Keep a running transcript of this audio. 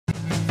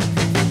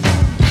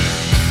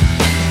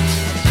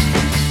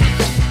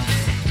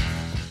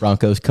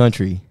Broncos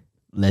country.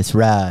 Let's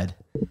ride.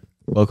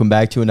 Welcome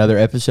back to another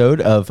episode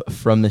of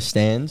From the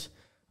Stands.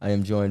 I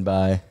am joined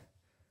by,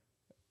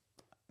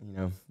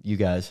 you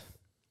guys.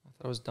 I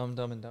thought it was Dumb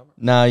and Dumber.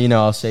 Nah,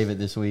 I'll save it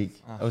this week.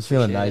 I was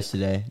feeling nice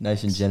today.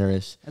 Nice and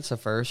generous. That's a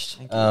first.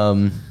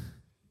 How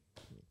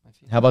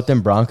about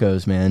them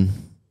Broncos, man?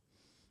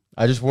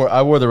 I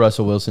wore the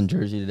Russell Wilson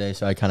jersey today,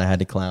 so I kind of had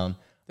to clown.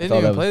 They didn't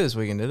even play this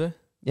weekend, did they?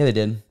 Yeah, they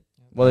did.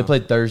 Well, they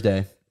played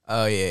Thursday.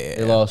 Oh, yeah.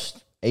 They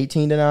lost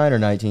 18-9 or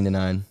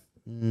 19-9?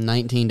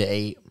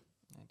 19-8.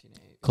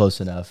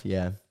 Close enough,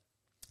 yeah.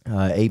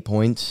 8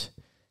 points.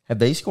 Have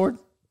they scored?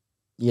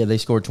 Yeah, they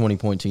scored 20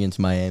 points against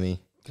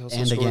Miami. They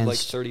also scored like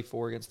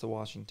 34 against the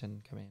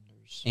Washington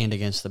Commanders. And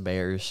against the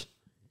Bears.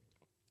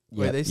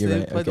 Wait, Yep,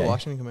 they played the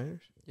Washington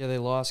Commanders? Yeah, they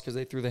lost because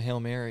they threw the Hail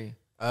Mary.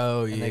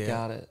 Oh, yeah. And they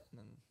got it.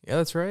 Yeah,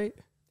 that's right.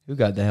 Who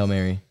got the Hail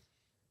Mary?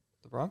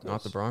 The Broncos.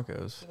 Not the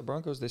Broncos. Yeah, the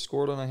Broncos, they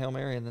scored on a Hail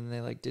Mary, and then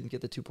they didn't get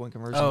the 2-point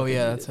conversion. Oh,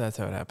 yeah, that's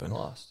how it happened.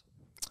 Lost.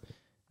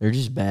 They're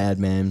just bad,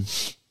 man.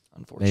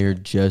 Unfortunately. They are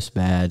just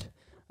bad.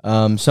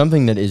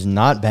 Something that is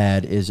not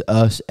bad is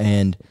us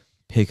and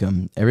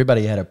Pick'em.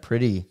 Everybody had a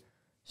pretty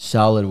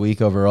solid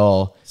week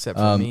overall. Except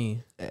for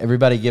me.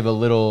 Everybody give a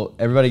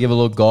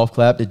little golf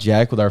clap to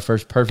Jack with our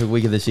first perfect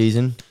week of the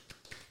season.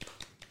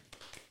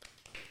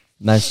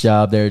 Nice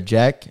job there,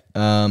 Jack.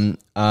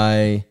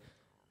 I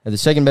had the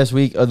second best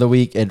week of the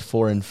week at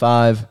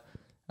 4-5.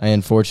 I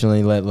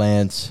unfortunately let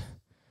Lance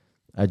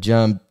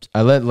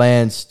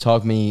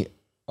talk me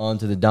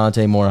onto the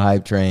Dante Moore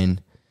hype train.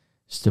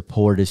 Just a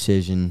poor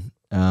decision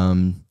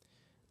on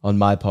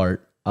my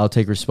part. I'll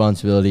take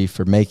responsibility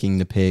for making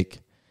the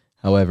pick.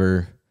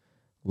 However,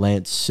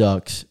 Lance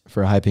sucks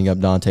for hyping up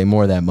Dante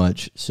Moore that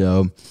much.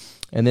 So,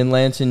 and then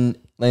Lance and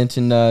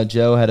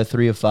Joe had a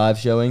 3 of 5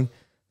 showing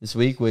this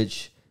week,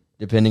 which,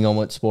 depending on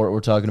what sport we're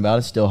talking about,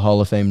 is still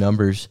Hall of Fame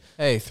numbers.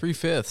 Hey,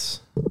 3/5.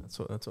 That's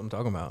what I'm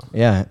talking about.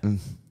 Yeah,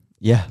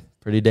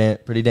 pretty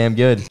damn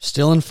good.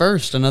 Still in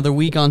first, another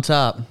week on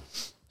top.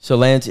 So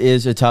Lance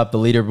is atop the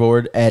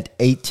leaderboard at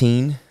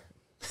 18.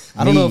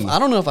 I don't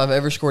know if I've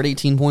ever scored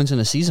 18 points in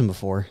a season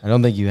before. I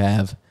don't think you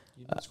have.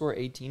 You didn't score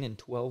 18 in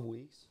 12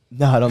 weeks?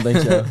 No, I don't think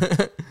so.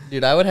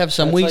 Dude, I would have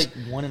some weeks. That's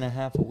like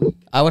 1.5 a week.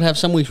 I would have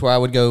some weeks where I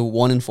would go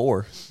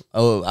 1-4.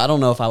 Oh, I don't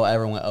know if I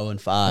ever went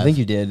 0-5. I think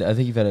you did. I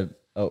think you've had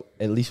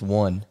at least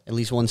one. At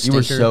least one You stinker.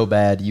 were so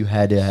bad, you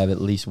had to have at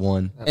least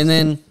one. And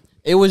then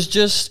it was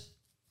just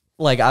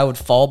like I would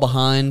fall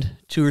behind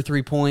 2 or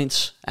 3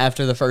 points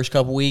after the first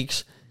couple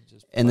weeks.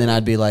 And then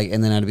I'd be like,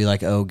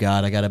 oh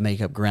God, I got to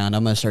make up ground.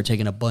 I'm going to start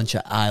taking a bunch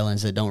of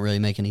islands that don't really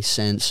make any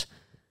sense.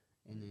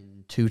 And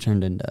then 2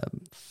 turned into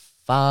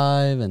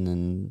 5, and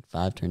then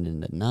 5 turned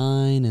into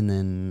 9, and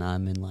then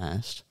I'm in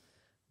last.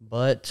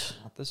 But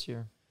Not this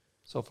year,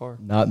 so far.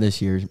 Not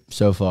this year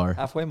so far.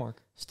 Halfway mark.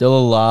 Still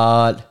a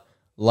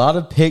lot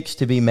of picks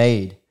to be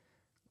made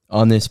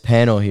on this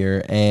panel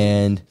here.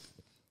 And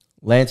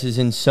Lance is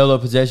in solo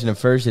possession of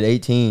first at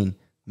 18.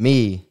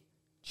 Me,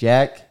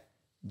 Jack,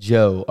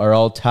 Joe are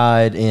all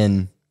tied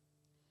in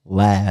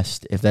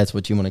last, if that's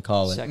what you want to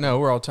call it. Second. No,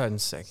 we're all tied in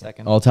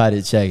second. All tied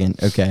at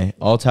second. Okay.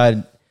 All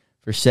tied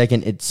for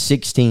second at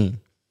 16.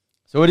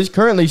 So it is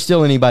currently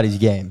still anybody's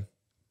game.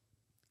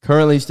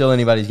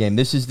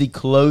 This is the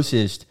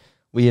closest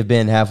we have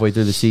been halfway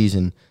through the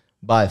season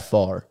by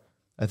far.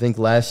 I think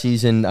last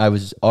season I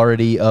was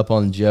already up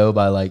on Joe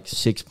by like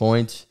 6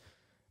 points,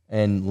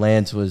 and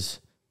Lance was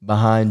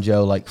behind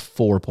Joe like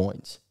 4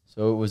 points.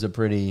 So it was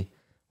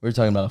we're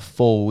talking about a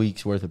full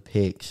week's worth of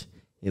picks,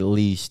 at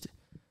least,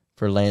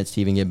 for Lance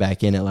to even get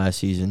back in it last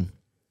season.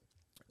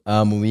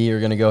 We are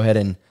going to go ahead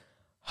and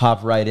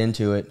hop right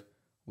into it.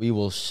 We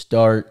will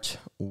start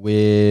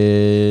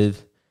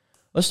with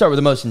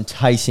the most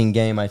enticing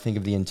game, I think,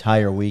 of the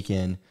entire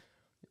weekend.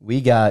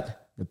 We got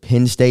the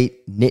Penn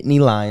State Nittany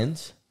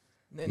Lions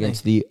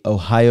against the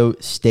Ohio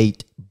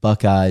State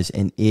Buckeyes,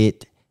 and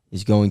it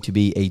is going to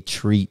be a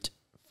treat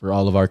for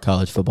all of our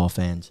college football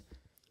fans.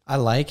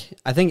 I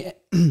think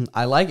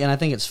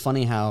it's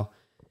funny how,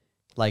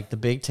 like, the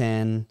Big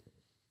Ten,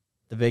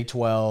 the Big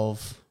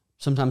 12,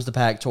 sometimes the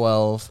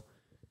Pac-12,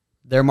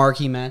 their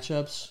marquee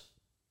matchups,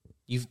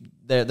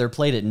 they're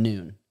played at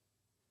noon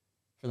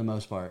for the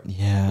most part.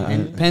 Yeah.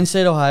 And Penn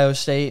State, Ohio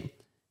State,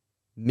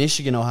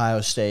 Michigan, Ohio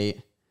State,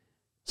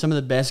 some of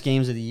the best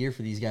games of the year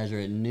for these guys are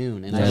at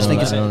noon. And I just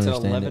think it's I don't at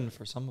understand 11 it.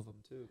 for some of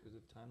them, too, because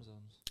of time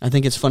zones. I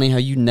think it's funny how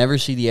you never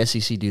see the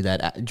SEC do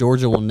that.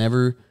 Georgia will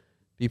never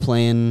be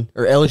playing,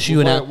 or LSU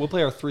We'll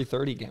play our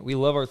 3:30 game. We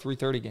love our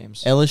 3:30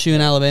 games. LSU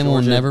and Alabama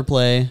will never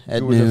play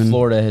at noon.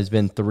 Florida has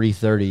been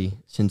 3:30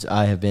 since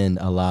I have been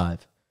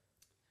alive.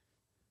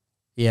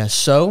 Yeah,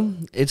 so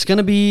it's going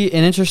to be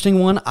an interesting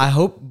one. I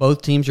hope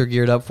both teams are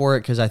geared up for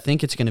it because I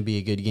think it's going to be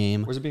a good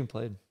game. Where's it being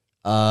played?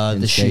 The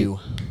State. Shoe.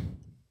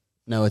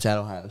 No, it's at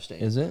Ohio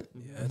State. Is it?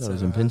 Yeah, I thought it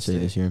was in Penn State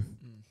this year.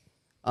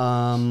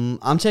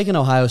 I'm taking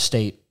Ohio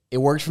State. It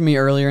worked for me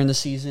earlier in the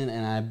season,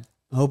 and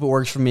I hope it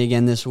works for me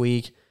again this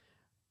week.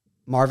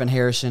 Marvin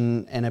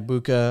Harrison and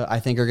Ibuka, I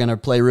think, are going to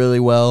play really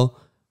well.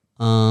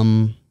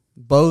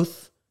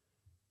 Both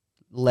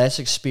less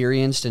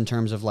experienced in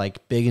terms of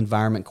like big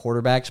environment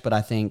quarterbacks, but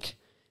I think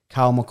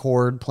Kyle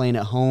McCord playing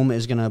at home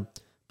is going to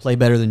play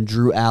better than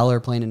Drew Aller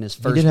playing in his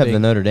first. He did have the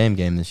Notre Dame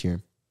game this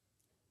year.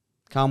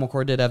 Kyle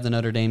McCord did have the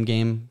Notre Dame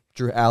game.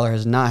 Drew Aller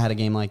has not had a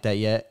game like that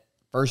yet.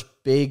 First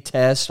big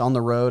test on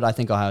the road. I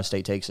think Ohio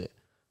State takes it.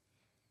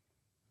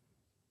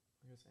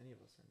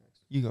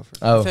 You go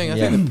first. Oh, I think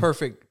yeah. the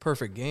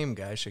perfect game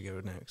guy should go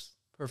next.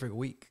 Perfect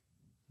week.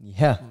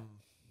 Yeah.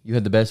 You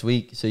had the best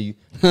week. So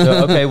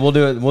okay, we'll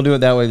do it. We'll do it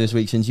that way this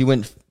week. Since you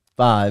went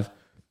 5,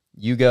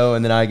 you go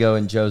and then I go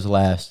and Joe's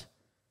last.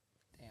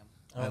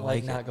 I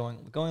like not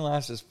going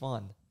last is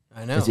fun.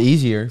 I know. It's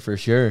easier for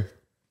sure.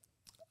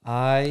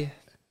 I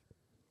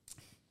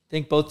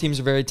think both teams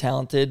are very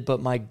talented,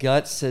 but my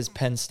gut says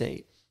Penn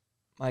State.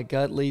 My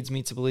gut leads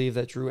me to believe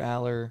that Drew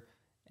Aller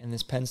and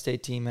this Penn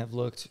State team have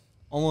looked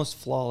almost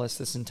flawless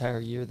this entire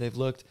year. They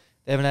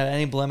haven't had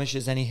any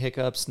blemishes, any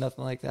hiccups,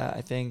 nothing like that.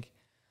 I think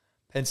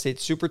Penn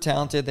State's super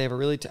talented. They have a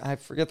really, I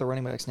forget the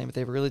running back's name, but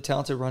they have a really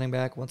talented running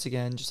back once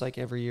again, just like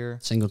every year.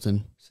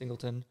 Singleton.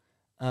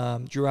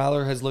 Drew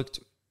Aller has looked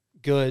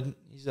good.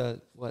 He's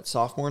a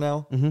sophomore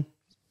now. Mm-hmm.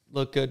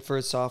 Looked good for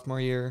his sophomore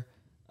year.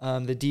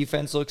 The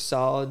defense looks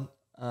solid.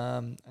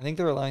 I think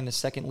they're allowing the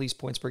second least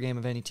points per game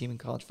of any team in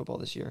college football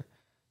this year.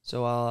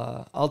 So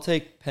I'll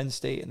take Penn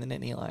State and the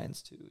Nittany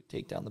Lions to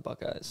take down the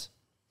Buckeyes.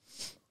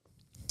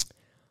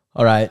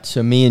 All right,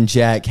 so me and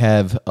Jack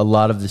have a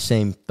lot of the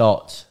same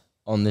thoughts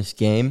on this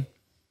game,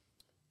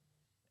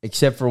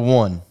 except for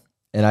one,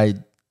 and I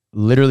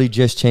literally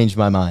just changed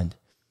my mind.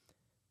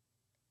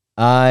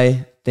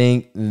 I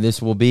think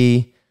this will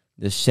be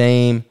the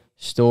same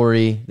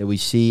story that we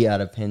see out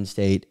of Penn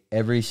State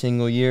every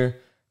single year.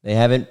 They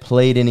haven't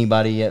played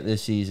anybody yet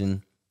this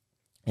season.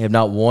 They have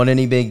not won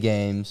any big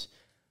games.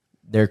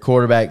 Their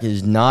quarterback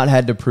has not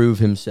had to prove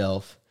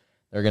himself.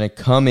 They're going to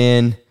come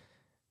in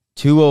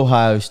to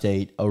Ohio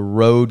State, a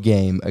road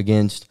game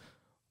against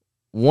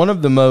one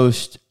of the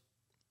most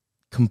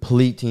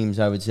complete teams,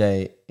 I would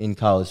say, in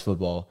college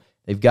football.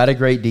 They've got a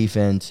great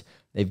defense.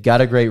 They've got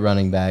a great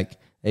running back.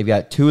 They've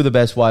got 2 of the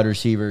best wide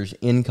receivers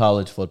in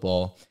college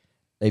football.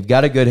 They've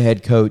got a good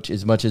head coach,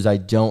 as much as I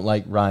don't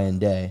like Ryan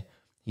Day.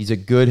 He's a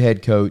good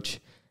head coach.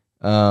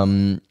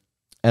 And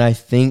I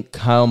think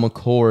Kyle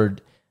McCord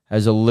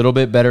has a little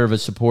bit better of a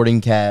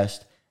supporting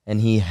cast, and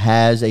he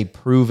has a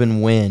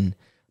proven win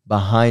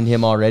behind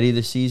him already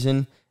this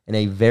season in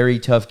a very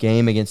tough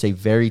game against a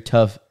very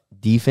tough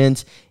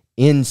defense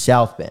in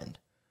South Bend.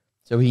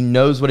 So he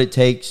knows what it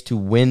takes to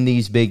win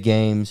these big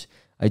games.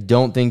 I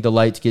don't think the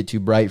lights get too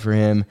bright for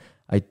him.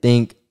 I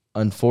think,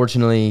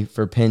 unfortunately,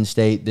 for Penn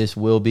State, this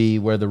will be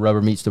where the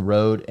rubber meets the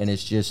road, and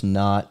it's just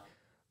not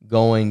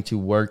going to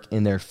work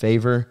in their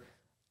favor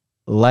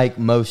like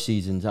most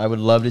seasons. I would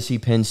love to see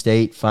Penn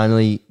State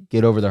finally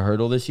get over the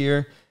hurdle this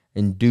year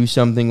and do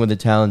something with a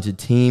talented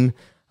team.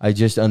 I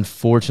just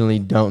unfortunately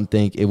don't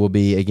think it will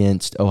be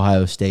against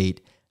Ohio State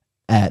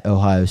at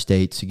Ohio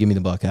State. So give me the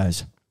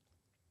Buckeyes.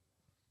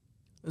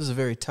 This is a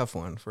very tough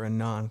one for a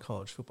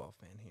non-college football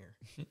fan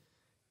here.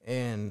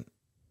 And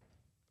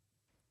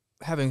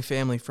having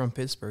family from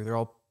Pittsburgh, they're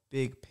all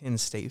big Penn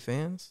State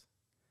fans,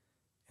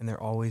 and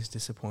they're always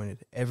disappointed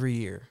every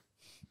year.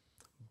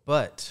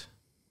 But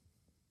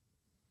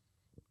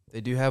they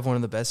do have one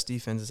of the best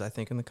defenses, I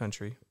think, in the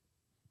country.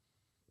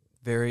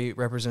 Very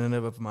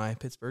representative of my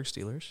Pittsburgh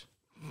Steelers.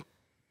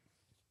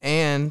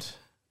 And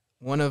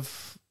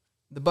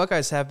the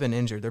Buckeyes have been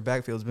injured. Their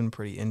backfield's been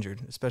pretty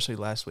injured, especially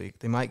last week.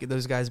 They might get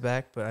those guys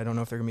back, but I don't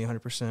know if they're going to be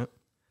 100%.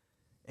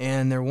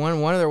 And they're one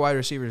of their wide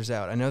receivers is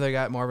out. I know they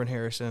got Marvin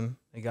Harrison.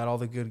 They got all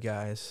the good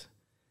guys.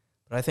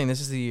 But I think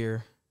this is the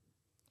year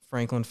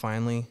Franklin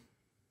finally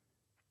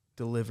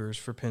delivers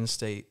for Penn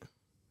State.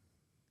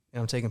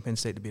 And I'm taking Penn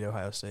State to beat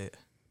Ohio State.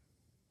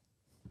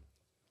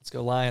 Let's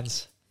go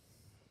Lions.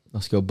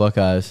 Let's go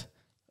Buckeyes.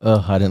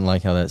 Ugh, I didn't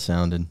like how that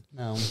sounded.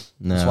 No.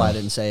 No. That's why I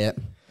didn't say it.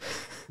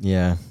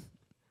 Yeah.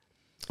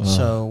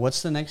 So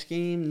what's the next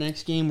game?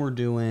 Next game we're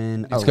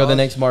doing. Let's go the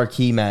next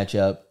marquee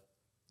matchup.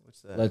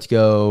 What's that? Let's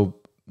go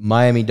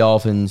Miami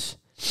Dolphins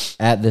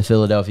at the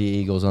Philadelphia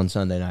Eagles on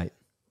Sunday night.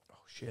 Oh,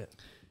 shit.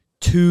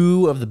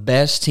 2 of the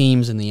best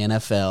teams in the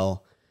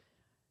NFL.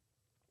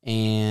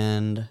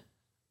 And,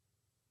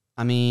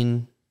 I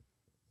mean,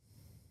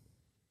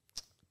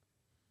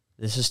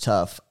 this is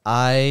tough.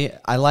 I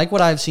like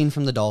what I've seen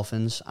from the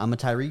Dolphins. I'm a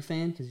Tyreek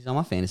fan because he's on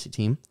my fantasy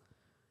team.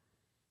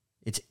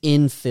 It's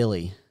in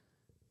Philly.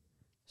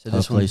 So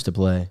Tough place to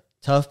play.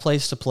 Tough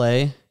place to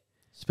play.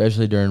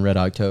 Especially during Red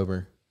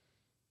October.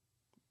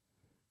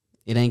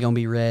 It ain't going to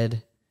be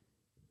red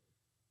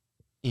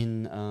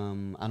in,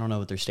 I don't know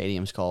what their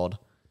stadium's called.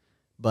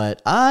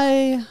 But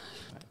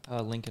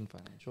Lincoln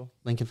Financial.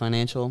 Lincoln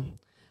Financial.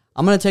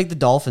 I'm going to take the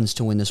Dolphins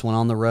to win this one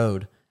on the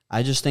road.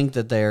 I just think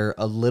that they're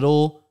a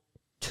little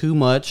too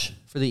much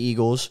for the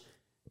Eagles.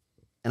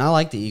 And I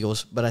like the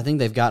Eagles, but I think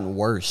they've gotten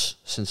worse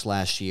since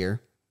last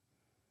year.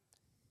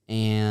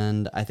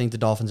 And I think the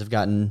Dolphins have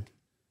gotten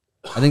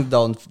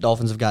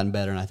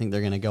better, and I think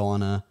they're going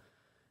to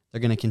they're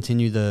going to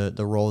continue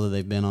the role that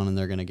they've been on, and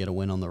they're going to get a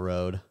win on the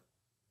road.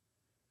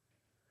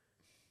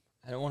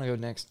 I don't want to go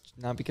next,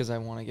 not because I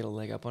want to get a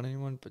leg up on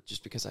anyone, but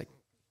just because I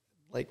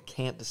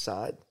can't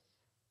decide.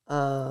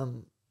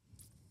 I'm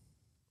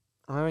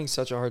having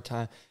such a hard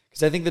time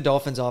because I think the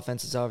Dolphins'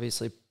 offense is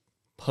obviously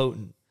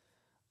potent,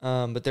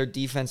 but their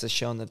defense has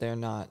shown that they're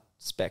not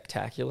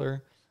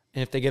spectacular.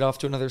 And if they get off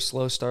to another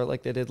slow start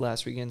like they did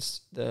last week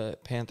against the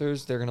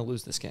Panthers, they're going to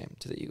lose this game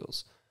to the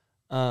Eagles.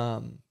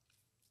 And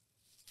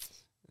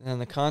on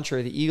the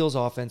contrary, the Eagles'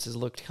 offense has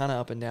looked kind of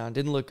up and down.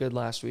 Didn't look good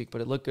last week,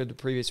 but it looked good the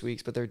previous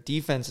weeks. But their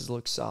defense has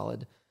looked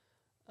solid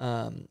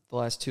the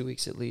last 2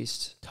 weeks at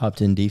least. Top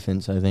 10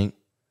 defense, I think.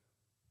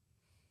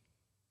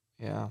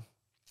 Yeah.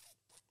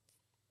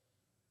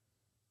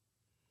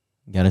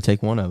 Got to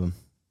take one of them.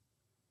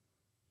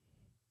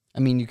 I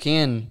mean, you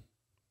can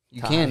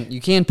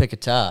pick a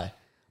tie.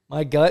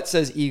 My gut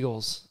says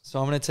Eagles, so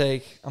I'm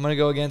gonna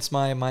go against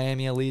my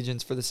Miami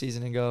allegiance for the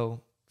season and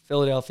go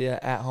Philadelphia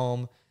at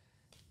home,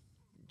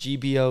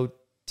 GBOT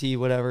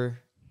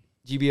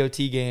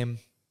game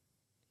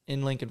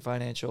in Lincoln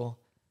Financial.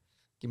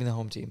 Give me the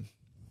home team.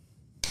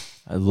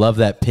 I love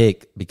that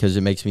pick because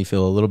it makes me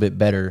feel a little bit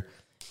better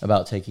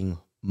about taking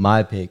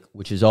my pick,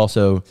 which is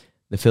also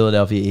the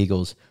Philadelphia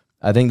Eagles.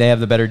 I think they have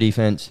the better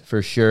defense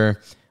for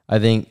sure. I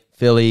think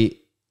Philly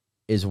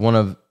is one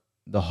of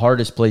the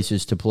hardest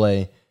places to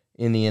play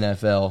in the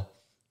NFL.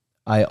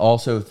 I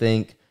also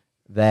think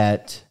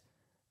that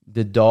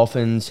the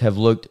Dolphins have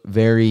looked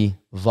very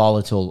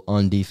volatile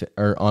on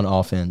on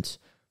offense.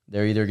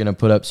 They're either going to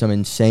put up some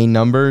insane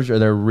numbers or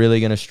they're really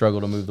going to struggle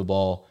to move the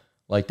ball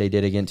like they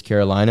did against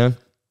Carolina.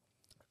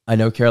 I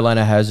know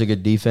Carolina has a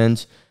good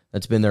defense.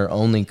 That's been their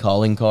only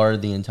calling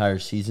card the entire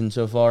season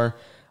so far.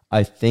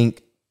 I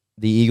think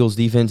the Eagles'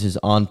 defense is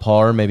on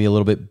par, maybe a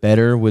little bit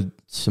better with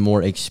some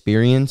more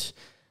experience.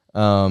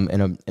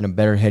 And a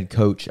better head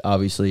coach,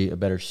 obviously, a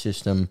better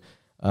system.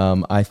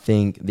 I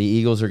think the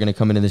Eagles are going to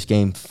come into this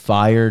game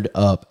fired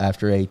up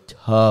after a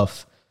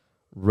tough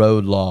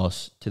road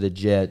loss to the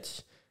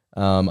Jets.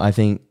 I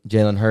think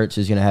Jalen Hurts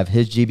is going to have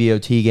his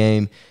GBOT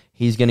game.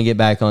 He's going to get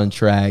back on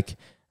track.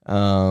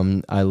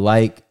 I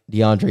like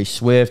DeAndre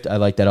Swift. I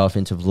like that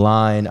offensive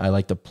line. I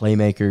like the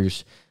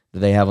playmakers that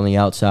they have on the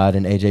outside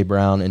and A.J.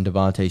 Brown and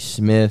Devontae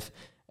Smith.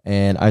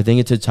 And I think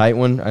it's a tight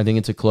one. I think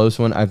it's a close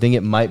one. I think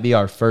it might be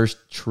our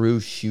first true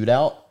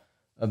shootout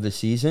of the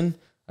season.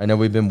 I know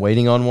we've been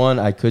waiting on one.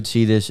 I could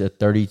see this a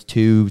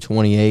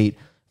 32-28,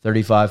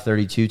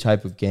 35-32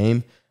 type of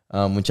game,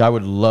 which I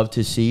would love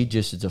to see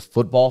just as a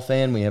football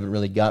fan. We haven't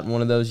really gotten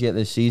one of those yet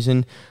this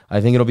season.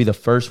 I think it'll be the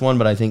first one,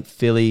 but I think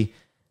Philly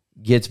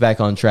gets back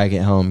on track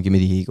at home. Give me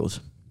the Eagles.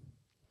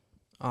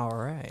 All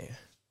right.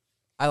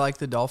 I like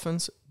the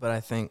Dolphins, but I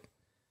think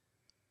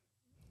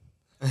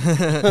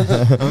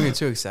don't get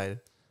too excited.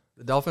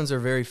 The Dolphins are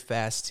a very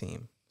fast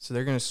team, so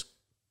you're gonna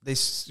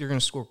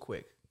score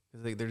quick.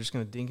 They're just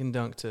gonna dink and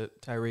dunk to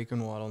Tyreek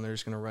and Waddle, and they're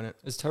just gonna run it.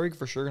 Is Tyreek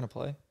for sure gonna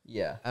play?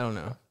 Yeah. I don't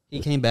know,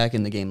 He came back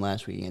in the game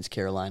last week against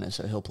Carolina,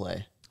 so he'll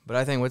play. but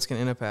I think what's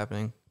gonna end up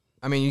happening.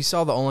 I mean, you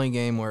saw the only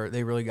game where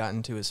they really got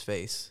into his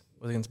face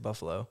was against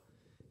Buffalo,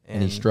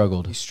 And he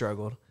struggled. He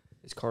struggled.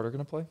 Is Carter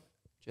gonna play?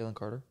 Jalen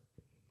Carter,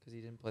 because he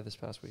didn't play this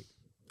past week.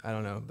 I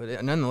don't know,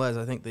 but nonetheless,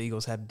 I think the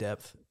Eagles have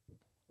depth.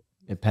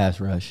 A pass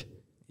rush.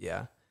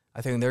 Yeah.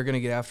 I think they're going to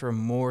get after him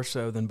more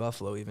so than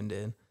Buffalo even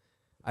did.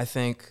 I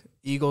think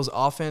Eagles'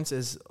 offense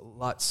is a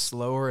lot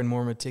slower and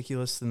more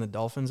meticulous than the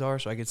Dolphins are,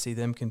 so I could see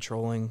them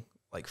controlling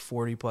like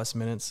 40-plus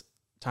minutes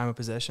time of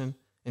possession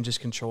and just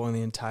controlling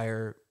the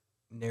entire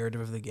narrative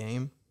of the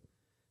game.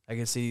 I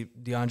could see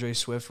DeAndre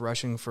Swift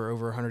rushing for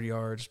over 100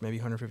 yards, maybe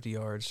 150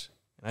 yards.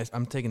 And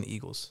I'm taking the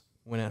Eagles.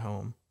 Win at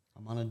home.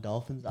 I'm on a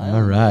Dolphins All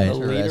island. right. The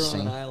leader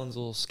Interesting. on an island's a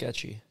little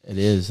sketchy. It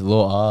is a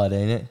little odd,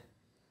 ain't it?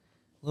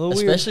 A little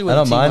Especially weird. with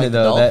I a don't team mind like it, the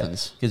though,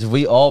 Dolphins. because if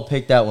we all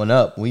pick that one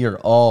up, we are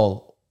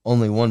all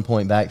only 1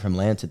 point back from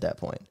Lance at that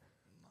point.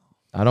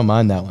 I don't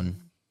mind that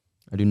one.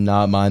 I do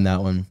not mind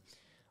that one.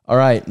 All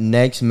right,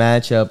 next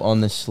matchup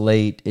on the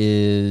slate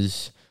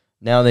is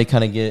now they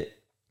kind of get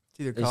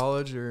It's either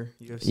college or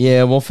UFC.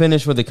 Yeah, we'll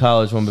finish with the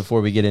college one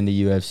before we get into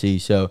UFC.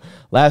 So,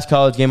 last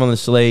college game on the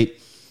slate,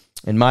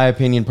 in my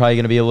opinion, probably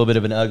going to be a little bit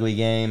of an ugly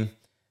game.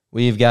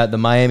 We've got the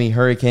Miami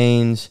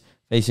Hurricanes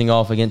facing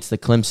off against the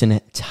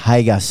Clemson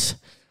Tigers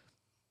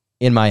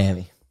in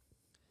Miami.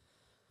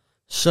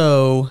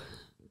 So,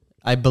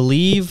 I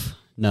believe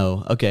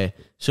okay.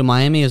 So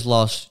Miami has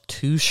lost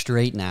 2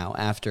 straight now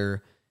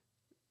after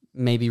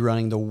maybe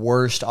running the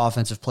worst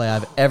offensive play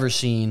I've ever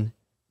seen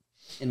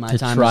in my To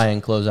time try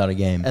and close out a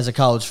game. as a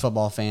college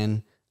football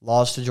fan.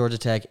 Lost to Georgia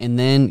Tech and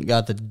then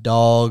got the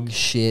dog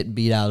shit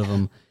beat out of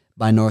them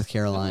by North They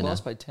Carolina.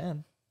 lost by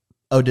 10.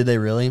 Oh, did they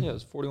really? Yeah, it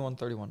was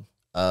 41-31.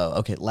 Oh,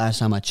 okay. Last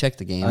time I checked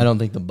the game. I don't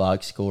think the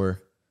box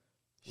score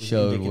Was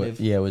showed indicative?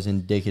 what. Yeah, it was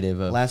indicative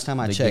of. Last time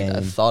I the checked, I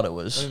game. thought it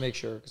Let was. me make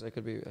sure, because I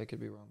could be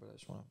wrong, but I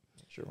just want to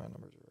make sure my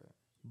numbers are right.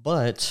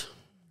 But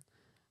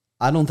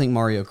I don't think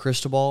Mario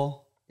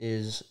Cristobal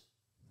is.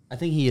 I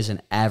think he is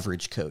an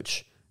average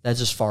coach. That's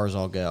as far as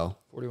I'll go.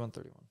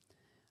 41-31.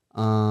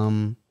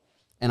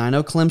 And I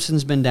know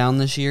Clemson's been down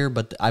this year,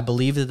 but I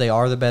believe that they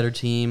are the better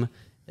team.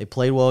 They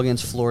played well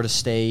against Florida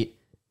State.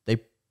 They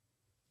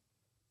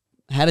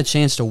had a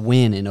chance to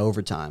win in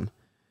overtime.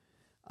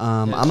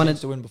 I'm going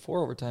to win before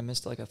overtime.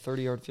 Missed like a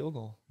 30-yard field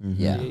goal.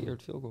 Mm-hmm. Yeah.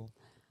 38-yard field goal.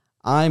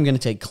 I'm going to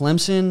take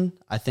Clemson.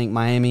 I think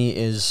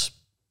Miami's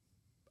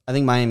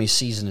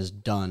season is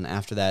done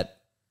after that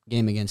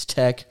game against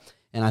Tech,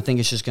 and I think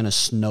it's just going to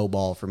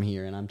snowball from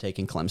here, and I'm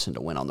taking Clemson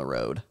to win on the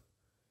road.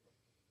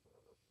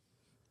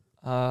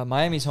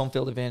 Miami's home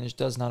field advantage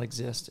does not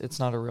exist. It's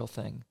not a real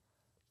thing.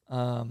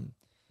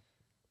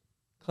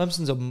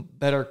 Clemson's a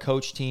better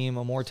coach team,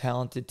 a more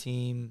talented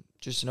team,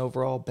 just an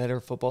overall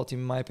better football team,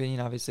 in my opinion.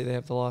 Obviously, they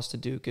have the loss to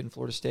Duke and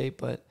Florida State,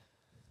 but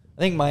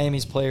I think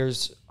Miami's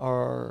players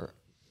are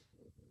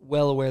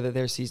well aware that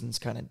their season's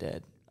kind of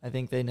dead. I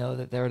think they know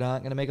that they're not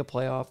going to make a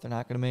playoff. They're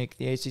not going to make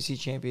the ACC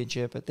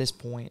championship at this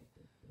point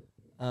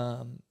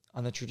on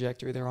the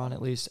trajectory they're on,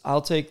 at least.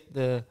 I'll take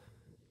the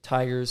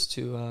Tigers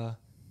to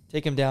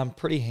take them down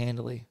pretty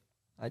handily,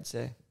 I'd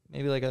say.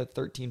 Maybe like a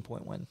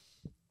 13-point win.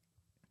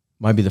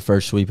 Might be the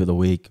first sweep of the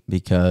week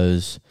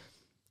because,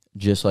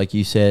 just like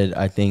you said,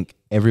 I think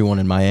everyone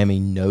in Miami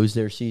knows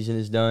their season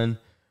is done.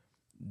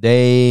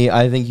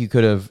 I think you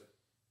could have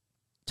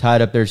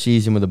tied up their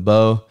season with a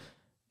bow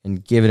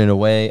and given it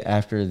away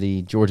after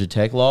the Georgia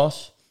Tech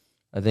loss.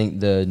 I think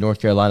the North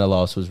Carolina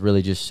loss was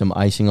really just some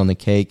icing on the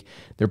cake.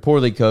 They're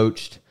poorly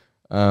coached.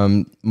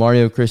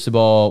 Mario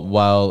Cristobal,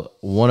 while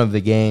one of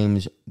the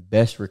game's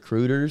best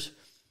recruiters,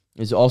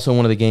 is also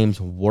one of the game's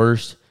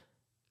worst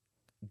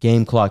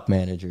game clock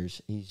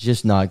managers. He's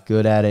just not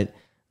good at it.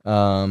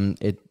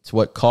 It's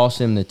what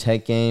cost him the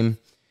Tech game,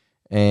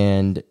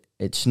 and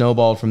it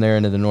snowballed from there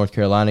into the North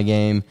Carolina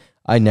game.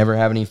 I never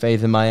have any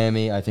faith in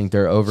Miami. I think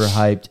they're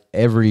overhyped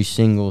every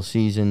single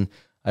season.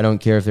 I don't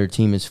care if their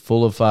team is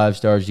full of 5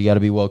 stars. You got to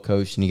be well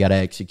coached and you got to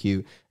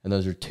execute, and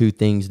those are 2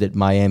 things that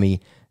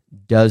Miami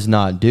does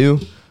not do.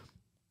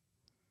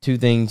 2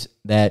 things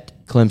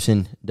that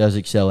Clemson does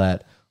excel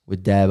at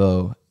with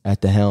Dabo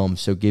at the helm.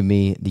 So give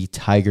me the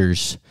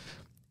Tigers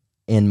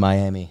in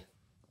Miami.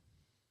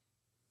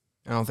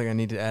 I don't think I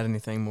need to add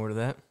anything more to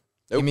that.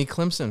 Nope. Give me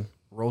Clemson.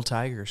 Roll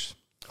Tigers.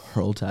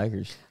 Roll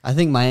Tigers. I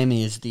think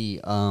Miami is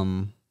the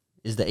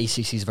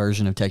ACC's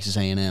version of Texas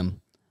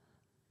A&M.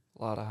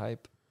 A lot of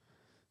hype.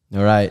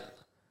 All right.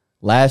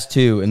 Last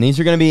 2. And these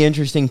are going to be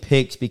interesting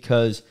picks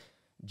because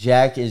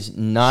Jack is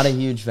not a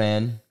huge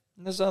fan.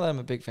 It's not that I'm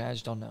a big fan. I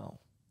just don't know.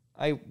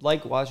 I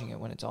like watching it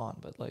when it's on,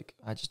 but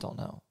I just don't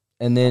know.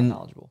 And then, not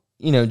knowledgeable.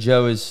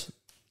 Joe is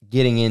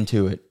getting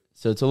into it.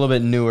 So it's a little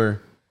bit newer,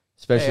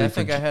 especially Hey, I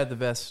think I had the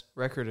best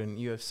record in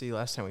UFC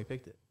last time we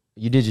picked it.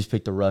 You did just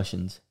pick the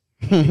Russians.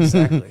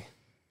 Exactly.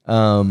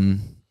 So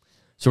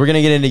we're going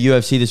to get into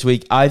UFC this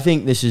week. I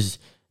think this is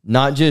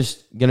not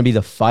just going to be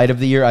the fight of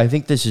the year. I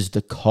think this is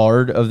the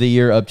card of the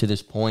year up to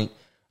this point.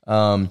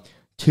 2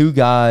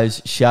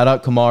 guys, shout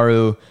out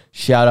Kamaru,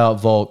 shout out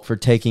Volk for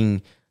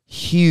taking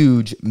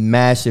huge,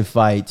 massive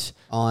fights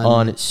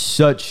on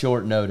such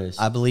short notice.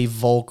 I believe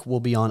Volk will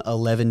be on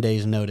 11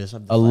 days' notice.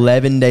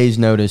 11 days'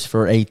 notice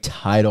for a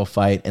title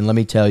fight. And let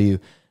me tell you,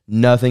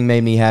 nothing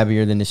made me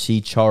happier than to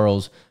see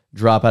Charles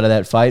drop out of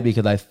that fight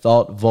because I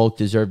thought Volk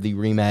deserved the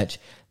rematch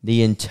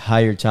the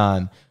entire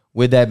time.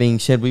 With that being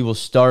said, we will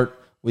start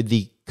with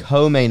the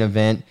co-main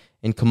event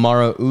in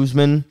Kamaru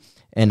Usman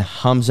and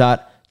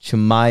Khamzat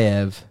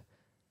Chimaev.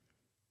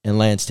 And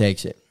Lance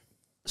takes it.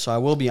 So I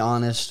will be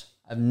honest,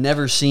 I've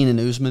never seen an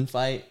Usman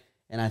fight,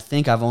 and I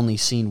think I've only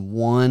seen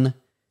one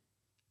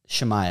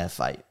Chimaev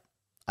fight,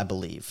 I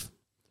believe.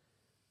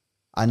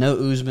 I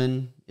know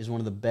Usman is one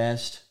of the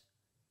best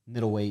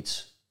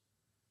middleweights.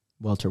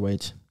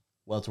 Welterweights.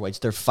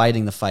 They're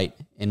fighting the fight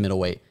in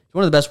middleweight. He's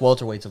one of the best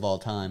welterweights of all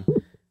time.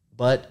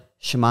 But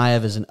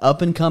Chimaev is an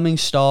up-and-coming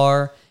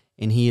star,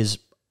 and he is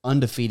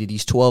undefeated.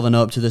 He's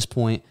 12-0 to this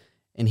point,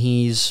 and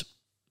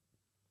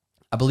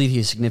I believe he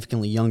is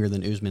significantly younger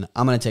than Usman.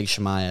 I'm going to take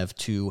Chimaev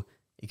to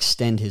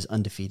extend his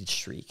undefeated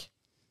streak.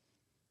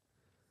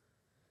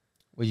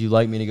 Would you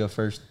like me to go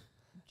first,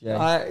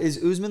 Jack?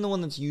 Is Usman the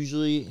one that's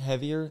usually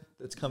heavier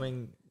that's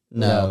coming?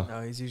 No.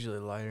 No, he's usually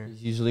lighter.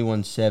 He's usually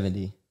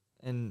 170.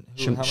 And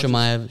how much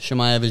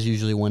Chimaev is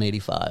usually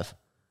 185.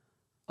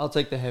 I'll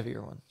take the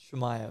heavier one,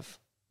 Chimaev.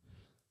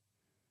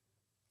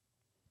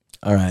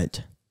 All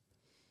right.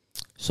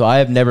 So I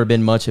have never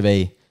been much of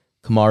a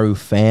Kamaru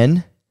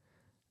fan.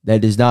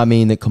 That does not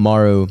mean that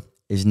Kamaru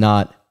is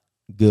not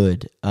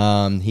good.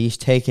 He's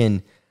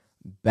taken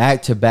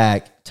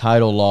back-to-back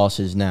title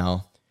losses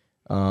now.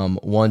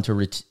 One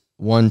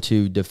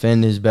to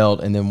defend his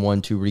belt and then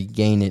one to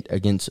regain it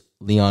against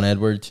Leon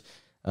Edwards.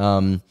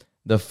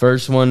 The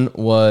first one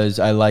was,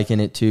 I liken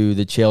it to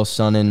the Chael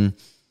Sonnen,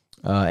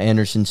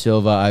 Anderson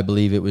Silva. I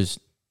believe it was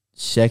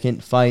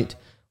second fight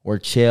where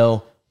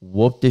Chael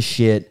whooped the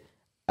shit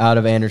out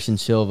of Anderson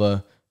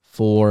Silva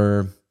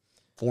for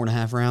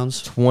 4.5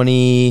 rounds,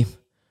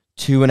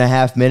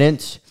 22.5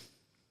 minutes.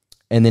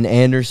 And then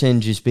Anderson,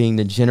 just being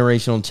the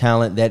generational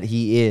talent that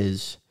he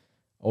is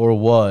or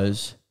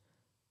was,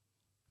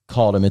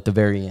 called him at the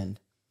very end.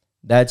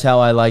 That's how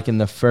I liken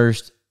the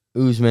first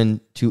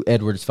Usman to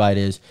Edwards fight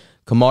is.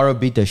 Kamaru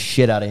beat the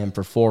shit out of him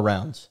for 4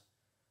 rounds.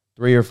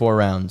 3 or 4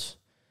 rounds.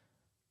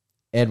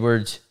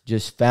 Edwards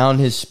just found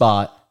his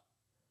spot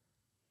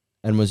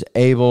and was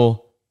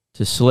able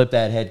to slip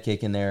that head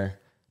kick in there,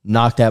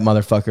 knock that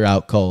motherfucker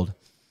out cold.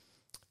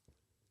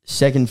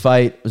 Second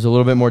fight was a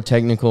little bit more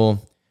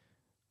technical.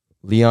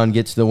 Leon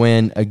gets the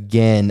win.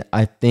 Again,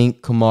 I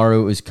think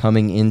Kamaru is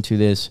coming into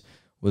this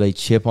with a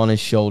chip on his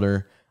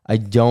shoulder. I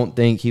don't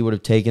think he would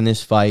have taken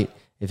this fight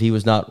if he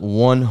was not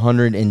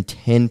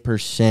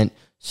 110%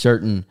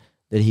 certain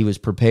that he was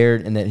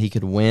prepared and that he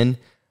could win.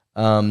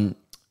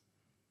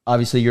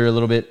 Obviously, you're a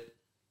little bit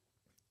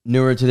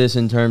newer to this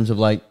in terms of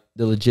like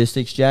the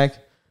logistics, Jack.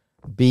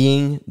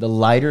 Being the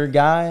lighter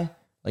guy,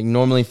 like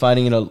normally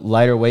fighting in a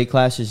lighter weight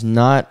class is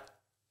not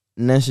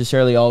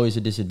necessarily always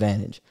a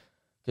disadvantage.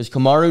 Because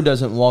Kamaru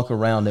doesn't walk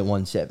around at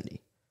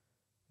 170.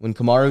 When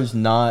Kamaru's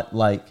not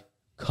like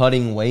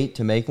cutting weight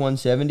to make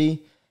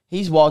 170,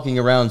 he's walking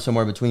around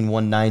somewhere between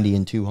 190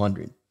 and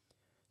 200.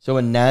 So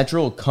a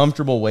natural,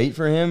 comfortable weight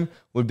for him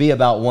would be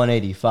about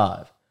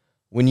 185.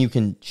 When you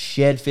can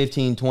shed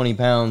 15, 20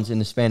 pounds in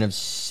the span of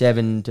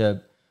 7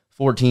 to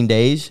 14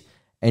 days,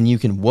 and you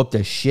can whoop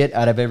the shit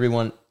out of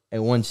everyone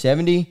at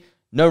 170,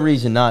 no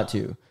reason not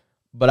to.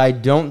 But I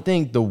don't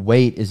think the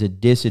weight is a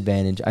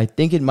disadvantage. I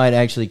think it might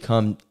actually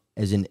come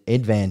as an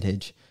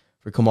advantage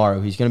for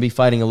Kamaru. He's going to be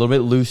fighting a little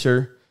bit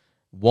looser,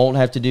 won't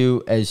have to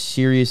do as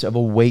serious of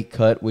a weight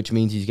cut, which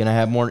means he's going to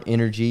have more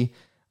energy,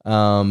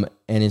 and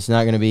it's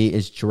not going to be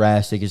as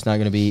drastic. It's not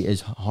going to be as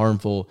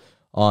harmful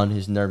on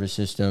his nervous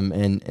system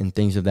and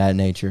things of that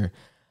nature.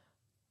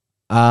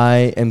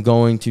 I am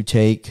going to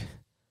take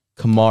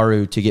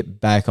Kamaru to get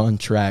back on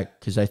track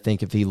because I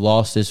think if he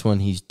lost this one,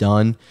 he's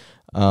done.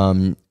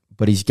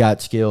 But he's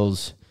got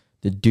skills.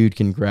 The dude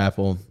can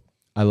grapple.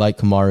 I like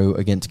Kamaru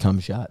against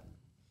Cumshot.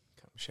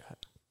 Cumshot.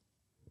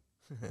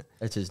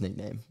 That's his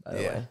nickname, by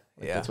the way.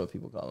 That's what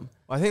people call him.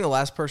 Well, I think the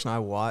last person I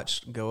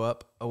watched go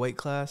up a weight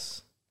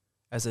class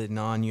as a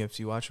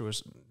non-UFC watcher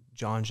was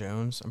John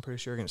Jones. I'm pretty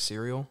sure against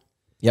Serial.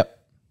 Yep.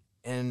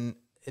 And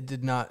it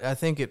did not. I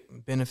think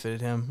it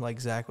benefited him,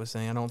 like Zach was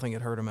saying. I don't think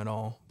it hurt him at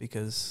all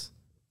because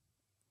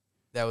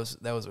that was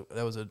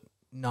a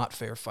not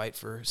fair fight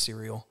for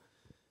Serial.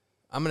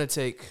 I'm gonna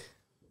take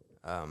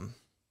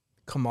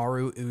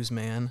Kamaru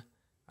Usman.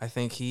 I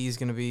think he's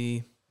going to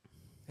be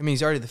 – I mean,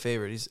 he's already the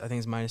favorite. I think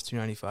he's minus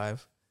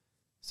 295.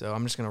 So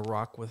I'm just going to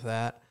rock with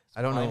that.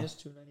 I don't know. Minus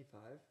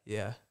 295?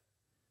 Yeah.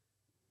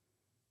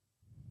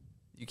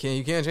 You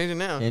can't change it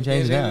now. Can't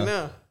change it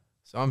now.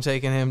 So I'm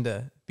taking him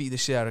to beat the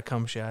shit out of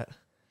Cumshot.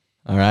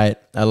 All right.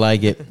 I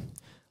like it.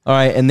 All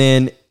right. And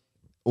then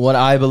what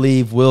I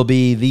believe will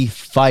be the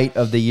fight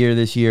of the year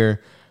this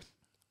year,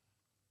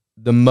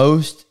 the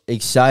most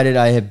excited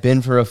I have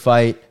been for a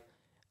fight.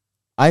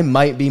 I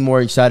might be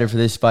more excited for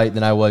this fight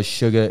than I was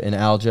Suga and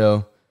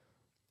Aljo.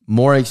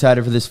 More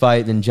excited for this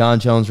fight than John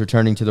Jones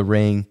returning to the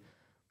ring.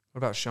 What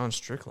about Sean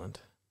Strickland?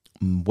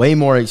 Way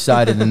more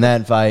excited than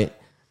that fight.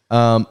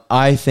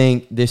 I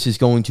think this is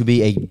going to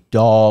be a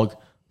dog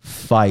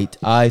fight.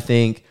 I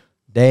think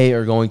they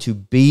are going to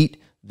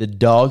beat the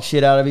dog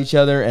shit out of each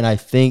other, and I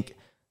think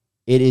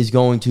it is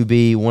going to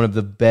be one of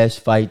the best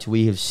fights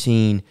we have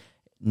seen,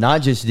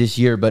 not just this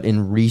year, but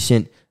in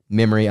recent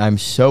memory. I'm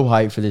so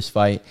hyped for this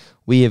fight.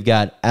 We have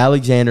got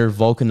Alexander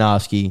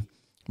Volkanovski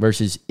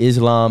versus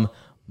Islam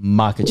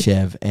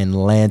Makhachev, and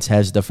Lance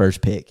has the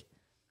first pick.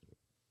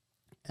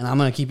 And I'm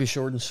going to keep it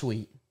short and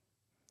sweet.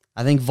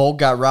 I think Volk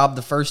got robbed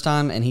the first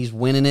time, and he's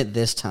winning it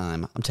this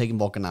time. I'm taking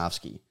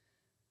Volkanovski.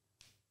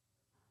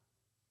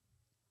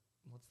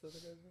 What's the other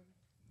guy's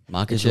name?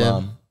 Makhachev.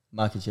 Islam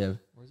Makhachev.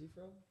 Where's he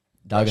from?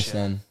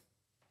 Dagestan.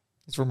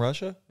 He's from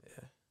Russia?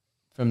 Yeah.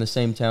 From the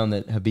same town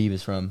that Habib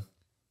is from.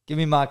 Give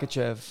me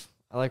Makhachev.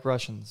 I like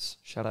Russians.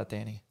 Shout out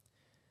Danny.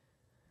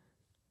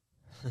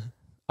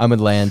 I'm with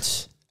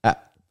Lance.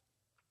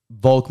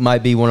 Volk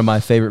might be one of my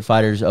favorite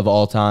fighters of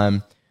all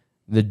time.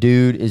 The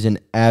dude is an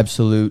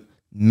absolute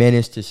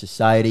menace to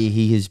society.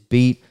 He has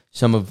beat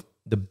some of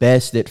the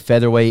best that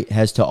featherweight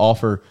has to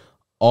offer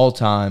all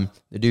time.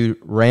 The dude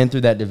ran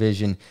through that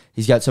division.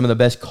 He's got some of the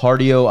best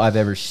cardio I've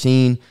ever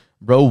seen.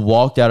 Bro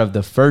walked out of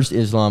the first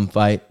Islam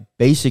fight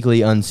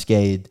basically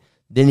unscathed.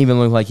 Didn't even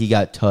look like he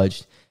got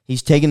touched.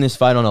 He's taken this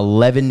fight on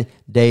 11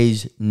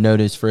 days'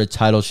 notice for a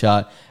title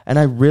shot. And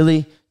I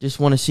really just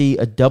want to see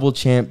a double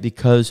champ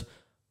because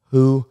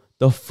who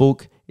the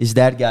fuck is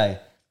that guy?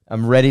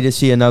 I'm ready to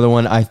see another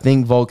one. I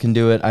think Volk can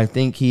do it. I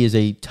think he is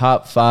a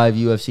top 5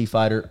 UFC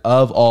fighter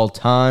of all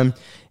time.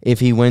 If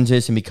he wins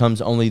this and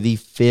becomes only the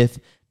 5th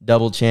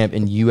double champ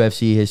in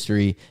UFC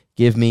history,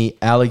 give me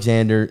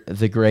Alexander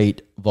the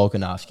Great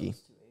Volkanovski.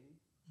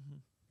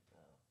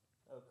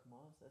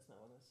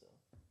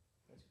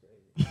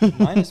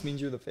 Minus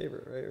means you're the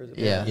favorite, right? Or is it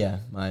Yeah,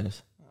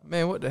 minus.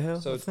 Man, what the hell?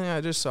 So the thing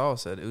I just saw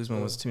said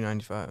Usman was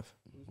 295.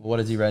 What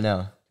is he right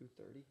now?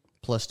 230?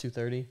 Plus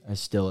 230. That's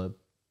still a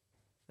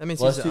That means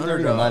plus he's an 230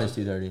 or underdog. minus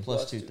 230?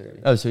 Plus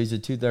 230. Oh, so he's a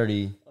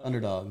 230.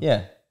 Underdog.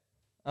 Yeah.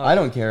 Oh, I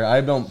don't care.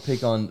 I don't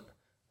pick on...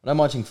 When I'm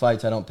watching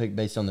fights, I don't pick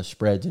based on the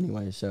spreads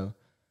anyway, so...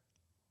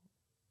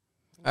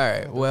 All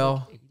right.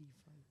 Well,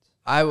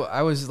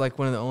 I was like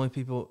one of the only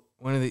people.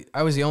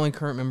 I was the only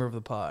current member of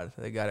the pod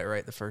that got it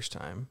right the first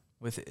time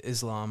with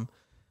Islam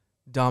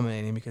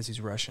dominating because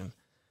he's Russian.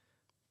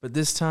 But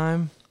this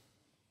time,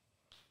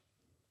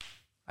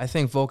 I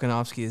think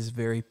Volkanovski is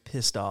very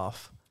pissed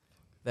off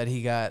that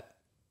he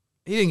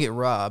didn't get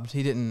robbed.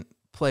 He didn't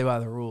play by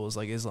the rules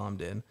like Islam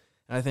did. And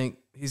I think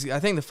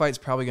the fight's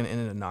probably going to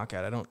end in a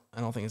knockout. I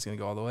don't think it's going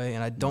to go all the way,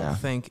 and I don't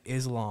think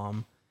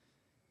Islam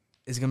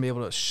is going to be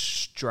able to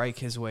strike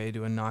his way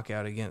to a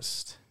knockout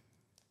against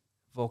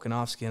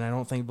Volkanovski, and I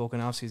don't think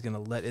Volkanovski is going to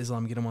let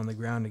Islam get him on the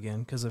ground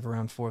again because of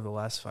round 4 of the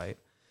last fight.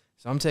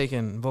 So I'm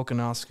taking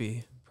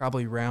Volkanovski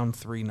probably round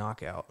 3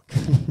 knockout.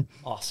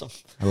 Awesome.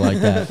 I like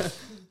that.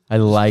 I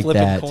like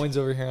Flipping that. coins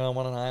over here on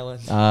an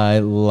island. I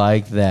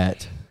like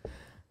that.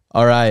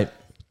 All right.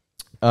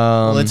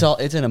 Well,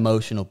 it's an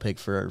emotional pick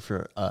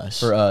for us.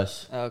 For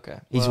us. Okay.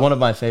 He's one of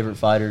my favorite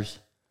fighters.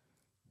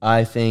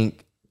 I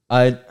think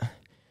the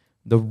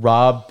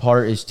Rob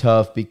part is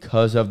tough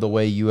because of the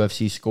way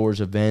UFC scores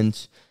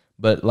events,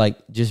 but like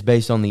just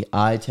based on the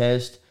eye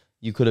test,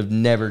 you could have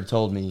never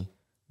told me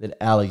that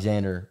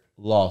Alexander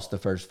lost the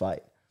first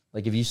fight.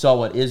 Like if you saw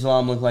what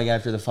Islam looked like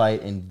after the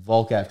fight and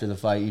Volk after the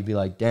fight, you'd be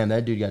like, damn,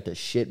 that dude got the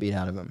shit beat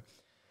out of him.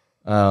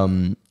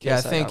 Yeah,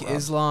 I think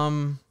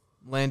Islam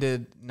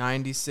landed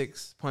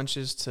 96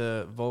 punches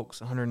to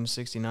Volk's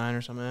 169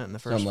 or something like that in the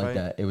first something fight.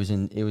 like that.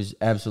 It was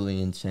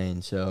absolutely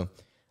insane. So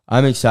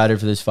I'm excited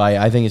for this fight.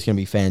 I think it's going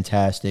to be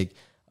fantastic.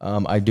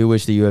 I do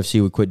wish the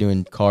UFC would quit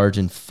doing cards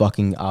in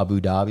fucking Abu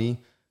Dhabi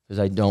because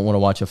I don't want to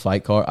watch a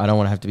fight card. I don't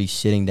want to have to be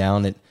sitting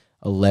down at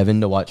 11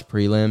 to watch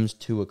prelims,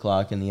 2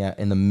 o'clock in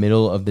the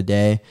middle of the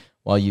day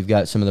while you've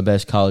got some of the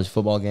best college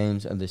football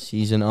games of the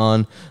season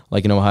on,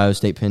 like in Ohio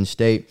State, Penn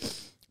State.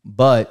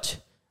 But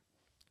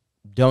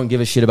don't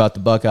give a shit about the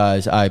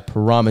Buckeyes. I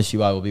promise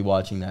you I will be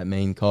watching that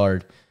main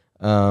card.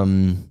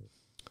 Other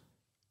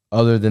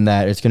than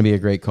that, it's going to be a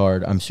great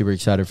card. I'm super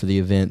excited for the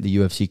event. The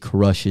UFC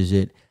crushes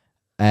it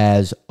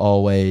as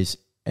always.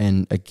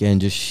 And again,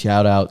 just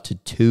shout out to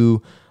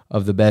 2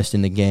 of the best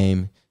in the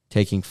game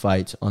taking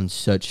fights on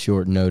such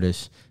short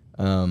notice.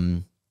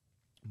 But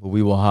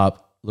we will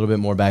hop a little bit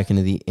more back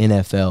into the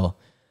NFL.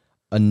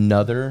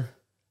 Another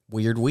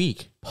Weird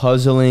week.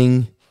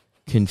 puzzling,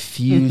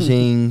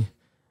 confusing,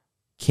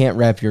 can't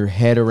wrap your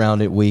head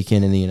around it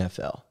weekend in the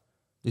NFL.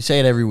 We say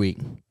it every week.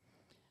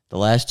 The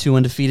last 2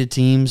 undefeated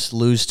teams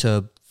lose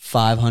to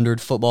 500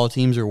 football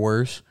teams or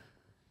worse.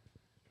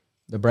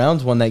 The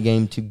Browns won that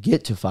game to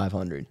get to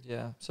 500.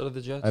 Yeah. So did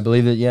the Jets. I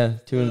believe that, yeah.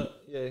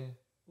 Yeah.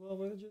 Well,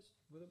 were the Jets?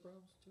 Were the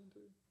Browns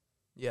 2-3?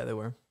 Yeah, they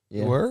were.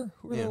 Yeah. Who were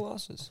Yeah. their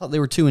losses? I thought they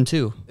were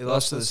 2-2. They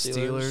lost to the Steelers.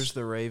 Steelers,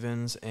 the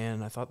Ravens,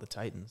 and I thought the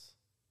Titans.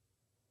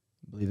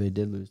 I believe they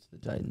did lose to the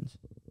Titans.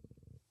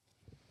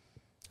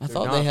 I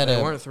thought they had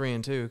They weren't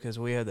 3-2 because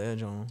we had the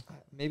edge on them.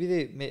 Maybe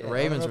the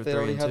Ravens were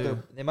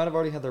 3-2. They might have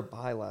already had their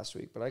bye last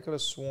week, but I could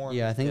have sworn.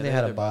 Yeah, I think Yeah, they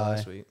had a their bye bye.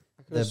 last week.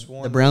 I could have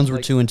sworn The Browns were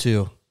like,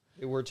 2-2.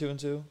 They were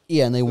 2-2.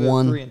 Yeah, and they So they're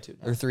won. 3-2.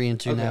 They're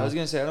 3-2 Okay, now. I was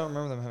gonna say I don't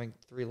remember them having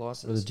 3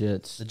 losses. For the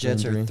Jets. The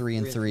Jets are 3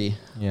 and 3-3.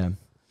 Yeah.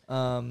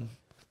 Um,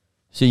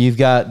 So you've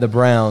got the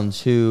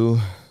Browns, who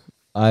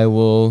I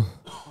will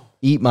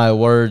eat my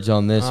words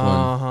on this one.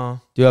 Uh-huh.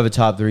 Do have a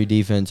top 3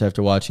 defense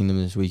after watching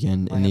them this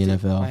weekend in the I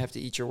NFL. have to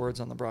eat your words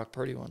on the Brock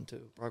Purdy one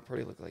too. Brock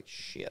Purdy looked like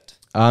shit.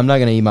 I'm not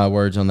going to eat my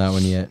words on that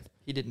one yet.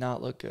 He did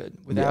not look good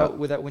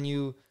without when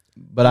you.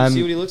 But you I'm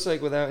see what he looks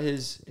like without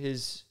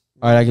his.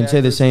 all right. I can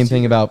say the versus same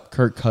thing receiver. about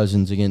Kirk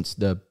Cousins against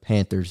the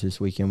Panthers this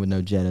weekend with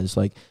no Jettas.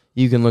 Like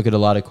you can look at a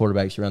lot of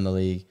quarterbacks around the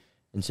league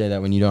and say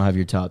that when you don't have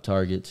your top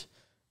targets.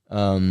 He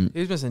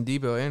was missing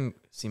Debo and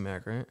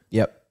C-Mac, right?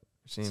 Yep.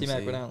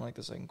 C-Mac went out in like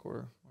the second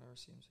quarter. Whatever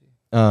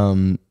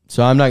CMC.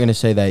 So I'm not going to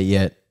say that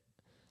yet.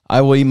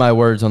 I will eat my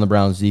words on the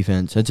Browns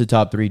defense. It's a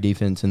top 3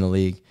 defense in the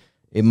league.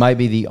 It might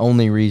be the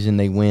only reason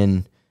they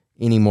win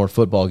any more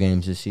football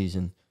games this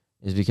season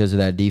is because of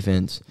that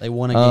defense. They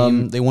won a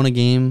game. They won a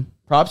game.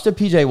 Props to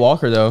P.J.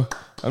 Walker, though.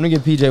 I'm going to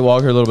give P.J.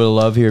 Walker a little bit of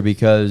love here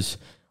because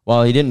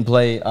while he didn't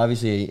play,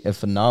 obviously, a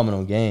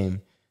phenomenal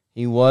game,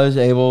 he was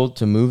able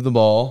to move the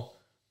ball.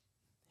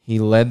 He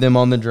led them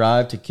on the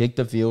drive to kick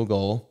the field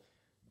goal,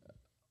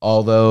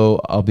 although,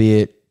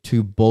 albeit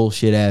 2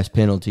 bullshit-ass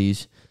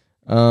penalties.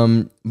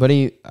 But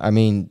he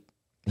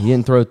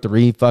didn't throw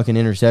 3 fucking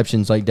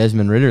interceptions like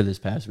Desmond Ridder this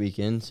past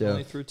weekend. So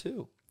Only threw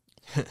 2.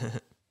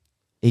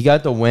 he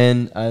got the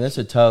win. That's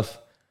a tough.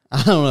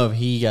 I don't know if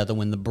he got the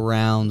win. The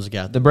Browns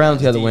got The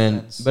Browns got the win,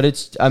 defense. but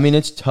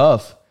it's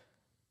tough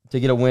to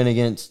get a win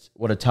against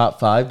a top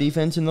 5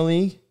 defense in the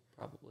league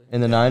Probably.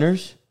 and the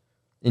Niners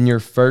in your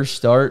first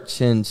start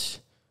since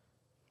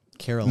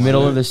Carolina.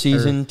 middle of the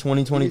season, He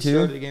 2022.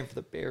 started a game for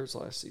the Bears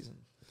last season.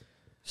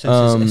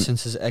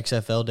 Since his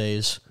XFL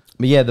days.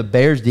 But yeah, the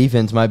Bears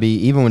defense might be,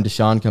 even when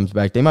Deshaun comes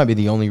back, they might be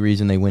the only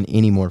reason they win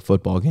any more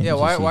football games. Yeah,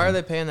 this why season. are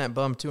they paying that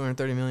bum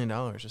 $230 million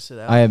to sit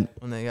out I have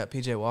when they got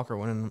P.J. Walker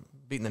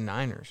beating the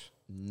Niners?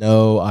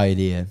 no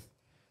idea.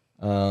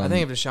 I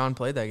think if Deshaun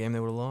played that game, they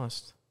would have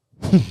lost.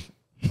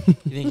 You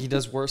think he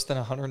does worse than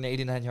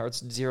 189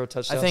 yards, 0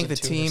 touchdowns? I think and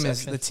the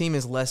 2 team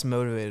is less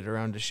motivated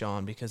around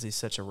Deshaun because he's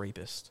such a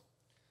rapist.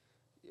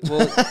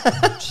 Well,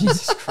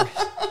 Jesus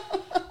Christ.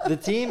 The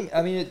team,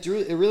 I mean, it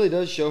really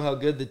does show how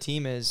good the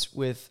team is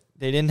with.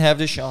 They didn't have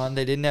Deshaun,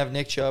 they didn't have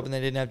Nick Chubb, and they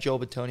didn't have Joel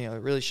Bitonio.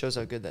 It really shows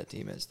how good that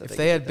team is. If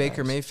they had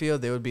Baker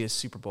Mayfield, they would be a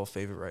Super Bowl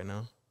favorite right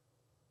now.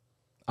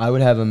 I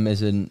would have them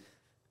as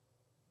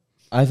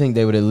I think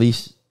they would at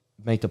least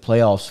make the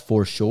playoffs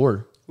for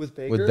sure with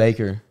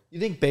Baker. You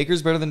think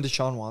Baker's better than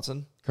Deshaun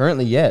Watson?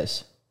 Currently,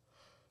 yes.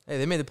 Hey,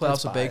 they made the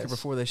playoffs That's with Baker biased.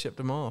 before they shipped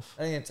him off.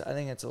 I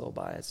think it's a little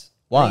biased.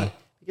 Why?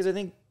 Because I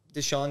think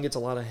Deshaun gets a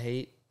lot of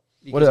hate.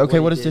 What has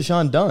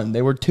Deshaun done?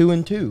 They were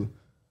 2-2.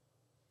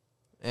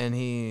 And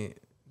he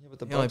But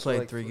the He only Bucks were played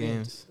like 3 3-2.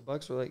 games. The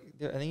Bucks were like,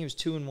 I think he was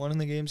 2-1 in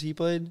the games he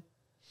played,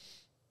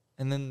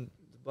 and then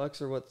the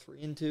Bucks are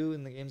 3-2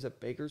 in the games that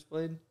Baker's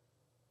played.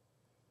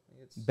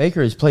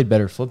 Baker has played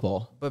better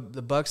football. But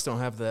the Bucks don't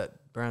have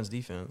that Browns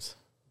defense.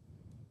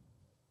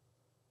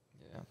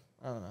 Yeah,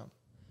 I don't know.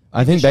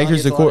 I think Deshaun Baker's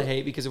gets the a lot of core.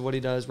 hate because of what he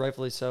does,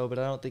 rightfully so. But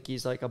I don't think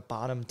he's like a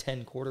bottom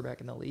 10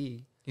 quarterback in the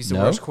league. He's the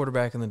No? worst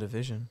quarterback in the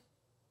division.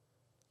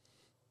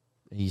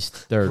 He's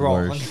third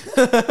Wrong. worst.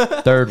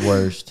 Third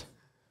worst.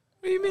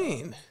 What do you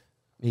mean?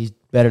 He's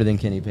better than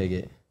Kenny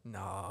Pickett.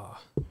 Nah.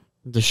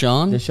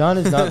 Deshaun? Deshaun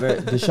is not very.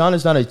 Deshaun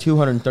is not a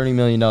 $230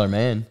 million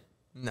man.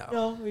 No.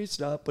 No, he's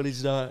not. But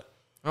he's not.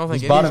 I don't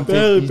think He's bottom.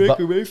 any-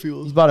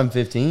 Mayfield. He's bottom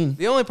 15,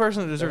 The only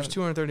person that deserves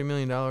 $230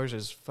 million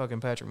is fucking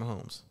Patrick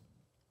Mahomes.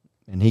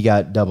 and he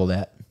got double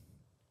that.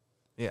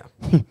 Yeah.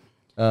 I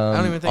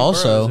don't even think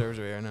also- Burrow deserves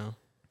it right now.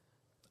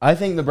 I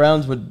think the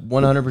Browns would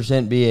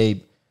 100% be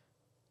a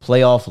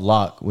playoff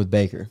lock with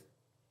Baker.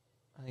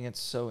 I think it's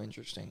so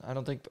interesting. I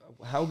don't think.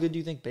 How good do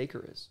you think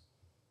Baker is?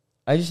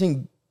 I just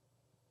think,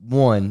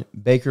 one,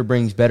 Baker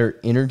brings better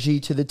energy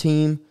to the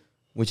team,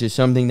 which is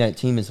something that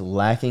team is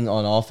lacking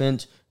on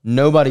offense.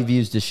 Nobody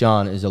views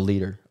Deshaun as a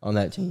leader on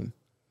that team.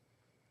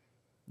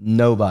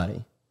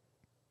 Nobody.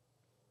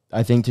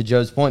 I think to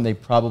Joe's point, they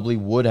probably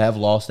would have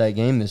lost that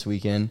game this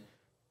weekend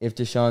if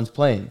Deshaun's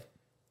playing.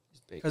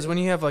 Because when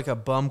you have like a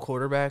bum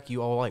quarterback,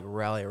 you all like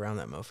rally around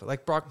that mofo.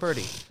 Like Brock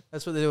Purdy.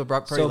 That's what they did with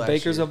Brock Purdy So last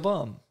Baker's year. a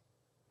bum.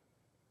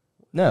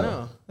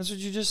 No. That's what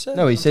you just said.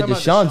 No, he said talking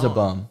about Deshaun's a Deshaun.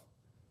 bum.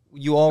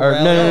 You all Or,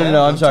 rally no, around-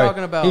 I'm I'm sorry.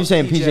 talking about He was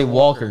saying P.J.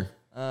 Walker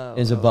Oh,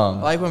 is a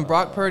bum. Like when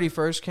Brock Purdy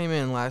first came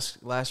in last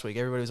week,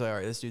 everybody was like, "All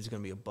right, this dude's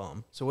gonna be a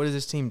bum." So what does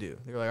this team do?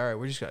 They're like, "All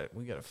right,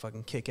 we gotta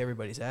fucking kick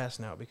everybody's ass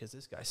now because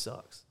this guy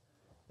sucks."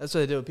 That's what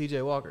they did with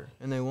P.J. Walker,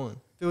 and they won.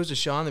 If it was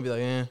Deshaun, they'd be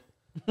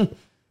like,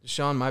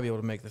 Deshaun might be able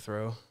to make the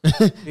throw."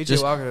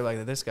 P.J. Walker, they're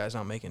like, "This guy's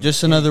not making."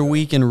 Just any another throws."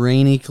 week in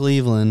rainy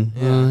Cleveland.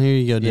 Yeah. Oh, here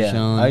you go, Yeah,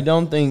 Deshaun. I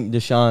don't think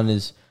Deshaun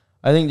is.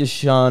 I think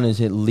Deshaun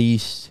is at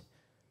least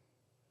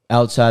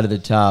outside of the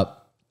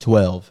top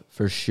 12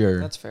 for sure.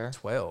 That's fair.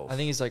 12. I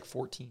think he's like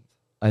 14th.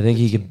 I think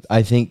he could.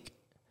 I think,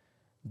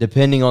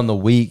 depending on the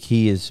week,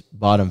 he is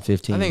bottom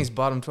 15. I think he's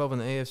bottom 12 in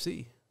the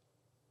AFC.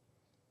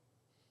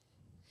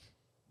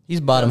 He's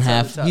bottom Outside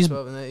half. the top He's.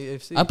 12 in the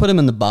AFC. I put him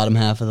in the bottom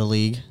half of the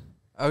league.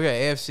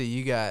 Okay, AFC.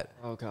 You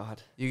Oh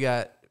God.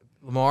 got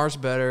Lamar's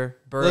better.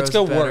 Burrow's Let's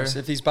go better. worse.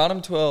 If he's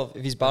bottom 12,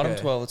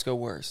 Okay. let's go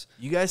worse.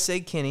 You guys say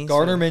Kenny.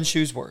 Gardner so-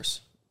 Minshew's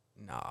worse.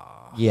 Nah.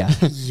 yeah.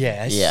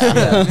 Yes. Yeah.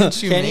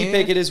 Minshew, Kenny man.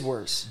 Pickett is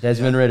worse.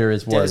 Desmond Ritter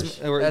is worse.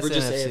 We're That's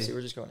just NFC. AFC.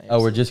 We're just going AFC.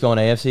 Oh, we're just going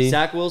AFC.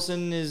 Zach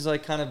Wilson is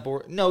like kind of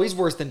bored. No, he's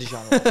worse than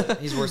Deshaun Watson.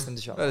 He's worse than Deshaun I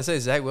was about to Watson. say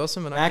Zach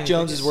Wilson, but not Mac Kenny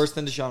Jones Pickett. is worse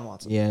than Deshaun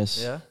Watson.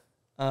 Yes. Yeah.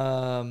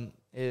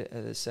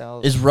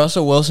 Sal. Is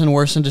Russell Wilson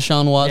worse than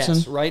Deshaun Watson?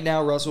 Yes, right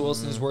now Russell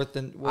Wilson is worse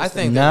than. I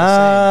think than- they're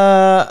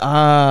Nah,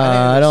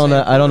 I they're don't the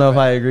know. same I don't know if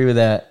I quarterback. agree with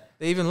that.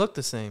 They even look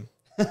the same.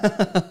 All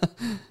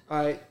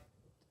right.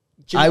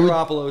 Jimmy I would-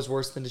 Garoppolo is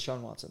worse than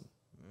Deshaun Watson.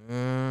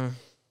 They're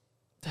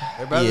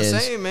about He the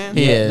is. same, man.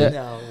 He is.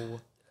 No.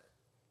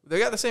 They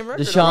got the same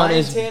record. Deshaun Ryan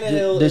is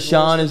Tannehill is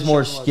Deshaun worse is than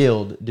more Deshaun Watson.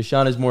 skilled.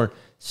 Deshaun is more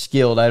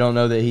skilled. I don't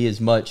know that he is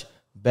much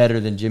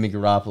better than Jimmy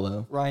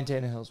Garoppolo. Ryan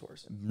Tannehill's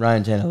worse.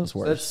 Ryan Tannehill is So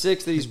that's worse.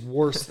 6 that he's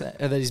worse than,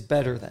 that he's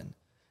better than.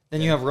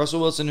 Then you have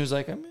Russell Wilson, who's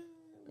like,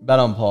 About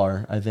on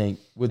par, I think,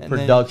 with And then-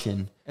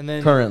 production and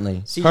then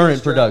currently. CJ Current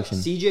Stroud- production.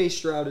 CJ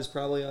Stroud is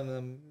probably on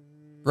the.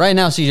 Right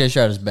now, C.J.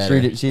 Stroud is better.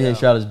 CJ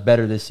Stroud is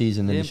better this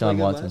season than He didn't play Deshaun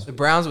good Watson. last The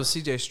Browns with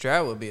C.J.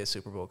 Stroud would be a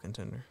Super Bowl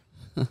contender.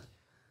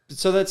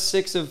 So that's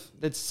 6 of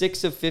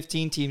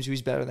 15 teams who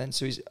he's better than.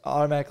 So he's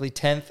automatically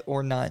 10th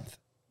or 9th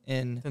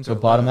in. So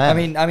bottom half. I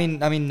mean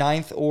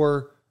 9th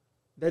or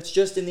that's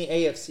just in the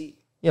AFC.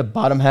 Yeah,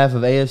 bottom half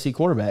of AFC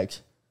quarterbacks.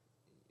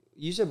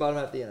 You said bottom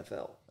half of the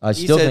NFL. I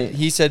still think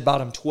he said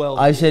bottom 12.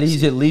 I said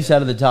he's at least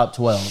out of the top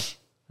 12.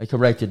 I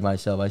corrected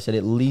myself. I said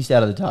at least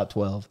out of the top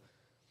 12.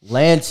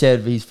 Lance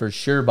said he's for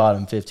sure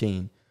bottom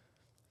 15.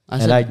 I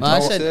And said, I I,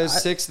 don't- So said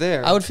there's 6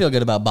 there. I would feel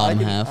good about bottom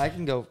half. I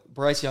can go.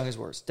 Bryce Young is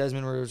worse.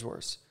 Desmond Ritter is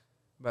worse.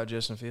 About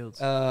Justin Fields.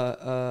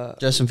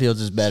 Justin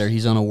Fields is better.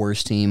 He's on a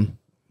worse team.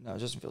 No,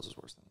 Justin Fields is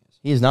worse than he is.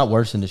 He is not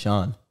worse than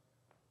Deshaun.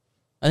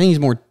 I think he's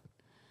more.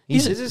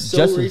 This is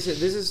so recent.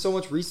 This is so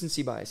much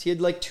recency bias. He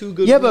had like 2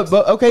 good. Yeah, weeks.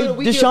 but okay, But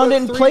Deshaun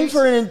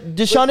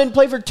didn't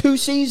play for 2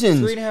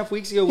 seasons. 3.5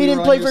 weeks ago, He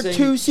didn't play for 2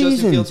 Justin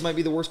seasons. Fields might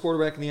be the worst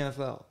quarterback in the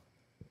NFL,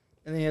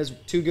 and then he has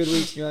 2 good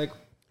weeks. And you're like,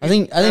 I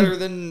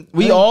think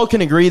we all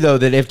can agree though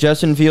that if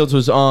Justin Fields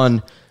was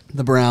on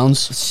the Browns,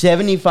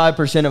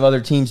 75% of other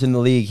teams in the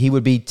league, he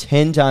would be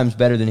 10 times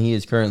better than he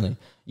is currently.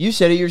 You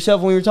said it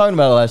yourself when we were talking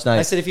about it last night.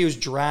 I said if he was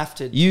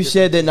drafted. You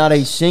said that not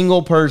a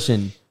single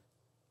person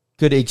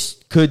could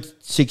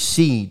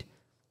succeed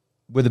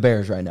with the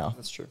Bears right now.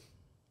 That's true.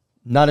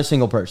 Not a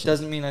single person.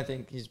 Doesn't mean I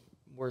think he's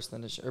worse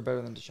than or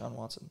better than Deshaun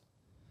Watson.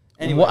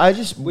 Anyway, well,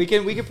 we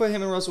can put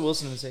him and Russell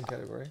Wilson in the same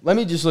category. Let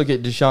me just look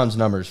at Deshaun's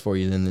numbers for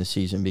you then this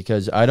season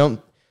because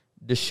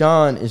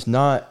Deshaun is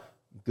not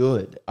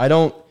good.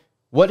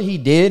 What he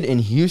did in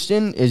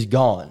Houston is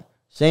gone.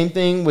 Same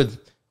thing with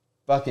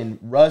fucking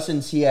Russ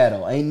in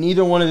Seattle. Ain't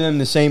neither one of them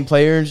the same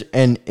players,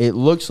 and it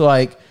looks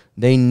like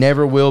they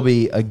never will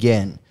be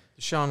again.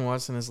 Deshaun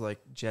Watson is like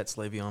Jets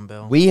Le'Veon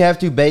Bell. We have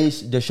to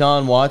base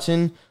Deshaun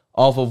Watson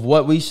off of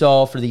what we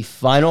saw for the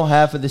final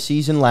half of the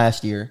season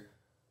last year.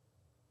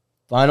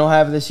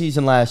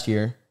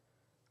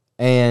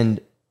 And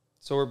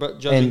so we're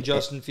judging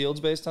Justin Fields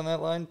based on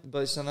that line,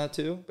 based on that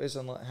too, based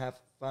on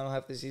final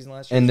half of the season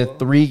last year. And the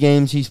 3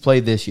 games he's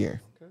played this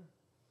year. Okay.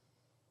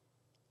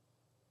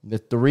 The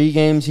 3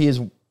 games he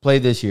has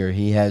played this year,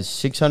 he has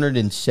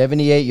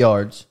 678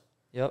 yards.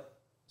 Yep.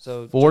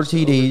 So 4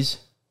 TDs.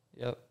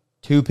 Yep.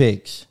 2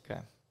 picks. Okay.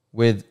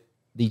 With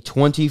the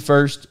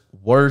 21st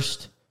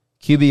worst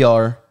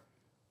QBR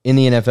in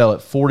the NFL at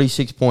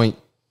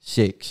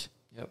 46.6.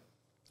 Yep.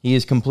 He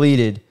has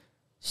completed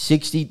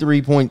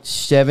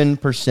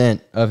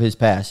 63.7% of his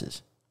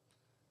passes.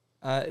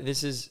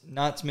 This is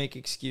not to make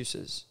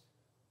excuses.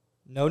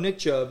 No Nick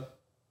Chubb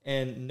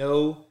and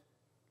no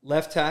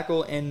left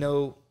tackle and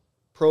no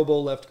Pro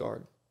Bowl left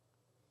guard.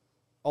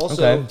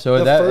 Also, okay, so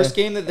the first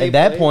game that they at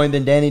that played, point,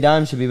 then Danny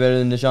Dimes should be better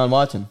than Deshaun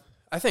Watson.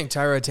 I think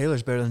Tyrod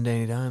Taylor's better than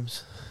Danny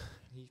Dimes.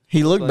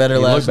 he looked better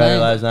He last looked better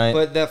night. last night.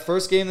 But that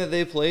first game that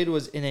they played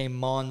was in a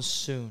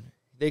monsoon.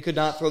 They could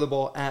not throw the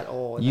ball at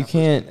all. In You that first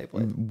game they can't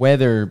played.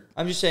 weather.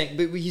 I'm just saying,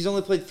 but he's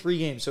only played 3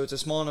 games, so it's a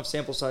small enough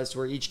sample size to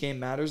where each game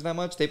matters that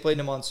much. They played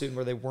in a monsoon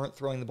where they weren't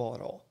throwing the ball at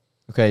all.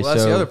 Okay, Well,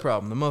 that's so the other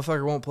problem. The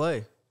motherfucker won't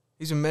play.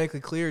 He's been medically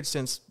cleared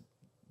since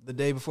the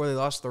day before they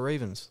lost to the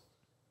Ravens.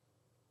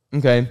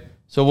 okay,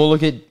 so we'll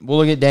look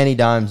at Danny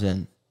Dimes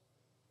then,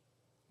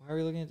 Why are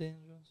we looking at Daniel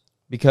Jones?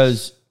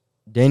 because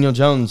Daniel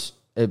Jones,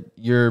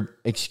 your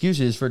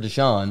excuses for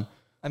Deshaun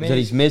is that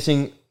he's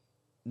missing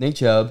Nick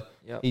Chubb.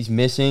 Yep. He's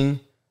missing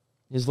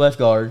his left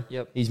guard.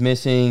 Yep. He's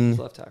missing. His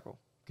left tackle.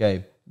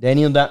 Okay,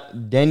 Daniel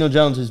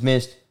Jones has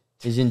missed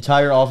his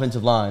entire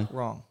offensive line.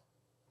 Wrong.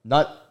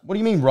 Not. What do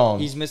you mean wrong?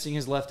 He's missing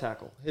his left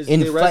tackle.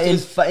 In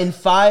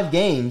 5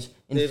 games,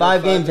 they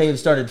have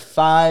started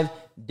 5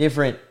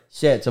 different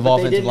sets of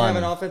offensive They didn't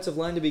linemen. have an offensive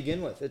line to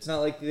begin with. It's not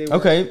like they were.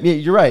 Okay, yeah,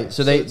 you're right.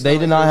 So they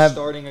did not have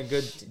starting a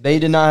good. They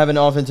did not have an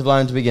offensive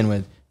line to begin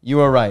with. You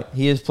are right.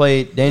 He has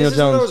played Daniel This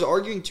is what I Jones. was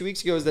arguing 2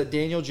 weeks ago is that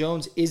Daniel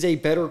Jones is a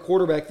better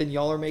quarterback than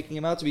y'all are making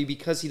him out to be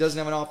because he doesn't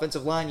have an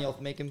offensive line. Y'all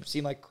make him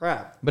seem like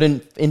crap. But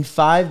in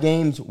 5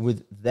 games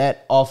with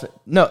that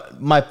no,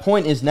 my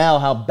point is now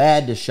how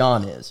bad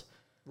Deshaun is.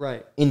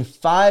 Right. In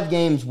 5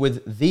 games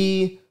with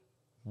the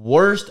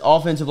worst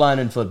offensive line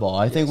in football,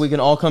 I think we can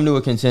all come to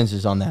a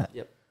consensus on that.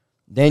 Yep.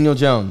 Daniel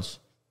Jones,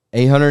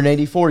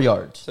 884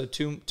 yards, So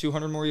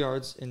 200 more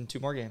yards in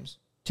 2 more games.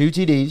 2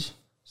 TDs.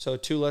 So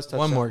 2 less touchdowns.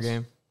 One more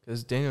game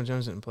because Daniel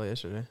Jones didn't play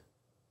yesterday.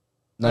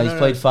 No, he's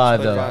played 5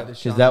 He's played though, 5.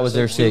 because that was So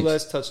their 2 6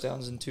 less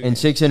touchdowns in 2 and games.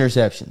 6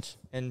 interceptions.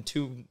 And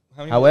 2.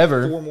 How many?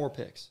 However- 4 more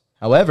picks.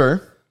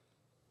 However,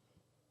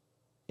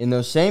 in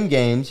those same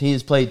games, he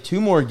has played 2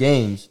 more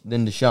games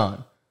than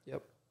Deshaun.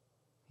 Yep.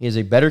 He has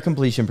a better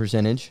completion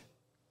percentage.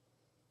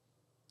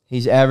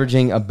 He's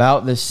averaging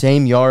about the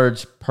same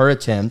yards per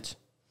attempt.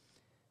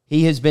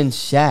 He has been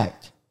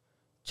sacked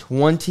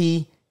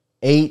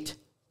 28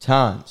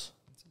 times.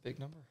 That's a big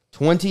number.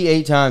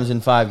 28 times in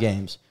 5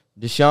 games.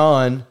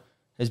 Deshaun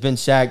has been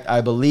sacked,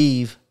 I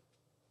believe,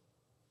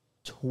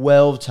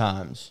 12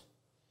 times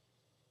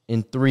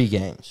in 3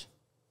 games.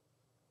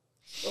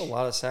 Still a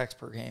lot of sacks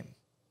per game.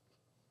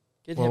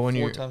 Getting Well,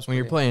 hit when 4 times per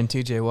you're game. playing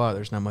TJ Watt,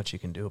 there's not much you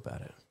can do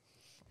about it.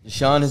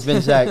 Deshaun has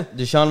been sacked.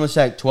 Deshaun was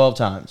sacked 12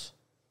 times.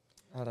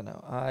 I don't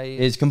know.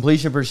 His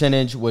completion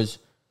percentage was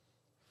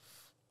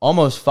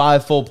almost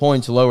 5 full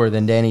points lower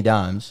than Danny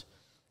Dimes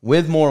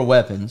with more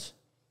weapons.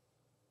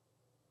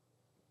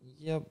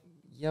 Yeah,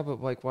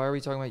 but like, why are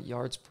we talking about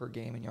yards per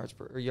game and yards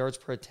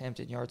per attempt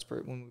and yards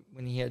per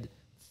when he had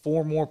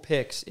 4 more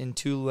picks in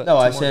 2? No,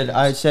 I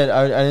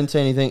didn't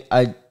say anything.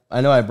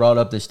 I know I brought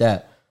up the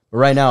stat, but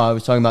right now I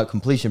was talking about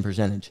completion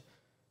percentage.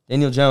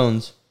 Daniel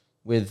Jones,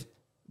 with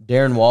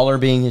Darren Waller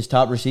being his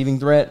top receiving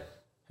threat,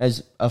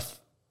 has a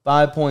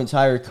 5 points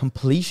higher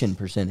completion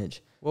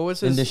percentage What was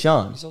than his?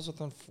 Deshaun. He's also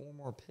thrown 4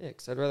 more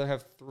picks. I'd rather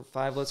have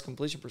 5 less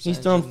completion percentage.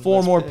 He's thrown than 4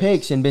 less more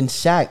picks and been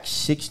sacked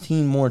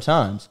 16 more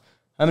times.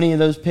 How many of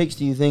those picks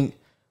do you think?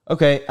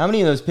 Okay, how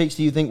many of those picks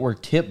do you think were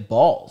tip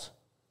balls?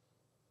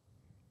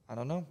 I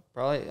don't know.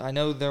 Probably. I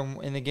know they're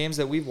in the games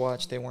that we've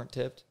watched, they weren't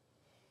tipped.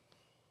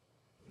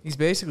 He's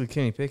basically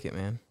Kenny Pickett,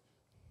 man.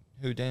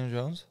 Who, Daniel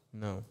Jones?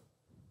 No.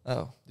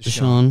 Oh.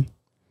 Deshaun.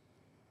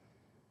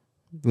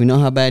 We know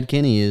how bad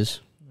Kenny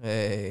is.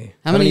 Hey.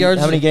 How many yards?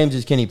 How many games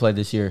has Kenny played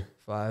this year?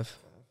 5.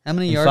 How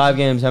many In yards? 5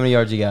 games, how many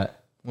yards he got?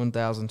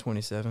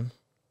 1,027.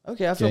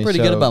 Okay, I feel Okay, pretty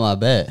so- good about my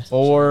bet.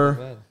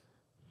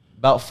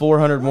 About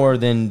 400 more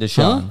than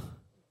Deshaun. Huh?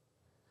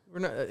 We're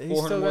not. He's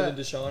 400 still more got.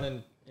 than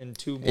Deshaun and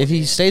 2 more. If he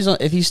games. stays on, on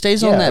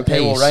that okay,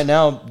 pace, well, right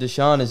now,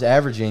 Deshaun is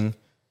averaging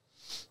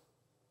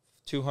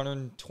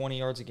 220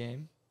 yards a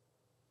game.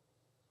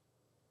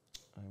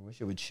 I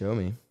wish it would show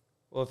me.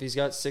 Well, if he's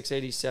got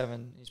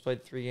 687, he's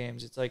played 3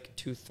 games. It's like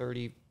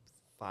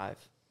 235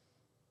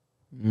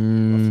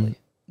 roughly.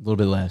 A little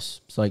bit less.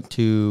 It's like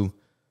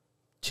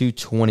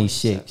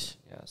 226.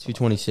 Yeah, something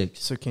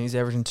 226. So Kenny's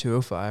averaging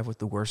 205 with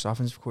the worst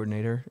offensive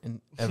coordinator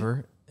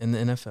ever in the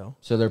NFL.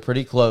 So they're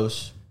pretty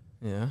close.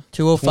 Yeah.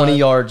 205, 20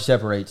 yards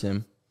separates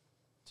him.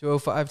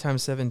 205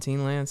 times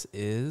 17, Lance,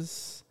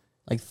 is.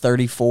 like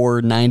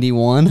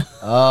 34.91,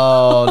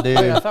 Oh, Wait,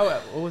 I dude.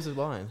 thought, what was his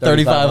line?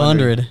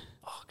 3,500.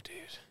 Fuck,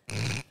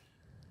 dude.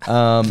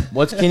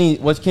 What's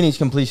Kenny's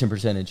completion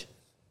percentage?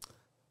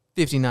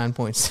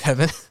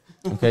 59.7.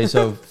 Okay,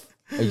 so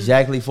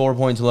exactly 4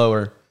 points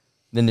lower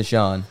than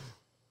Deshaun.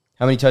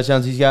 How many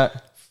touchdowns he's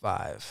got?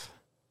 5.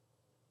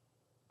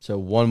 So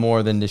 1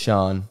 more than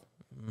Deshaun,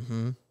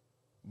 Mm-hmm.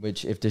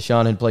 which if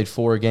Deshaun had played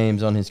 4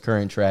 games on his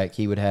current track,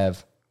 he would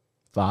have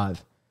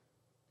 5.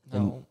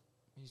 No,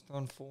 he's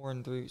thrown 4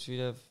 and 3. So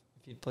if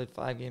he'd played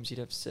 5 games, he'd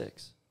have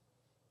 6.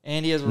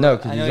 And he has No, I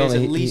because know he's he has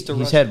only at least a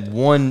he's rushing- had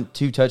 1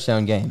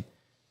 2-touchdown game.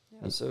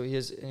 Yeah, so he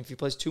has. And if he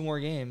plays 2 more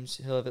games,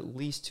 he'll have at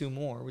least 2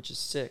 more, which is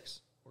 6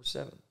 or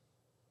 7.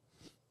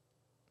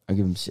 I'll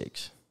give him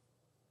 6.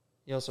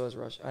 He also has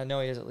rush. I know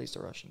he has at least a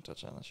rushing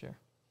touchdown this year.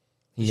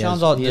 He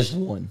Deshaun's has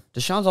 1.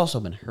 Deshaun's also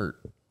been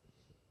hurt.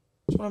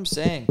 That's what I'm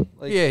saying.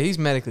 Like, Yeah, he's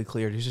medically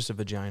cleared. He's just a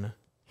vagina.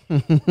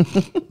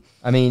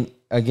 I mean,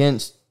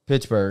 against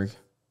Pittsburgh,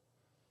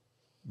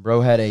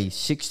 bro had a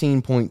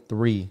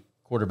 16.3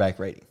 quarterback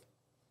rating.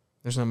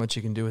 There's not much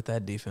you can do with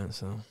that defense,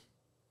 so.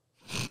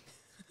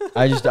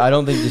 I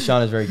don't think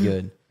Deshaun is very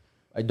good.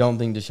 I don't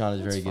think Deshaun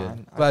is very good.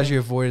 fine. I Glad think you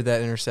avoided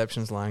that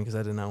interceptions line because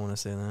I did not want to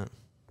say that.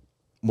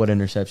 What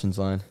interceptions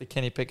line? the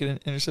Kenny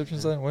Pickett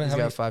interceptions line. What? He's How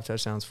got many? 5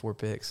 touchdowns, 4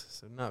 picks,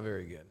 so not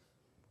very good.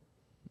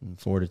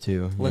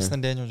 4-2. Less yeah.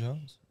 than Daniel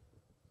Jones.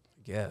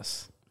 I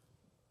guess.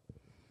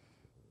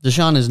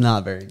 Deshaun is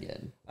not very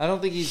good. I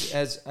don't think he's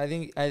as. I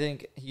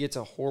think he gets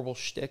a horrible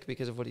shtick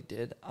because of what he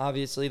did.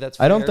 Obviously, that's.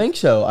 I don't fair. think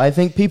so. I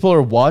think people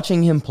are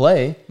watching him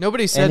play,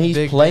 Nobody said and he's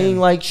Big playing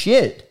Ben. like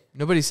shit.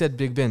 Nobody said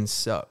Big Ben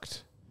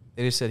sucked.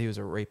 They just said he was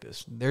a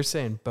rapist. They're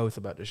saying both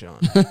about Deshaun.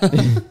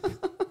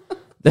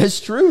 That's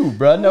true,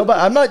 bro. No, but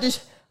I'm not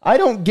just. I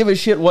don't give a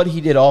shit what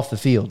he did off the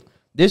field.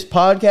 This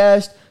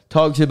podcast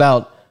talks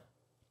about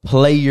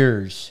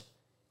players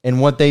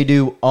and what they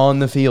do on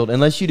the field.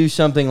 Unless you do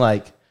something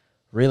like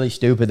really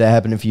stupid that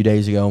happened a few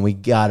days ago, and we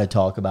gotta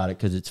talk about it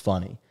because it's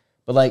funny.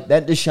 But like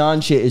that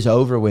Deshaun shit is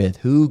over with.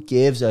 Who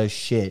gives a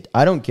shit?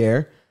 I don't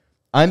care.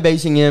 I'm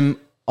basing him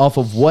off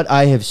of what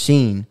I have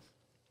seen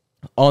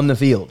on the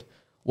field.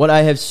 What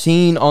I have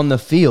seen on the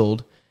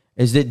field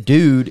is that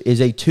dude is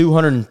a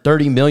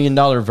 $230 million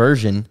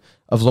version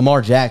of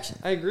Lamar Jackson.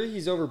 I agree.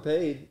 He's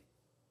overpaid.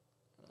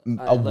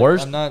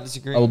 Worse, I'm not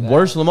disagreeing. a with that.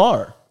 worse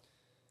Lamar.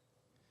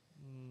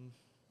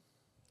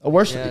 A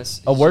worse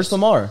Yes, a he's worse just-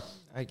 Lamar.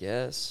 I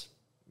guess.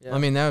 Yeah. I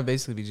mean, that would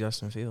basically be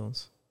Justin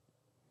Fields.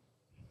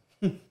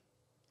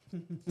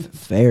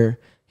 Fair.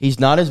 He's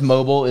not as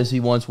mobile as he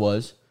once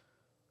was.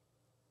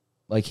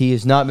 Like, he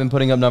has not been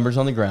putting up numbers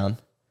on the ground.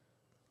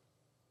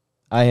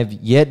 I have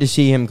yet to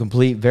see him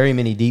complete very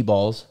many deep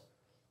balls.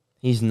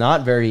 He's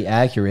not very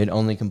accurate,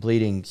 only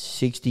completing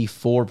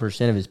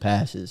 64% of his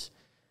passes.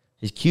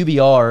 His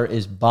QBR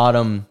is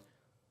bottom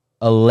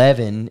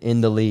 11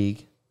 in the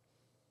league.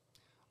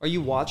 Are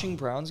you watching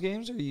Browns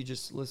games, or are you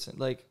just listen?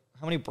 Like,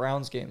 how many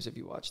Browns games have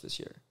you watched this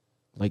year?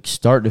 Like,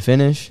 start to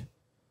finish.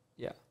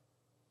 Yeah,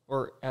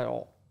 or at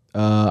all?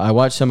 I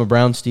watched some of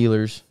Brown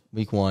Steelers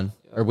week 1.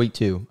 Or week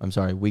 2. I'm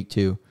sorry, week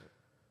 2.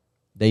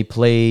 They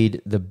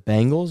played the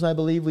Bengals, I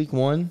believe, week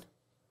 1.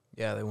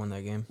 Yeah, they won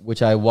that game.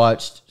 Which I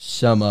watched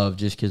some of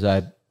just because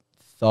I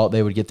thought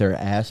they would get their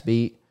ass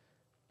beat.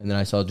 And then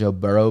I saw Joe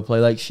Burrow play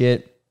like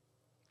shit.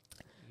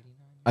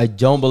 I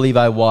don't believe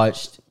I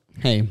watched.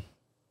 Hey,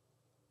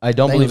 I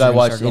don't Bengals believe are I gonna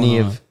watched start any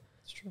going of. on.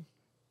 It's true.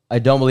 I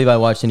don't believe I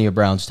watched any of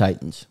Browns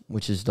Titans,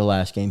 which is the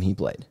last game he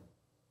played.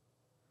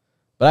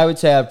 But I would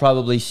say I've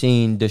probably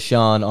seen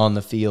Deshaun on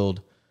the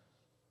field,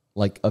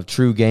 like of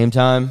true game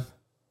time,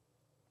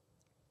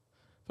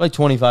 like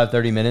 25,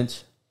 30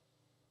 minutes.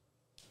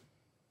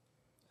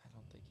 I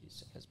don't think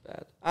he's as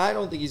bad. I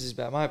don't think he's as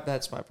bad.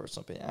 That's my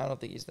personal opinion. I don't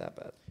think he's that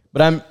bad.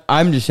 But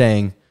I'm just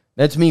saying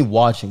that's me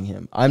watching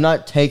him. I'm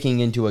not taking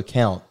into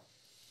account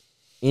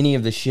any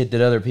of the shit that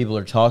other people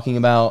are talking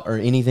about or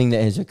anything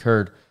that has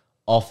occurred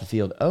off the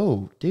field.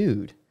 Oh,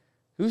 dude,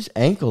 Whose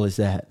ankle is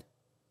that?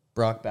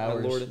 Brock My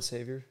Bowers. Lord and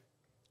Savior.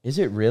 Is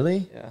it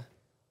really? Yeah.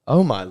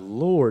 Oh my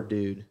Lord,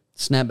 dude.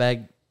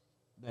 Snapback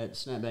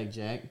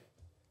Jack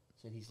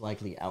said he's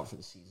likely out for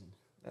the season.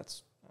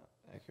 That's not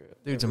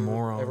accurate. Dude's a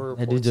moron.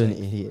 That dude's an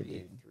reports saying idiot, 3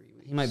 dude.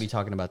 weeks. He might be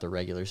talking about the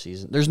regular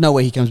season. There's no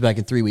way he comes back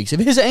in 3 weeks.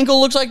 If his ankle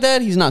looks like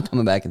that, he's not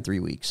coming back in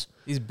 3 weeks.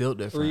 He's built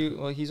different.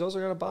 Well, he's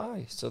also got a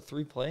bye, so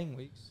 3 playing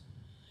weeks.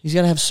 He's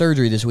got to have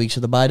surgery this week, so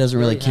the bye doesn't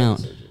really He already had count.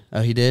 surgery.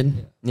 Oh, he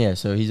did? Yeah,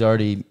 so he's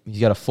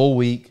got a full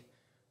week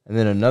and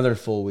then another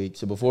full week.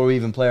 So before we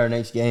even play our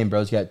next game,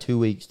 bro's got 2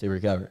 weeks to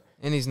recover.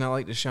 And he's not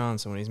like Deshaun,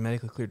 so when he's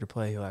medically cleared to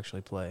play, he'll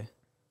actually play.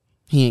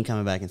 He ain't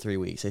coming back in 3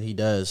 weeks. If he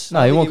does,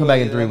 No, he won't come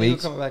back in will. 3 I think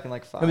weeks. He'll come back in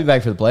like 5. He'll be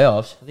back for the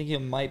playoffs. I think he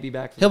might be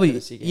back for he'll the be.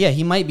 Tennessee game. Yeah,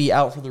 he might be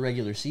out for the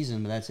regular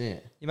season, but that's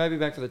it. He might be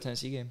back for the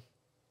Tennessee game,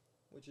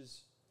 which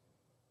is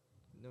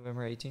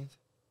November 18th.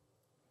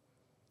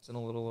 It's in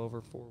a little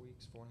over 4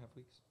 weeks, 4.5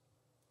 weeks.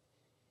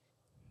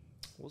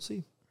 We'll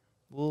see.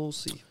 We'll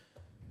see.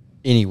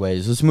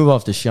 Anyways, let's move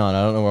off to Sean.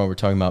 I don't know why we're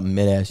talking about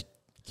mid-ass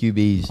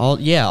QBs.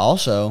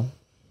 Also,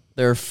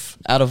 they're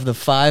out of the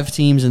 5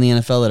 teams in the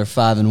NFL that are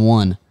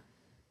 5-1.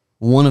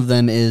 One of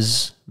them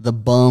is the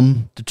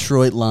bum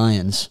Detroit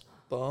Lions.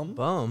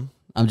 Bum.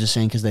 I'm just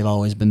saying because they've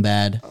always been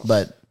bad,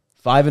 but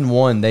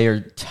 5-1, they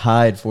are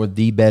tied for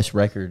the best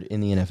record in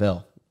the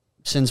NFL.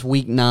 since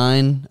week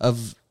 9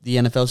 of the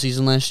NFL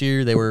season last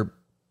year, they were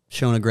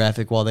showing a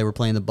graphic while they were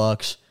playing the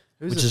Bucks.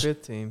 Who's Which the is-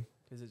 fifth team?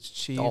 Because it's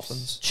Chiefs.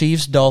 Dolphins.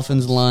 Chiefs,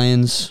 Dolphins,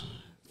 Lions,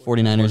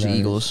 49ers,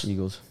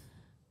 Eagles.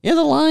 Yeah,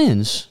 the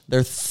Lions.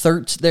 They're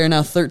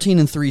now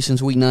 13-3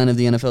 since week 9 of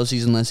the NFL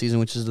season last season,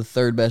 which is the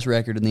 3rd best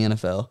record in the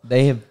NFL.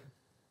 They have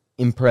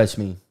impressed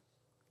me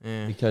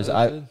Yeah. because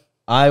Okay.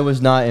 I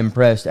was not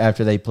impressed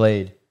after they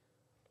played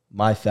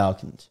my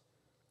Falcons.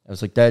 I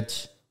was like,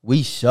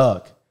 we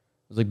suck. I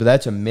was like, but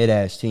that's a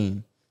mid-ass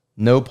team.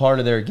 No part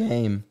of their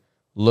game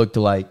looked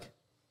like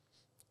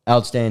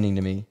outstanding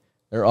to me.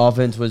 Their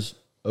offense was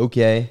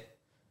okay.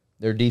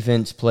 Their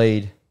defense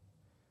played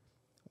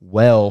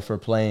well for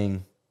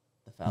playing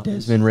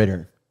Desmond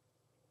Ridder.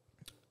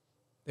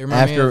 They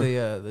remind After- me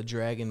of the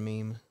dragon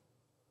meme.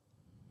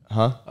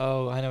 Huh?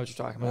 Oh, I know what you're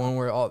talking The about. one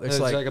where all There's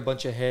it's like, like a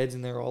bunch of heads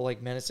and they're all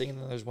like menacing, and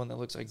then there's one that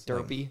looks like It's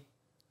like- derpy.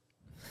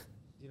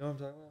 You know what I'm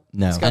talking about?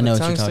 No. it's got I know the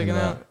what you're tongue talking sticking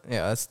about. out.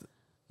 Yeah, that's.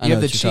 I You know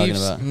have the what you're talking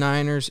Chiefs, about.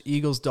 Niners,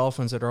 Eagles,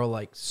 Dolphins that are all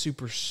like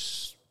super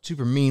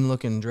mean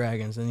looking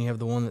dragons. Then you have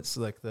the one that's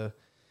like the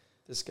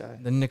This guy.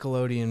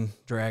 Nickelodeon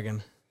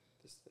dragon.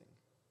 This thing.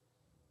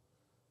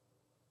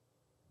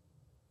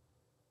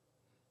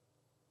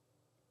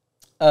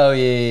 Oh,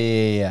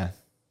 yeah.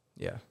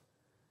 Yeah,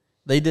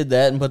 They did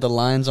that and put the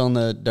Lions on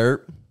the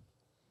dirt.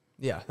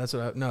 yeah. That's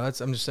what.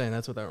 I'm just saying.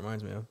 That's what that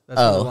reminds me of. That's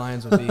what Oh. the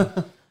Lions would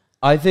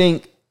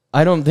be.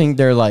 I don't think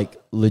they're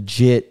like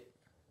legit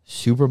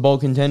Super Bowl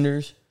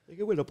contenders. They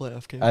could win a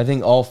playoff game. I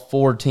think all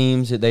 4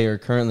 teams that they are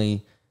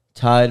currently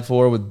tied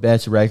for with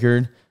best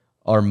record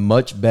are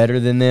much better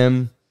than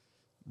them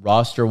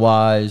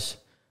roster-wise.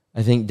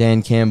 I think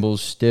Dan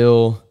Campbell's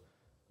still,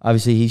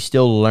 obviously he's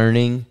still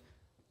learning.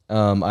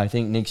 I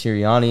think Nick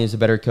Sirianni is a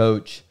better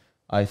coach.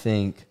 I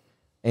think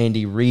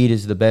Andy Reid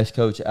is the best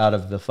coach out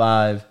of the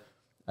 5.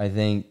 I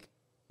think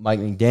Mike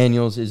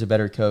McDaniels is a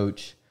better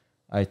coach.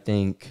 I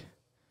think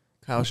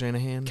Kyle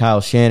Shanahan.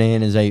 Kyle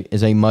Shanahan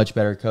is a much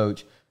better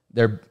coach.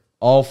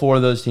 All 4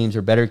 of those teams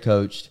are better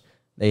coached.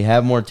 They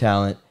have more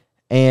talent,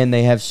 and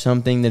they have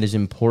something that is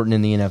important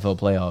in the NFL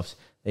playoffs.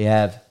 They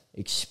have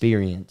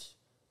experience,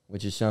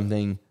 which is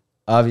something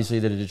obviously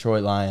that the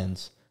Detroit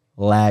Lions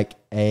lack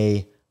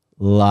a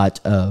lot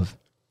of.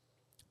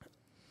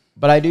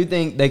 But I do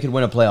think they could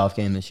win a playoff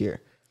game this year.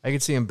 I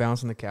could see him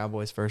bouncing the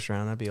Cowboys first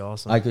round. That'd be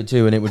awesome. I could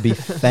too, and it would be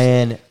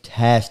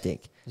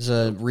fantastic. It's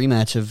a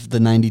rematch of the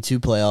 92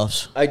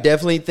 playoffs. I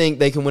definitely think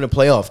they can win a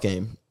playoff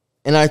game.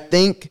 And I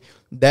think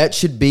that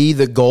should be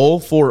the goal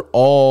for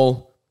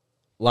all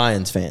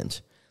Lions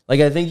fans.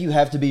 Like, I think you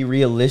have to be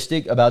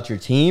realistic about your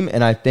team,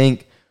 and I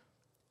think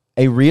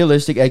a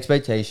realistic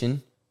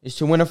expectation is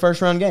to win a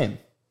first-round game.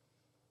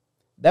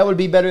 That would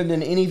be better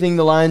than anything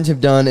the Lions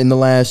have done in the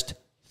last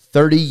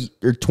 30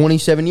 or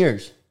 27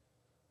 years.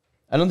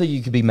 I don't think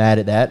you could be mad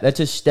at that. That's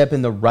a step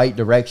in the right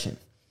direction.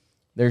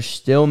 They're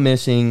still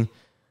missing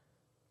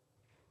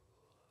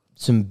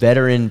some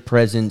veteran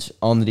presence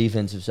on the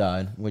defensive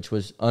side, which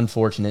was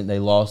unfortunate. They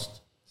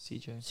lost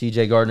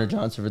C.J.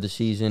 Gardner-Johnson for the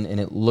season, and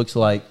it looks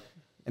like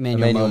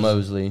Emmanuel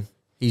Mosley.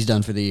 He's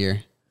done for the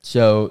year.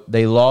 So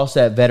they lost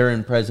that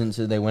veteran presence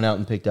that they went out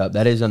and picked up.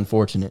 That is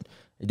unfortunate.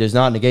 It does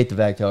not negate the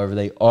fact, however,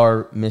 they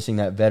are missing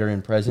that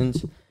veteran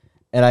presence.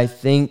 And I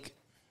think,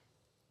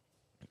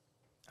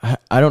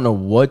 I don't know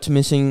what's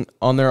missing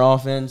on their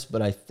offense,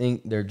 but I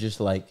think they're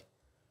just like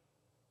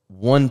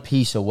one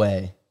piece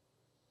away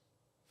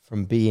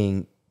from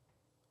being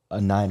a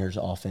Niners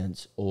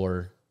offense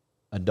or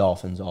a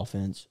Dolphins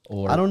offense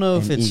or I don't know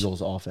if an it's-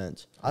 Eagles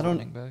offense. I don't.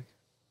 Running back.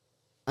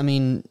 I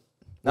mean,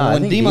 No, I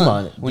think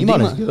Demon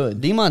is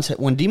good.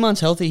 When Demon's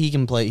healthy, he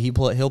can play.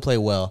 He'll play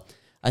well.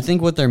 I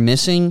think what they're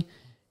missing,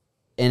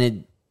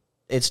 and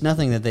it's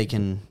nothing that they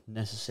can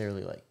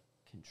necessarily like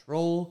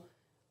control.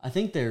 I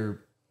think their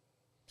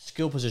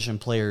skill position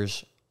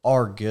players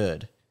are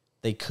good.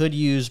 They could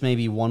use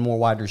maybe one more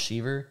wide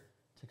receiver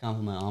to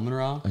complement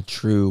Amon-Ra. A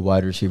true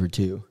wide receiver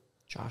too,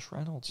 Josh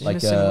Reynolds. like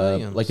Jameson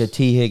Williams. a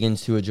T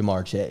Higgins to a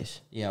Jamar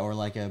Chase, Yeah, or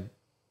like a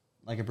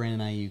Brandon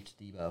Ayuk to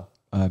Debo.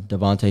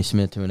 Devontae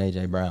Smith to an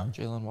AJ Brown.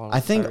 Jalen Waddle. I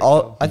think Tyreek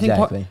all. Hill. I think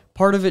Exactly.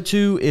 part of it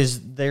too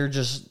is they're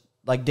just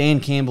like Dan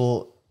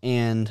Campbell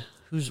and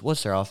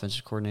what's their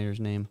offensive coordinator's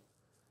name?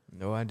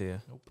 No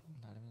idea. Nope,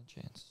 not even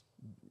a chance.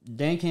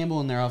 Dan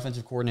Campbell and their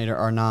offensive coordinator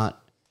are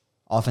not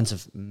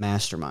offensive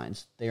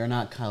masterminds. They are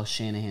not Kyle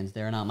Shanahan's.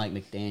 They are not Mike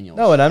McDaniels.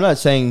 No, and I'm not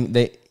saying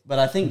but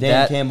I think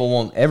Dan Campbell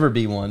won't ever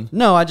be one.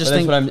 No, I But just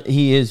that's think what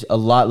he is a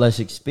lot less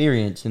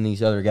experienced than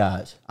these other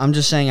guys. I'm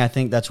just saying I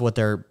think that's what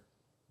their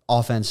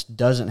offense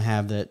doesn't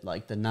have that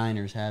like the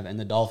Niners have and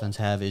the Dolphins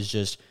have is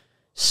just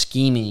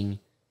certain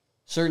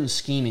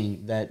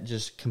scheming that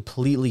just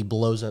completely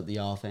blows up the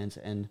offense.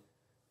 And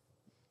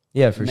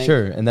Yeah, for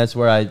sure. And that's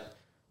where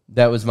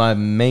that was my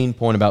main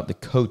point about the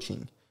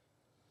coaching,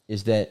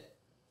 is that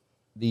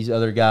these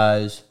other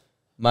guys,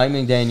 Mike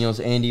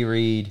McDaniels, Andy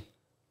Reid,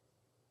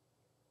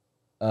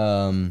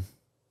 Kyle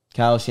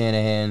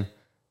Shanahan,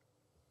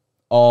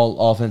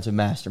 all offensive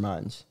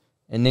masterminds.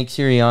 And Nick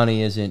Sirianni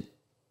isn't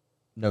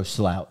no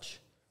slouch.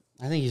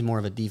 I think he's more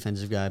of a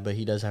defensive guy, but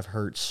he does have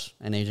Hurts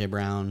and AJ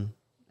Brown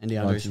and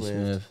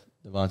DeAndre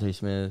Devontae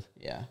Smith,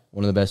 Yeah.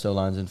 one of the best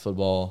O-lines in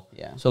football.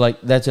 Yeah. So,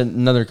 like, that's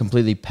another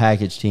completely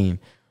packaged team.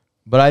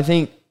 But I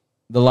think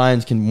the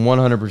Lions can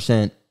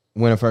 100%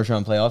 win a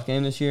first-round playoff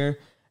game this year.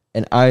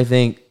 And I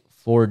think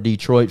for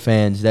Detroit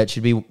fans, that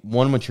should be,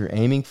 one, what you're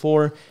aiming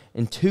for.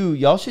 And two,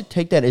 y'all should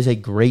take that as a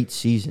great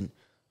season.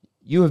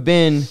 You have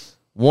been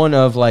one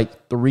of,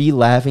 like, 3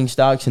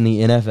 laughingstocks in the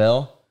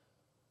NFL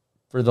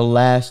for the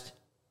last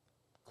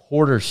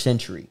quarter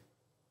century.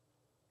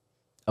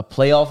 A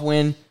playoff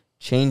win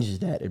changes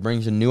that. It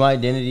brings a new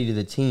identity to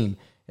the team.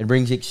 It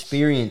brings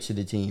experience to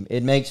the team.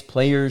 It makes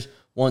players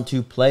want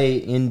to play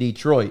in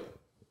Detroit.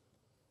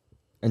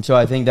 And so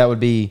I think that would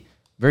be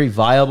very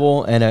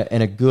viable and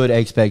a good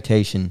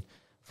expectation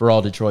for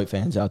all Detroit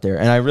fans out there.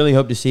 And I really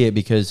hope to see it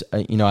because,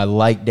 I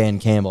like Dan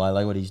Campbell. I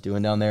like what he's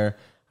doing down there.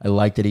 I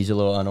like that he's a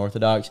little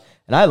unorthodox.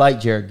 And I like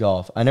Jared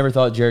Goff. I never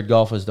thought Jared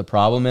Goff was the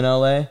problem in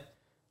L.A.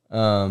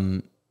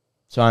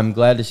 So I'm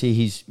glad to see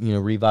he's,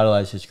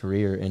 revitalized his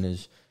career and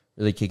is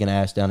really kicking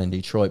ass down in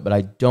Detroit. But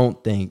I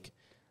think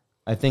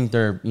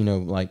they're,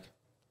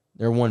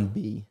 they're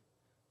 1B.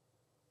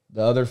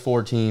 The other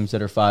 4 teams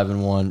that are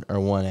 5-1 are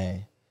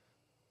 1A.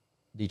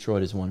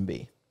 Detroit is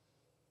 1B.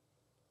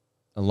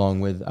 Along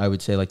with, I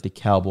would say, like the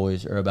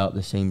Cowboys are about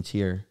the same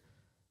tier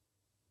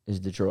as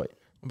Detroit.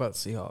 What about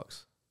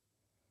Seahawks?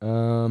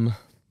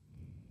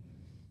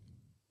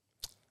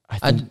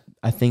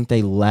 I think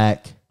they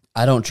lack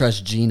I don't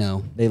trust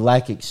Geno.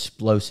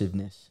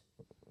 explosiveness.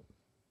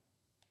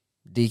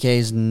 DK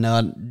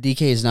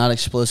is not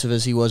explosive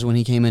as he was when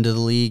he came into the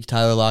league.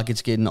 Tyler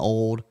Lockett's getting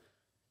old.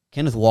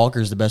 Kenneth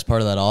Walker's the best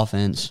part of that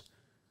offense.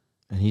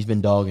 And he's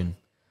been dogging.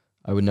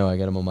 I would know. I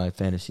got him on my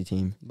fantasy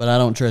team. But I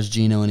don't trust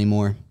Geno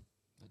anymore.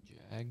 The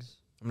Jags.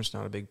 I'm just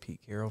not a big Pete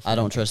Carroll fan. I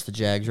don't trust the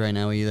Jags right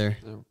now either.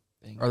 The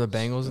Bengals. Are the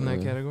Bengals in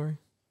that category?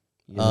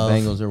 Yeah, the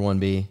Bengals are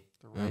 1B.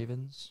 The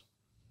Ravens.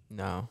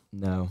 No.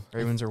 No.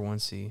 Ravens are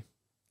 1C.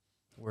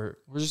 We're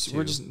just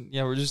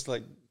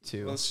like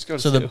 2. let's just go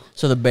to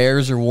So the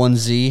Bears are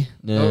 1Z.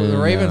 No, the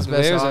Ravens' The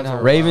best Bears are odds not-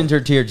 are Ravens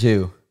are tier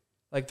 2.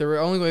 Like the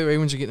only way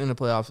Ravens are getting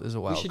into playoffs is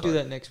a wild We should card. do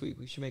that next week.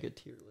 We should make a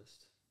tier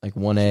list. Like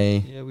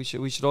 1A. Yeah, we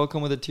should all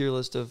come with a tier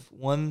list of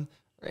 1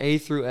 or A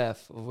through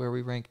F of where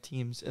we rank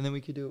teams, and then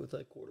we could do it with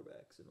like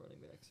quarterbacks and running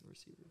backs and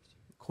receivers.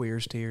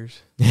 Queers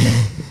tears.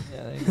 Yeah,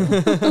 there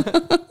you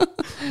go.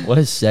 What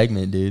a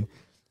segment, dude.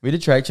 We'd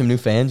attract some new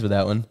fans with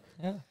that one.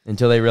 Yeah.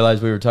 Until they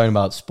realized we were talking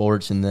about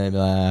sports and they'd be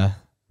like,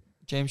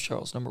 James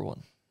Charles, number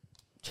 1.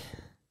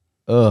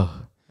 ugh.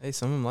 Hey,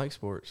 some of them like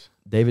sports.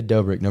 David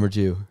Dobrik, number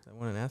 2. That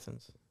one in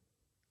Athens.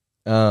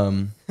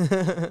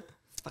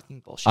 Fucking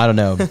bullshit. I don't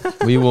know.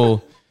 We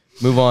will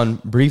move on.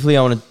 Briefly,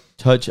 I want to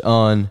touch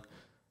on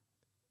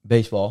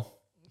baseball.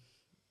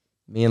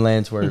 Me and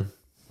Lance were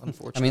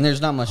Unfortunately. I mean,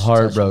 there's not much to touch on.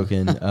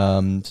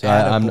 heartbroken. So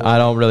I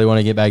don't really want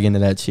to get back into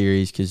that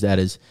series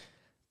because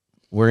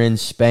we're in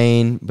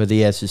Spain, but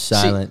the S is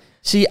silent.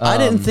 See, I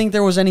didn't think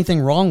there was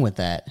anything wrong with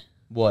that.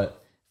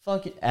 What?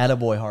 Fuck it.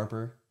 Attaboy,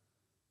 Harper.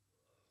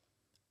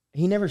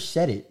 He never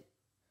said it,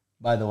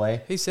 by the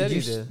way. He said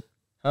Did he you did.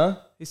 Huh?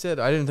 He said,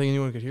 I didn't think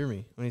anyone could hear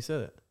me when he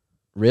said it.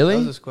 Really? That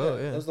was his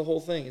quote, yeah. That was the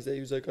whole thing. Is that he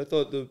was like, I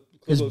thought the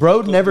Because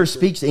bro never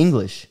speaks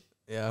English.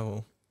 Yeah,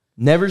 well.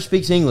 Never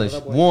speaks English.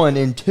 1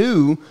 and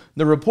 2.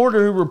 The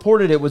reporter who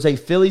reported it was a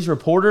Phillies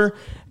reporter,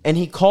 and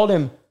he called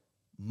him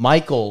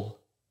Michael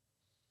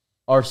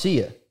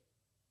Arcia.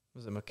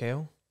 Was it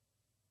Mikhail?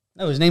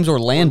 No, his name's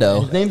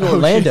Orlando. His name's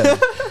Orlando,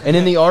 and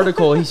in the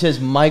article he says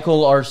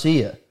Michael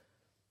Arcia.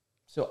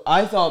 So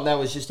I thought that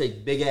was just a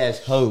big ass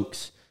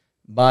hoax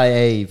by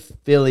a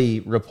Philly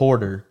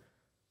reporter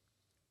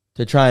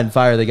to try and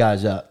fire the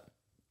guys up.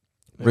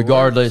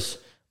 Regardless,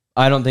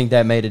 I don't think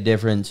that made a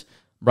difference.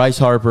 Bryce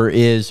Harper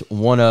is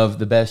one of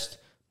the best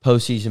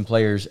postseason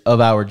players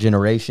of our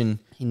generation.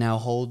 He now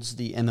holds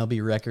the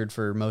MLB record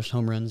for most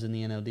home runs in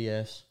the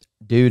NLDS.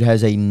 Dude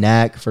has a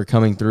knack for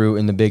coming through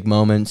in the big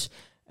moments.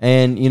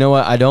 And you know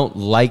what? I don't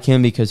like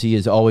him because he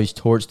has always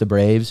torched the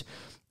Braves.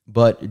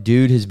 But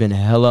dude has been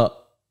hella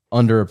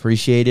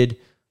underappreciated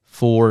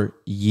for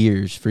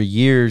years. For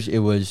years, it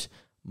was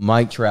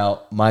Mike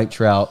Trout, Mike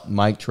Trout,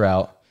 Mike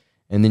Trout.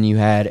 And then you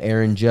had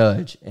Aaron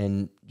Judge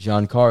and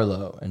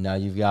Giancarlo. And now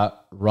you've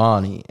got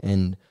Ronnie.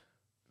 And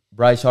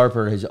Bryce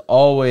Harper has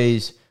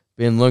always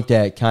been looked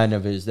at kind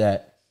of as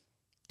that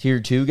tier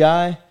 2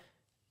 guy.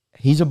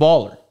 He's a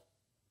baller.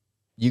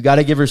 You got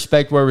to give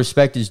respect where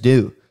respect is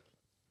due.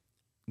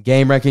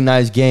 Game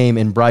recognized game,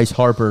 and Bryce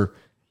Harper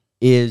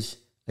is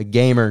a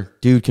gamer.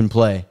 Dude can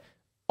play.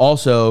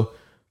 Also,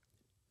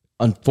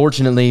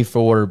 unfortunately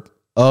for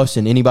us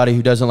and anybody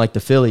who doesn't like the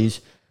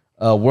Phillies,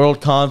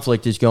 world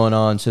conflict is going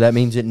on, so that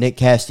means that Nick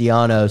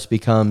Castellanos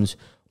becomes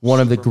one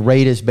of the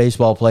greatest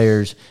baseball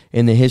players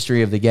in the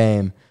history of the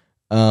game.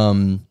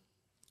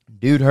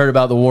 Dude heard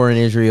about the war in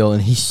Israel,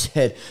 and he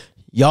said,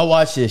 y'all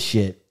watch this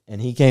shit.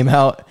 And he came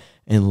out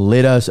and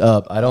lit us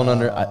up. I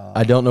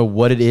don't know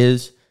what it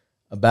is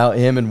about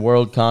him and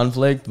world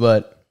conflict,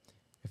 but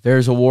if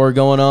there's a war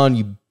going on,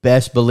 you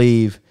best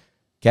believe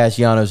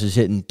Castellanos is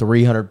hitting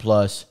 300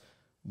 plus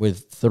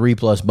with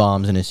 3+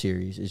 bombs in a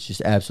series. It's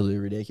just absolutely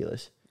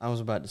ridiculous. I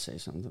was about to say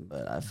something,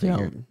 but I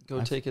figured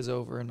Take his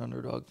over in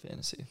underdog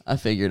fantasy. I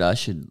figured I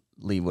should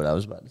leave what I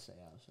was about to say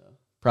out. So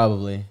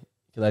Probably,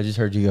 because I just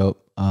heard you go,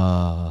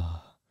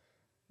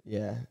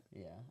 yeah.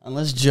 yeah,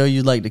 unless Joe,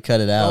 you'd like to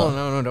cut it out. Oh,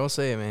 no, don't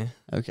say it, man.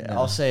 Okay, No.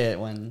 I'll say it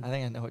when I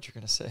think I know what you're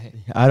gonna say.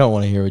 I don't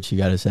want to hear what you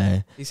got to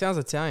say. He sounds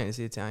Italian. Is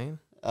he Italian?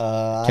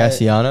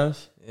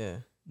 Castellanos? Yeah.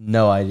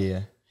 No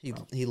idea.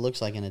 He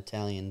looks like an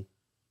Italian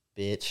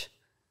bitch.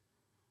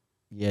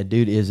 Yeah,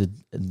 dude is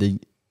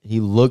he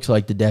looks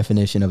like the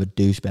definition of a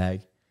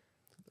douchebag.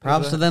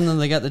 Props to them.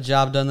 They got the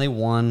job done. They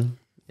won.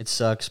 It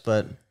sucks,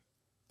 but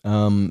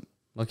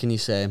what can you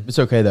say? It's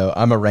okay though.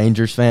 I'm a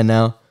Rangers fan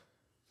now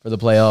for the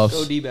playoffs.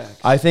 Go D-backs.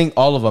 I think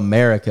all of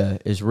America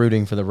is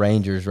rooting for the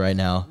Rangers right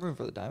now. I'm rooting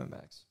for the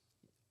Diamondbacks.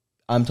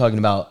 I'm talking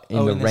about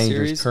in the in the Rangers'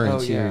 series? current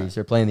Oh, yeah. series.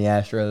 They're playing the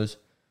Astros.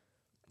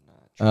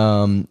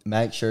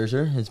 Max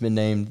Scherzer has been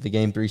named the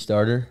Game 3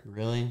 starter.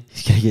 Really?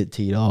 He's gonna get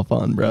teed off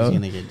on, bro. He's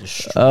gonna get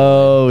destroyed.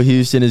 Oh,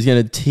 Houston is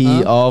gonna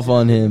tee off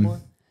on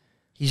him.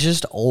 He's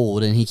just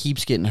old and he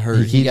keeps getting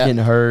hurt. He keeps getting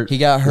hurt. He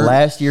got hurt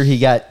last year. He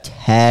got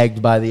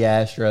tagged by the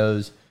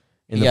Astros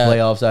in the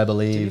playoffs, I Did he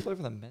believe. play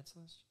for the Mets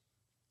last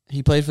year?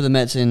 He played for the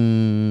Mets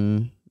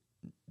in.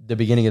 The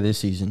beginning of this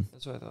season.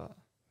 That's what I thought.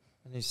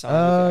 And he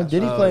signed with the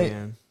Did he Astros. play?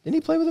 Yeah. Didn't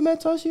he play with the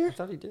Mets last year? I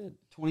thought he did.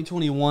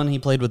 2021, he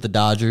played with the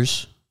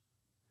Dodgers.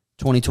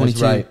 2022,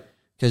 That's right.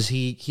 Because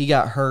he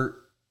got hurt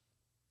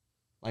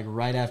like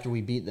right after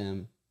we beat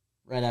them,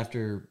 right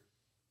after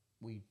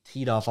we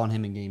teed off on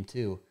him in game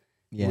 2.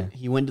 Yeah.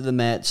 He went to the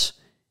Mets,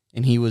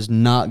 and he was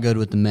not good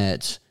with the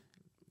Mets.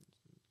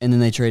 And then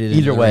they traded him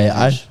Either to the way,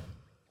 Rangers.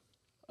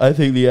 I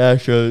think the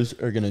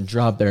Astros are going to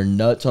drop their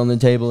nuts on the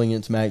table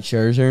against Max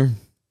Scherzer.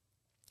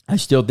 I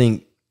still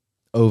think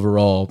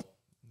overall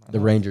the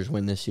Rangers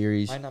win this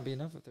series. Might not be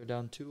enough if they're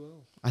down 2-0.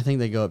 I think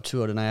they go up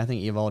 2-0 tonight. I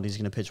think Eovaldi's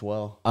going to pitch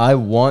well. I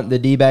want the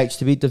D-backs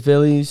to beat the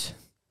Phillies.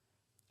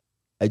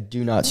 I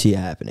do not see it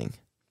happening.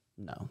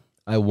 No.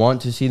 I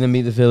want to see them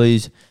beat the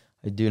Phillies.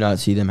 I do not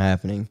see them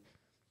happening.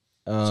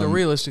 So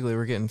realistically,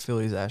 we're getting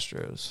Phillies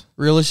Astros.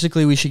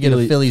 Realistically, we should get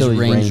a Phillies Phillies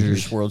Rangers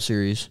Rangers. World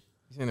Series.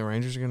 You think the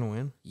Rangers are going to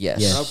win? Yes.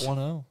 Yes. They're up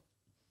 1-0.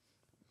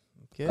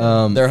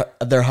 Okay.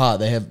 They're hot.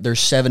 They're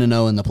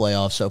 7-0 in the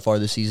playoffs so far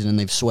this season, and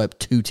they've swept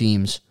 2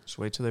 teams. Just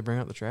wait till they bring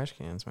out the trash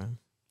cans, man.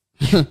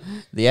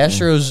 The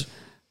Astros.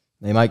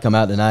 They might come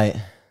out tonight.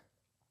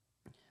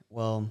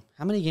 Well,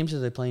 how many games did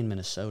they play in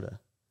Minnesota?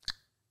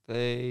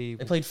 They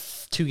They played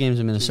 2 games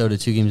in Minnesota,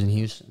 2 games in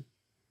Houston.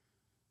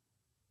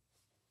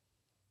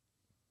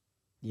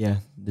 Yeah,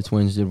 the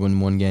Twins did win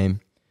one game.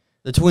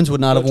 The Twins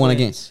would not Go have won a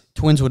game. Twins.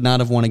 Twins would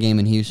not have won a game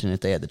in Houston if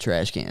they had the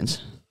trash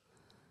cans.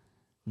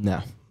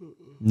 No,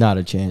 not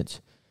a chance.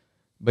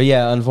 But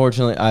yeah,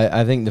 unfortunately,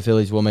 I think the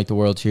Phillies will make the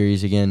World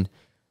Series again.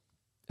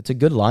 It's a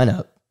good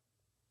lineup.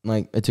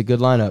 It's a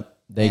good lineup.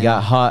 They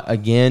got hot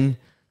again.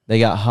 They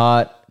got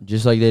hot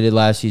just like they did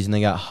last season.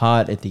 They got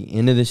hot at the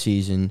end of the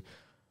season.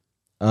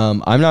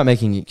 I'm not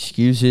making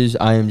excuses.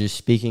 I am just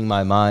speaking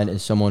my mind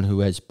as someone who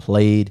has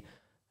played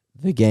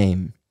the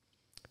game.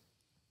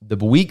 The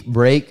week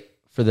break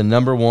for the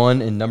number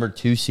 1 and number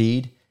 2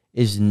 seed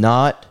is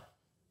not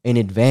an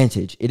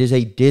advantage. It is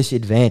a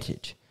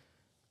disadvantage.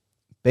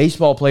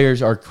 Baseball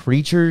players are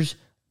creatures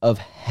of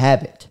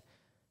habit.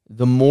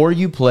 The more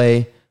you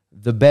play,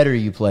 the better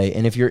you play.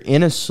 And if you're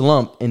in a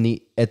slump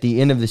at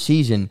the end of the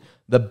season,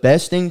 the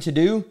best thing to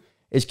do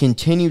is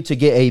continue to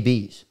get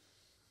ABs.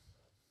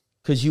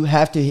 Because you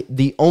have to,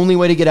 the only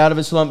way to get out of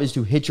a slump is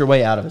to hit your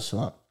way out of a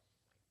slump.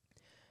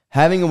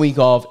 Having a week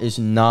off is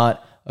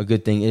not a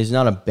good thing. It is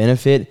not a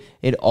benefit.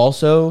 It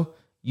also,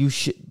 the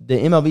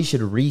MLB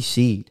should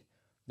reseed.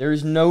 There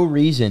is no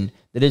reason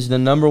that as the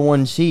number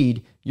 1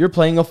 seed, you're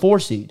playing a 4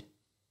 seed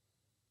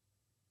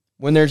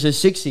when there's a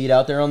 6 seed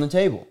out there on the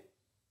table.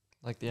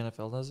 Like the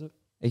NFL does it?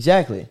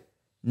 Exactly.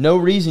 No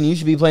reason you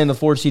should be playing the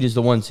 4 seed as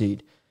the 1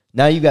 seed.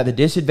 Now you've got the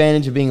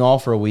disadvantage of being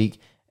off for a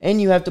week,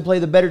 and you have to play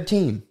the better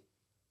team.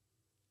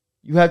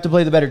 You have to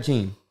play the better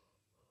team.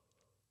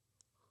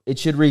 It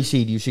should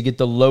reseed. You should get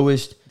the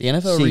lowest The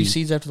NFL seed.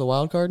 reseeds after the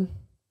wild card?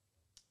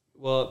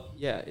 Well,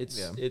 yeah,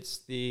 it's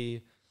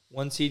the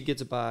 1 seed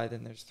gets a bye,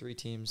 then there's 3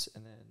 teams,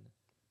 and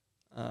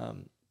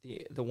then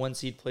the 1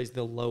 seed plays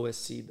the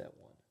lowest seed that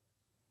won.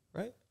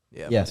 Right?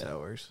 Yeah, Yeah. that's how it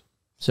works.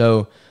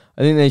 So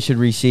I think they should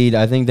reseed.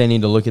 I think they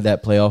need to look at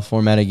that playoff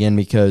format again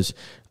because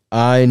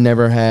I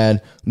never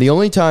had – the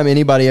only time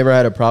anybody ever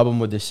had a problem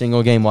with the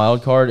single-game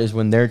wild card is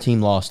when their team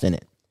lost in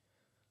it.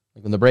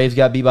 Like when the Braves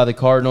got beat by the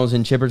Cardinals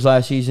and Chippers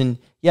last season,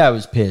 yeah, I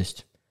was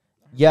pissed.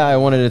 Yeah, I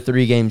wanted a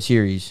 3-game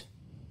series.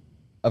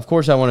 Of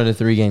course I wanted a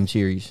 3-game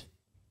series.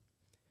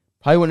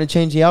 Probably wouldn't have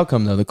changed the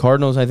outcome, though. The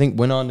Cardinals, I think,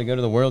 went on to go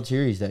to the World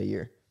Series that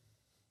year.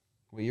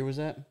 What year was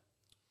that?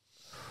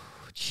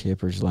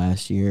 Chippers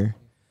last year.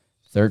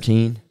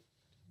 13,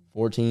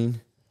 14.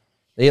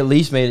 They at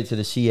least made it to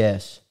the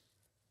CS.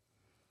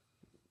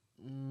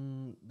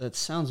 That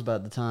sounds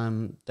about the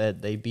time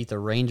that they beat the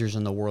Rangers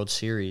in the World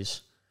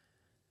Series.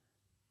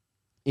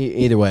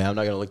 Either way, I'm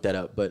not going to look that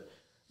up. But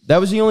that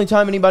was the only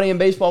time anybody in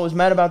baseball was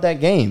mad about that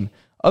game.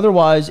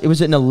 Otherwise, it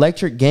was an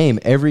electric game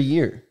every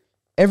year.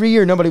 Every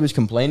year, nobody was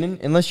complaining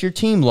unless your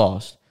team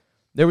lost.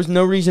 There was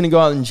no reason to go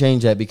out and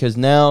change that because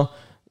now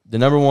the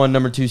number 1,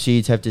 number 2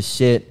 seeds have to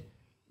sit.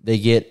 They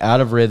get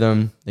out of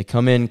rhythm. They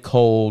come in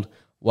cold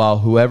while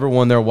whoever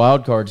won their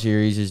wild card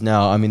series is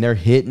now, I mean, they're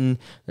hitting.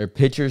 Their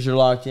pitchers are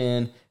locked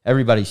in.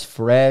 Everybody's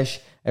fresh.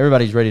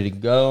 Everybody's ready to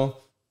go.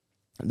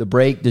 The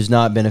break does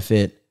not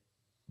benefit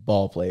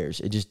ball players.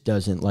 It just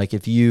doesn't. Like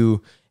if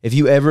you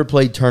ever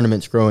played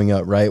tournaments growing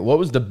up, right, what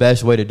was the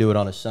best way to do it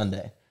on a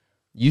Sunday?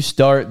 You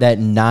start that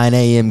 9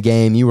 a.m.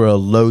 game. You were a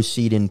low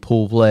seed in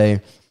pool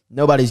play.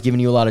 Nobody's giving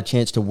you a lot of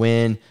chance to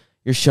win.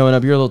 You're showing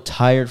up. You're a little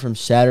tired from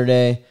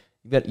Saturday.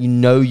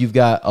 You've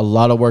got a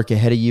lot of work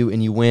ahead of you,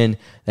 and you win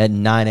that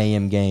 9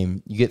 a.m.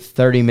 game. You get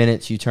 30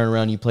 minutes. You turn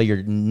around. You play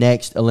your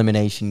next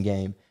elimination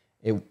game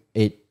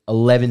at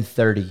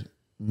 11:30,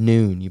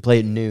 noon. You play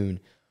at noon.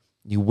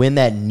 You win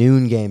that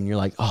noon game, and you're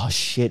like, oh,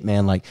 shit,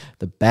 man. Like,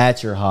 the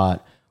bats are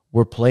hot.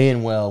 We're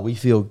playing well. We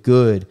feel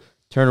good.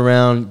 Turn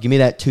around. Give me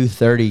that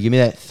 2:30. Give me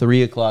that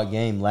 3 o'clock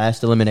game,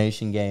 last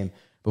elimination game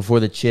before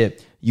the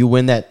chip. You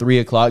win that 3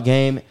 o'clock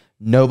game.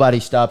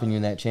 Nobody's stopping you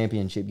in that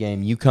championship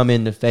game. You come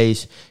in to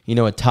face,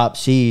 a top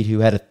seed who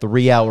had a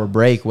 3-hour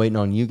break waiting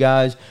on you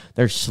guys.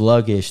 They're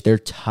sluggish. They're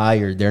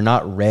tired. They're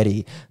not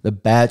ready. The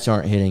bats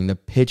aren't hitting. The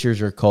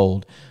pitchers are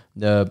cold.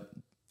 The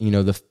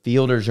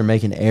fielders are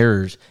making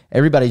errors.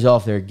 Everybody's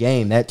off their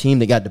game. That team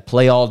that got to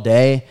play all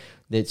day,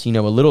 that's, a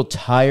little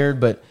tired,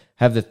 but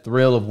have the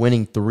thrill of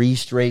winning 3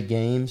 straight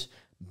games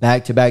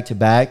back to back to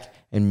back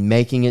and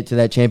making it to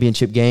that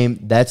championship game,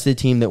 that's the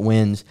team that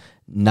wins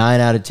 9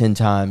 out of 10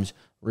 times,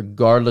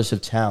 regardless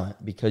of talent,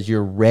 because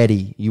you're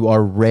ready. You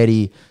are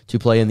ready to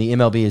play, and the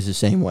MLB is the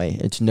same way.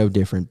 It's no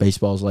different.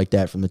 Baseball's like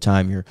that from the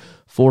time you're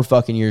 4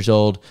 fucking years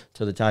old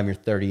till the time you're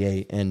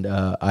 38, and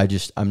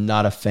I'm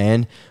not a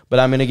fan, but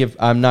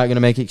I'm not gonna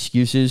make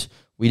excuses.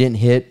 We didn't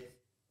hit.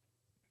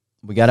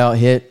 We got out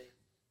hit.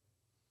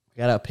 We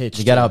got out pitched.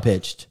 You got out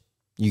pitched.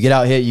 You get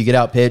out hit. You get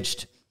out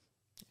pitched.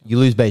 You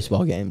lose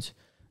baseball games,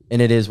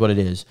 and it is what it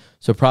is.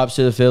 So props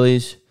to the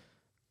Phillies.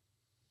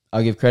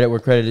 I'll give credit where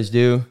credit is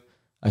due.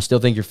 I still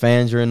think your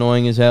fans are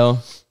annoying as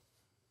hell.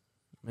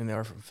 I mean, they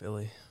are from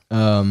Philly.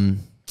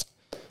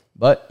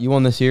 But you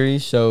won the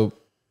series, so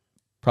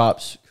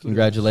props.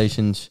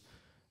 Congratulations.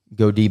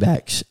 Go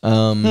D-backs.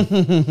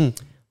 Lastly,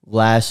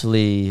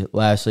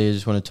 I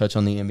just want to touch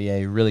on the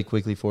NBA really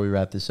quickly before we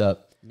wrap this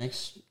up.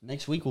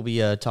 Next week we'll be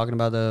talking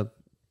about the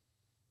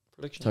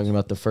Predictions. Talking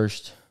about the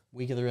first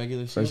week of the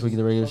regular season. week of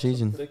the regular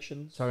season.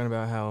 Predictions. Talking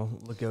about how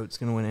LeGoat's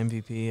going to win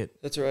MVP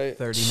at That's right.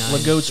 39.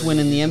 LeGoat's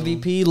winning the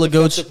MVP. Defensive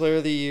LeGoat's player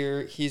of the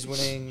year. He's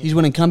winning. he's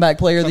winning comeback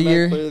player of the Comeback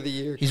year, Player of the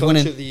year. He's Coach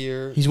winning- of the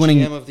year. he's winning-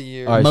 GM of the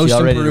year. All right, Most so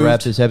y'all ready to improved.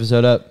 wrap this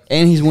episode up?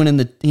 and he's winning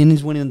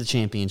the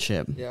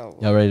championship. Yeah. well,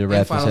 Y'all ready to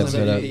wrap this Finals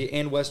episode up? MVP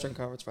and Western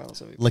Conference Finals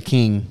MVP.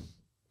 LeKing.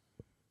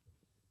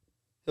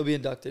 He'll be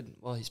inducted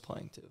while he's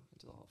playing too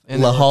into the Hall of Fame.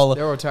 And La Hall-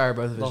 they'll retire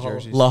both of his La Hall-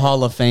 jerseys. La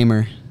Hall of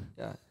Famer.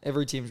 Yeah.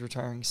 Every team's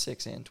retiring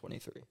 6 and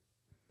 23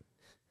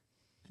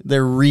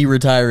 They're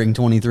re-retiring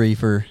 23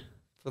 for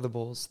for the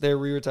Bulls. They're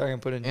re-retiring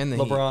and putting And the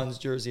Heat. LeBron's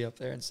jersey up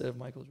there instead of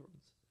Michael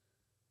Jordan's.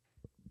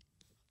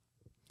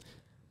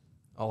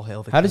 All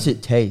hail the How does king.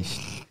 it taste?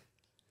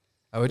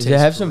 Oh, Does it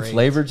have some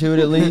flavor to it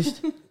at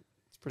least?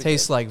 It's pretty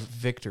Tastes good. like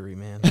victory,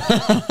 man.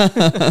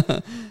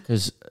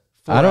 Because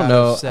 4 I don't out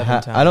know. of 7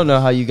 times. I don't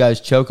know how you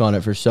guys choke on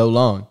it for so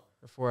long.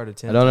 4 out of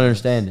 10. I don't times.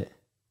 understand it.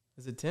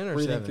 Is it 10 or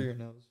breathing 7? through your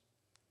nose.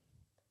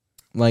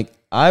 Like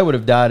I would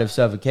have died of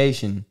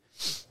suffocation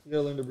You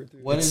gotta learn to breathe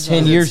through. What your is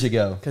 10 that? years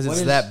ago. Because What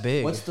it's is- that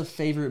big. What's the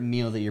favorite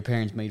meal that your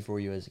parents made for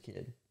you as a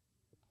kid?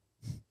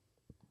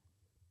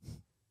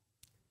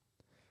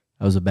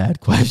 That was a bad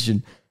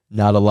question.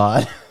 Not a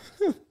lot.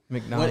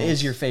 McDonald's. What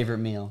is your favorite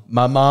meal?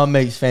 My mom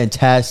makes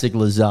fantastic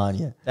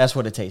lasagna. That's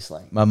what it tastes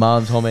like. My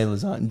mom's homemade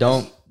lasagna.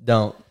 Don't do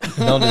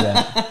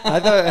that. I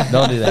thought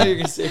Don't do I that. thought you were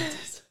gonna say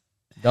this.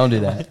 Don't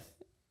do that.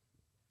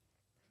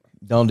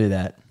 Don't do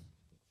that.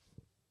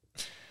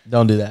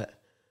 Don't do that.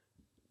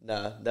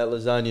 Nah, that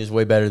lasagna is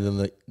way better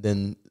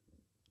than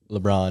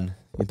LeBron.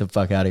 Get the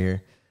fuck out of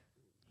here.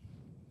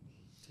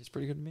 Tastes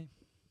pretty good to me.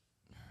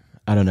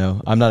 I don't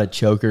know. I'm not a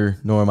choker,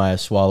 nor am I a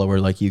swallower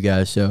like you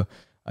guys. So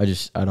I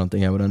don't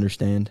think I would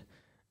understand.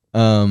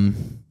 Swallow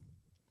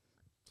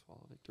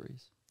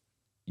victories.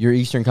 Your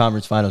Eastern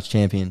Conference Finals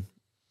champion.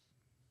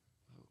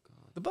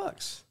 The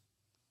Bucks.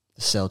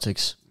 The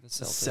Celtics. The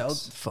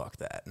Celtics. Fuck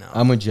that. No.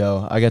 I'm with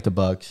Joe. I got the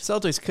Bucks.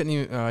 Celtics couldn't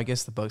even. Oh, I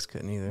guess the Bucks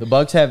couldn't either. The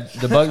Bucks have I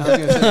was gonna say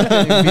they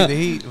couldn't even beat the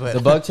Heat, but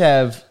the Bucks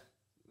have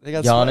They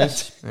got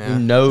Giannis, swept. Yeah. who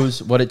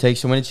knows what it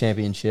takes to win a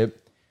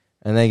championship,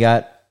 and they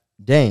got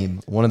Dame,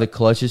 one of the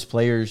clutchest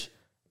players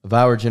of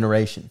our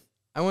generation.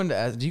 I wanted to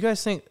ask: do you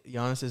guys think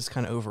Giannis is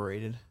kind of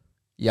overrated?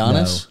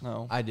 Giannis?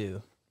 No. I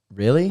do.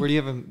 Really? Where do you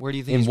have him? Where do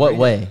you think? In he's what rated?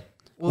 way?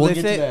 Well, We'll they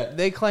get to say, that.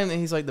 they claim that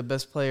he's like the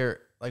best player,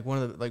 like one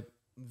of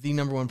the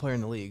number one player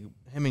in the league.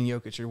 Him and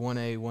Jokic are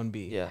 1A,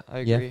 1B. Yeah, I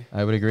Yeah, agree.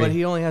 I would agree. But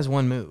he only has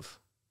one move.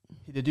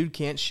 The dude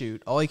can't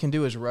shoot. All he can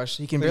do is rush.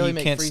 He can But barely you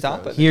make can't free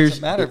stop throws. it.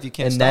 Doesn't matter if you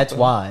can't and stop that's him.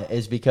 why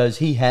is because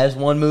he has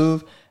one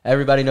move.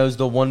 Everybody knows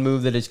the one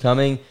move that is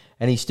coming,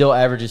 and he still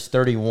averages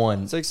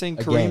 31. It's like saying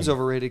a Kareem's game.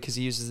 overrated because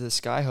he uses the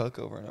sky hook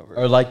over and over.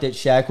 Or like that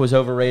Shaq was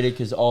overrated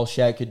because all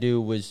Shaq could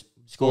do was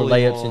score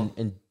Bully layups ball.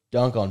 and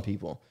dunk on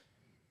people.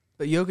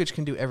 But Jokic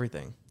can do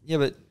everything. Yeah,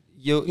 but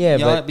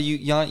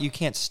you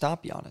can't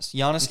stop Giannis. Giannis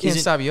You can't isn't.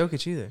 stop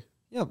Jokic either.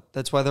 Yeah,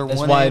 that's why they're That's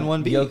 1A why and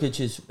 1B. Jokic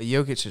is. But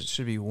Jokic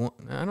should be one.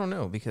 I don't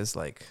know because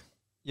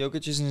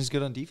Jokic isn't as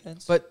good on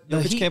defense. but the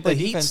Jokic Heat, can't play the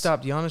Heat defense.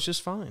 stopped Giannis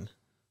just fine.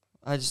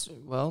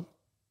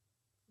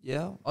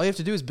 Yeah. All you have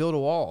to do is build a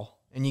wall,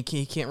 and he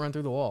can't run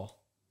through the wall.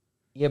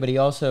 Yeah, but he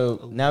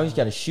also now he's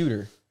got a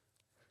shooter.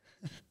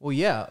 Well,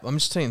 yeah, I'm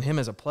just saying him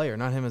as a player,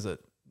 not him as a.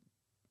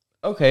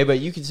 Okay, but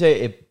you could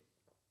say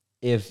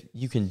if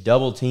you can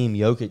double team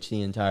Jokic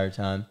the entire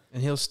time.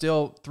 And he'll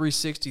still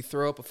 360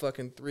 throw up a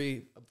fucking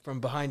three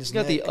from behind his He's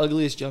got neck. the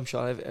ugliest jump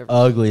shot I've ever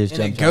Ugliest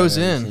And jump it shot goes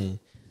I've ever in. seen.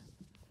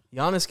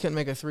 Giannis couldn't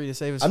make a three to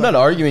save his. I'm not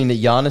fucking- arguing that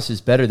Giannis is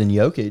better than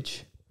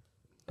Jokic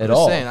I'm at just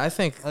all. saying, I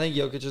think I think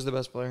Jokic is the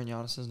best player and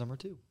Giannis is number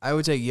 2. I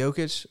would take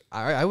Jokic.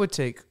 I would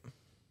take.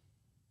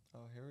 Oh,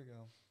 here we go.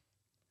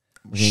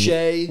 We're gonna get-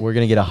 Shea. We're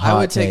gonna get a hot I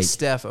would take take.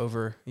 Steph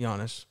over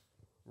Giannis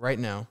right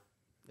now.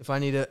 If I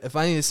need a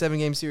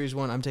 7-game series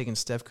one, I'm taking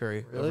Steph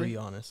Curry over Really?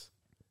 Giannis.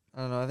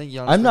 I don't know. I think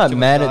Giannis. I'm brings not too much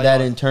mad at value that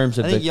on- in terms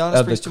of I think the Giannis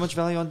of brings the. too much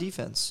value on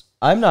defense.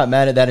 I'm not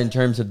mad at that in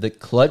terms of the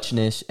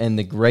clutchness and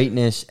the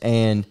greatness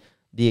and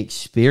the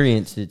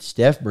experience that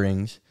Steph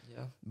brings.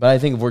 Yeah. But I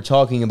think if we're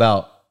talking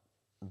about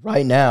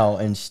right now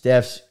and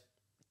Steph's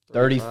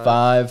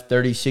 35,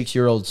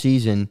 36-year-old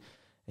season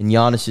and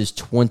Giannis's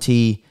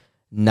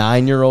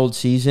 29-year-old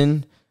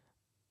season,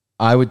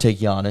 I would take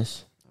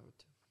Giannis.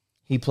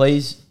 He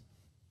plays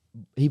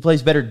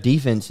better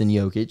defense than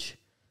Jokic.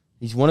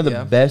 He's one of the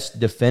Yeah. best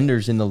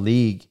defenders in the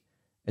league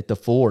at the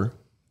 4.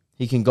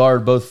 He can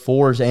guard both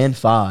 4s and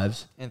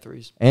 5s And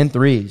threes. and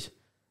 3s.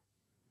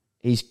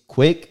 He's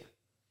quick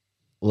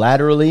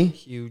laterally,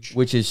 Huge.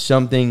 which is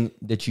something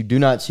that you do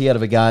not see out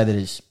of a guy that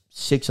is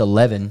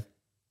 6'11",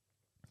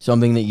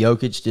 something that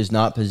Jokic does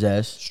not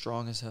possess.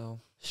 Strong as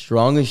hell.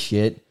 Strong as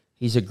shit.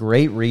 He's a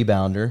great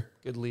rebounder,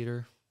 Good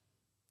leader.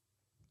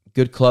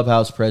 good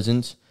clubhouse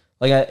presence.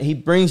 He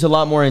brings a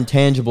lot more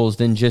intangibles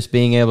than just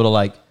being able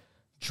to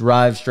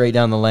drive straight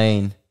down the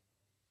lane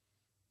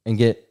and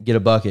get a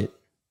bucket.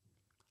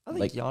 I think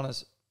Like-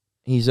 Giannis.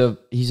 He's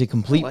a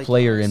complete I like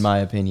player Giannis. in my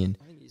opinion.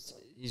 I think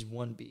he's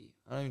 1B.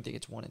 I don't even think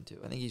it's 1 and 2.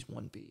 I think he's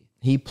 1B.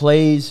 He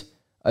plays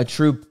a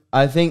true.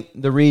 I think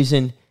the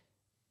reason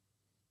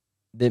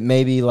that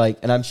maybe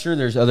and I'm sure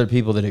there's other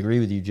people that agree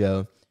with you,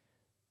 Joe.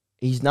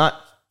 He's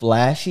not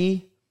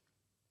flashy,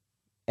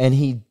 and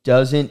he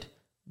doesn't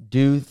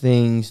do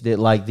things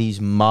that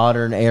these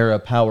modern era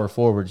power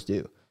forwards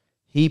do.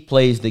 He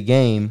plays the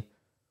game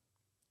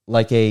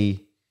like a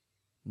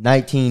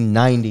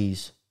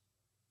 1990s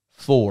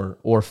 4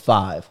 or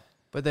 5.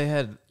 But they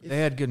had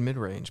good mid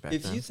range back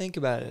If then. you think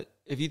about it,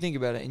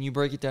 and you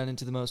break it down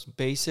into the most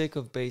basic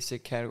of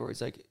basic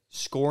categories, like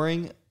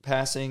scoring,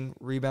 passing,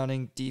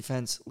 rebounding,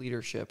 defense,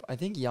 leadership, I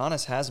think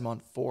Giannis has them on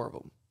 4 of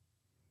them.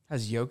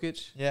 Has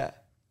Jokic? Yeah.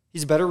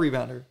 He's a better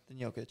rebounder than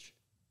Jokic.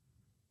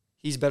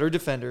 He's a better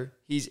defender.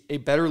 He's a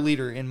better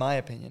leader, in my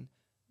opinion.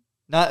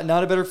 Not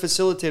a better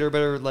facilitator,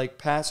 better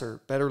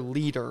passer, better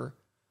leader.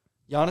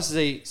 Giannis is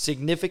a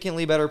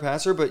significantly better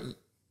passer, but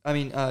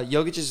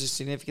Jokic is a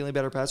significantly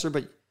better passer,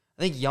 but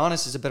I think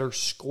Giannis is a better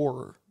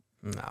scorer.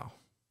 No.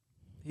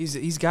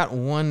 He's got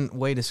one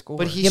way to score.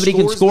 But he Yeah, but he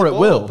can scores score the at ball,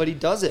 will. But he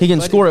does it. He can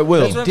But score at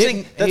will. That's what I'm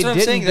saying. That's what I'm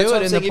saying. That's do what it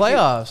I'm in the saying. If you-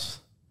 playoffs.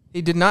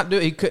 He did not do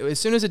it. He could, as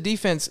soon as a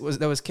defense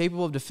that was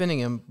capable of defending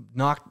him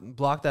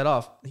blocked that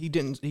off. He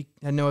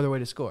had no other way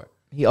to score.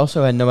 He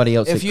also had nobody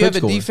else. If that you could have a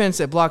score. defense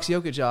that blocks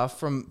Jokic off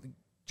from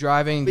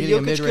driving, But getting a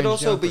Jokic mid-range could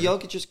also, jumper. but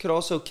Jokic just could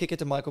also kick it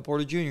to Michael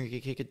Porter Jr. He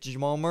could kick it to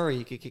Jamal Murray.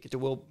 He could kick it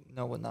to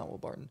not Will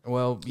Barton.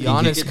 Well, He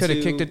Giannis kicked it could have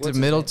to- kicked it to what's his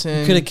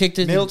Middleton. Could have kicked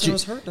it Middleton to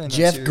was hurt during that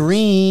Jeff series.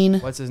 Green.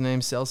 What's his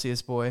name?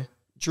 Celsius boy.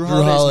 Drew Drew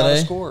Holiday's not Holiday.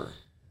 a scorer.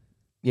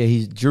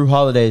 Yeah, Drew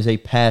Holiday is a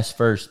pass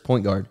first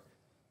point guard.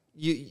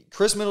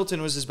 Chris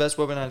Middleton was his best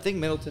weapon. I think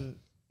Middleton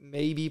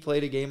maybe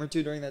played a game or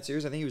two during that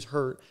series. I think he was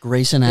hurt.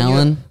 Grayson Then you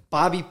Allen. have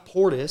Bobby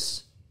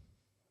Portis.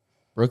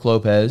 Brooke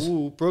Lopez.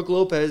 Brooke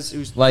Lopez,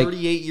 who's Like,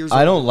 38 years old.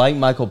 I don't like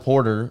Michael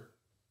Porter.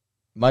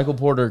 Michael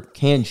Porter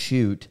can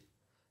shoot.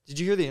 Did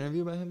you hear the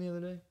interview about him the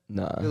other day?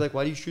 Nah. You're like,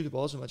 why do you shoot the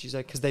ball so much? He's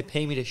like, because they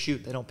pay me to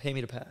shoot. They don't pay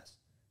me to pass.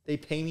 They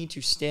pay me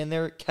to stand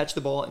there, catch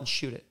the ball, and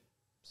shoot it.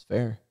 It's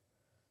fair.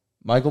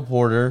 Michael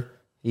Porter,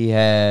 he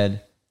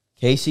had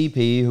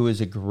KCP, who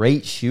is a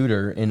great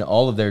shooter in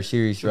all of their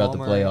series throughout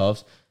Jamal the Murray.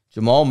 playoffs.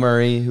 Jamal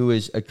Murray, who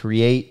is a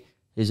create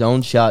his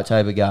own shot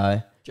type of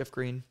guy. Jeff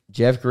Green.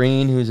 Jeff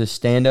Green, who's a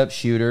stand-up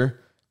shooter,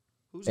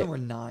 Who's number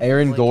 9?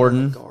 Aaron I'm blanking on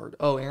Gordon. the guard.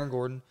 Oh, Aaron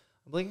Gordon.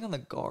 I'm blanking on the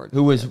guard.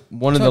 who was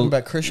one of Talking the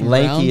about Christian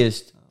Brown?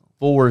 lankiest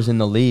fours in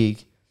the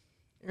league.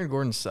 Aaron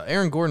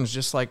Gordon's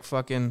just like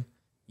fucking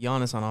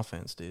Giannis on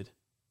offense, dude.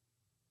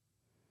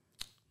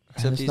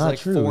 Except That's he's not like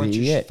true. 4 inches,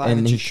 Yeah, 5 and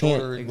he inches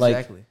shorter. can't, like,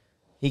 Exactly.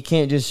 He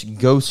can't just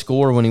go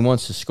score when he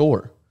wants to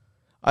score.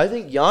 I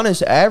think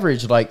Giannis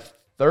averaged like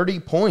 30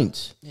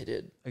 points. He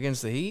did.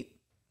 Against the Heat?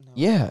 No.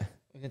 Yeah.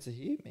 Against the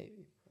Heat, maybe.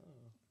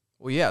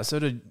 Well, yeah, so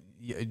did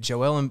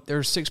Joel. And there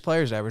were 6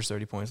 players that averaged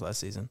 30 points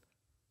last season.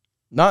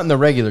 Not in the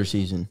regular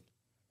season.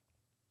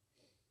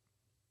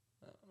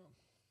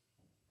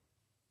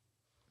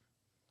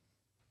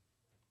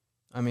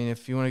 I mean,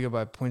 if you want to go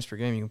by points per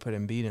game, you can put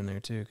Embiid in there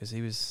too because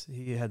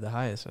he had the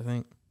highest, I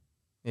think.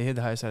 He had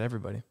the highest out of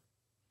everybody.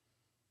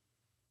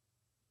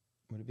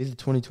 Would it be the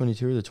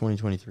 2022 or the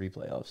 2023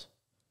 playoffs?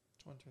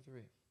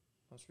 2023.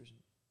 Most recent.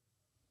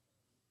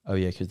 Oh,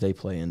 yeah, because they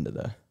play into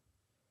the...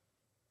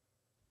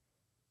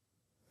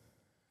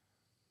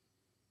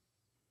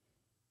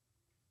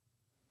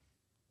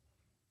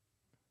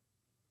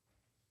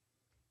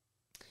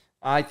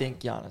 I think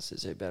Giannis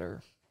is a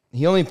better.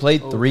 He only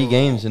played 3 Overall.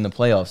 games in the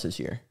playoffs this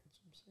year.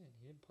 That's what I'm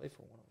saying. He didn't play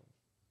for one of them.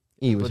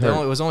 He was But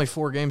hurt. it was only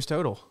 4 games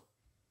total.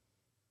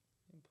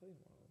 He didn't play in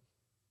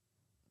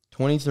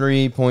one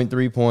of them.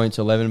 23.3 points,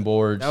 11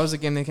 boards, That was the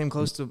game they came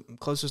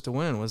closest to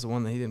winning. Was the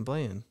one that he didn't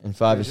play in. and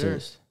 5 for sure.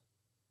 assists.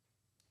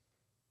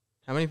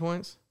 How many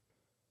points?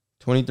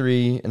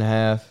 23 and a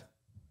half,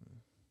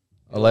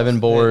 11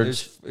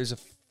 boards, It was a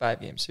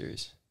 5-game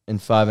series. and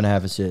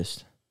 5.5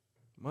 assists.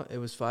 What? It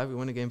was 5. We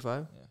won a game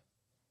 5.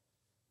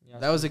 Yeah.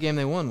 That was the game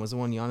they won. Was the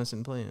one Giannis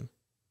didn't play in.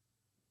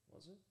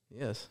 Was it?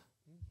 Yes.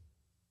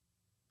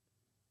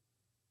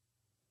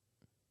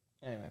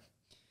 Anyway.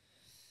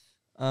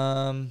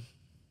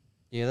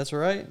 Yeah, that's all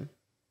right.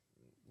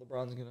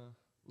 LeBron's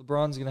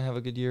gonna have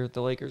a good year.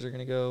 The Lakers are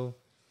gonna they're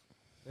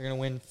gonna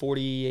win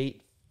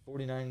 48,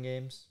 49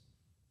 games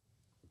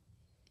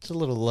It's a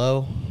little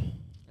low.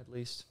 at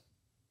least.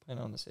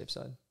 Playing on the safe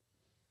side.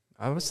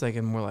 I was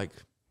thinking more like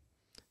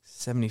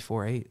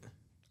 74-8.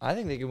 I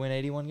think they could win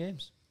 81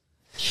 games.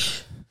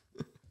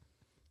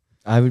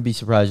 I would be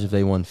surprised if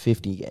they won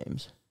 50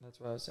 games. That's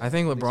what I was saying. I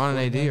think At least LeBron and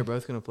AD 49. are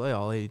both going to play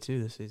all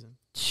 82 this season.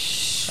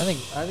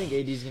 I think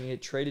AD's gonna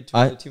get traded to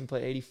I- another team and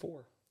play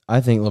 84. I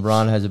think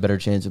LeBron has a better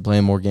chance of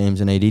playing more games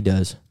than AD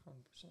does.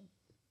 100%.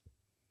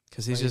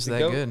 Because he's Like, just the that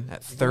GOAT. good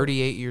at The GOAT.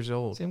 38 years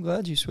old. See, I'm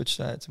glad you switched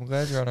sides. I'm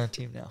glad you're on our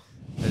team now.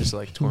 They're just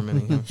like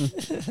tormenting him.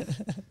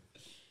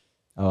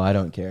 Oh, I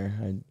don't care.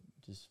 I'm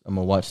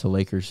gonna watch the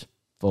Lakers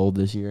fold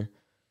this year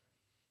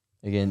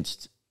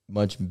against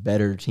much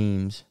better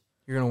teams.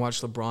 You're going to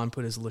watch LeBron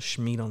put his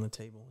Lashmeet on the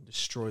table and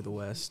destroy the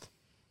West.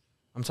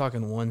 I'm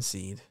talking 1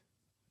 seed.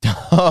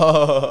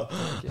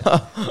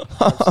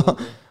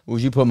 Absolutely.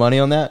 Would you put money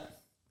on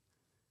that?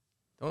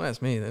 Don't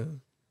ask me. Though.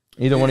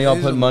 Either one of y'all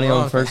He's put a money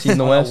on LeBron first seed in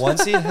the On a West? 1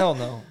 seed? Hell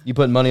no. You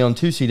put money on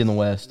 2 seed in the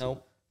West.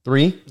 Nope.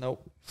 3,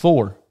 Nope.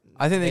 4.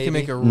 I think they can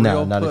make Maybe. a real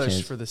No, not a push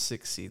chance. for the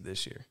 6th seed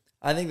this year.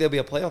 I think they'll be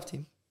a playoff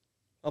team.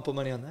 I'll put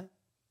money on that.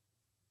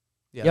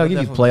 Yeah, I'll they'll give you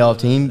definitely playoff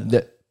be team. better than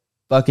That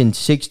fucking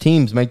 6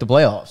 teams make the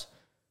playoffs.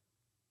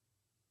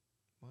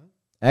 What?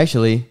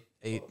 Actually,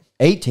 8.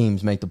 8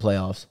 teams make the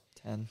playoffs.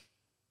 10,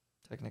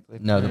 technically.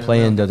 No, the Yeah,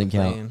 play-in they'll doesn't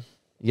count. play-in.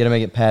 You got to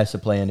make it past the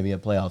play-in to be a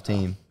playoff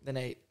team. Then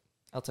 8.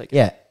 I'll take it.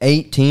 Yeah,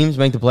 8 teams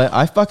make the play.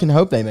 I fucking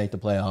hope they make the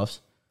playoffs.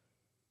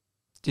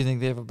 Do you think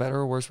they have a better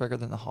or worse record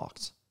than the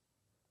Hawks?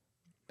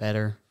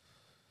 Better.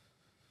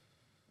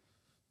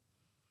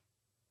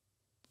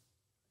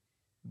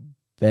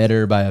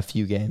 Better by a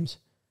few games.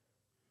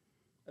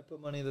 I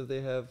put money that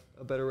they have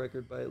a better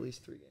record by at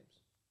least 3 games.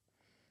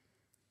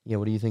 Yeah,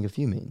 what do you think a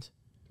few means?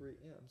 3.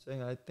 Yeah, I'm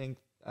saying I think.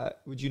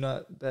 Would you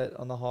not bet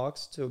on the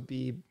Hawks to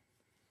be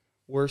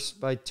worse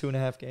by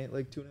 2.5 games?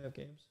 Like 2.5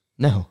 games?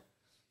 No.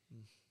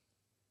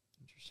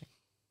 Interesting.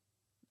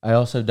 I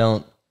also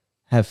don't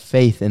have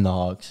faith in the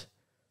Hawks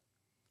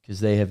because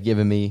they have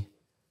given me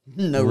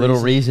No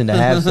little reason to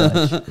have such.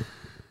 That's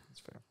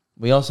fair.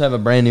 We also have a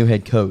brand new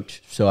head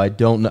coach, so I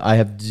don't know. I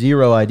have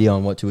zero idea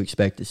on what to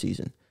expect this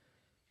season.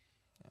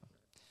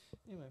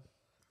 Anyway,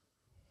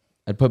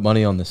 I'd put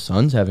money on the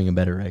Suns having a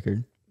better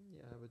record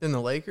Then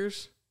the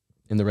Lakers.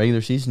 in the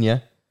regular season. Yeah,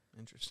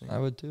 Interesting. I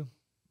would too.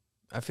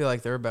 I feel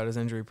like they're about as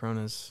injury prone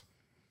as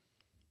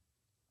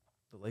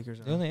the Lakers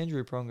are. The only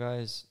injury prone guy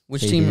is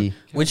Which KD. team?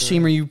 Which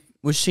team are you?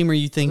 Which team are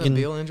you Wasn't thinking?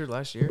 Beal injured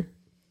last year?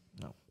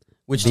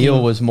 Which Beal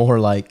team? was more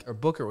like Or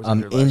Booker was I'm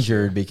injured last year.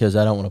 injured because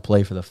I don't want to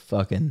play for the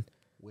fucking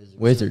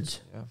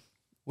Wizards. Yeah.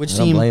 Which I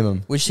don't team? blame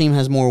him. Which team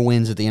has more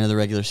wins at the end of the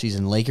regular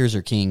season? Lakers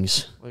or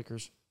Kings?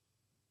 Lakers.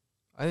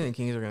 I think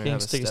Kings are going to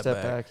Kings have take a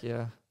step back.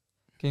 Yeah.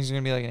 Kings are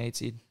gonna be like an 8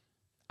 seed.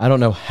 I don't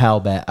know how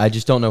bad. I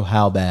just don't know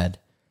how bad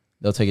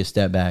they'll take a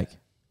step back.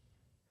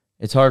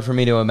 It's hard for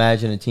me to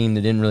imagine a team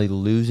that didn't really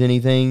lose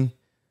anything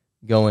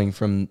going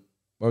from,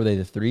 what were they,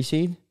 the 3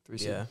 seed? 3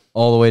 seed. Yeah.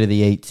 All the way to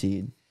the 8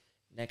 seed.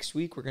 Next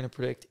week we're gonna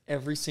predict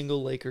every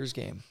single Lakers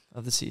game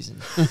of the season.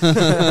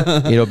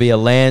 It'll be a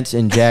Lance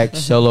and Jack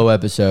solo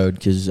episode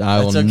because I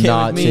will That's okay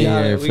not with sit me.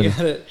 here We for.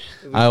 got it.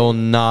 I will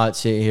not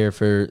sit here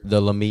for the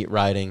Lamette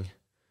writing.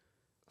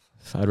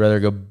 I'd rather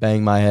go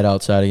bang my head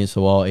outside against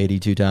the wall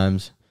 82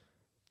 times.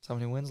 That's how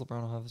many wins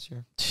LeBron will have this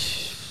year.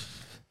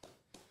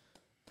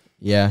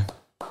 Yeah,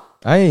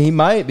 he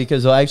might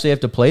because they'll actually have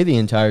to play the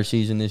entire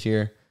season this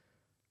year.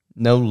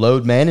 No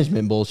load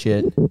management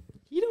bullshit.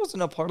 He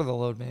wasn't a part of the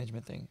load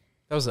management thing.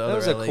 That was the That other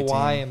was a LA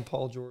Kawhi team. and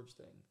Paul George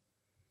thing.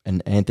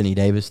 An Anthony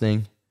Davis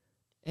thing.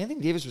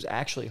 Anthony Davis was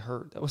actually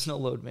hurt. That wasn't a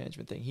load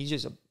management thing. He's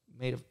just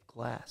made of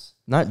glass.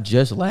 Not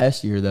just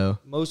last year though.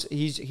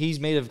 He's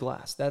made of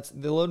glass. That's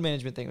the load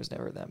management thing was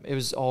never them. It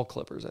was all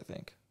Clippers, I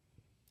think.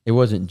 It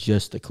wasn't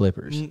just the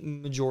Clippers.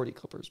 Majority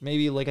Clippers.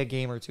 Maybe like a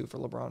game or two for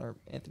LeBron or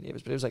Anthony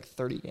Davis, but it was like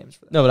 30 games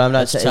for them. No, but I'm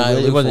not That's saying Ty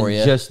it Lue wasn't for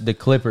you. just the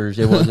Clippers.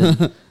 It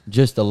wasn't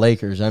just the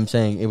Lakers. I'm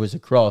saying it was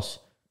across.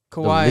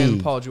 Kawhi the and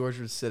league. Paul George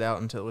would sit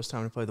out until it was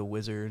time to play the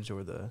Wizards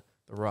or the And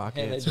they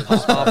Rockets.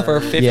 just pop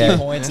for 50 Yeah.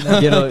 points. And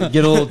then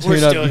Get a little we're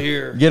tune still up.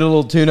 here. Get a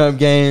little tune up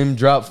game.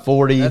 Drop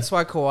 40. That's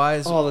why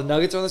Kawhi's Oh, the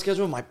Nuggets are on the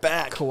schedule. My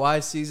back.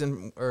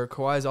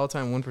 Kawhi's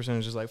all-time win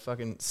percentage is like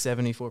fucking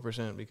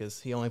 74% because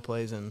he only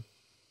plays in.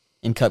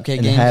 In cupcake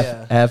and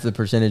games? half the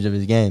percentage of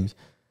his games.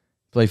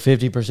 Play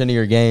 50% of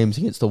your games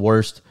against the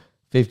worst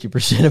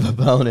 50% of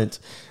opponents.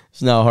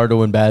 It's not hard to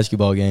win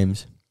basketball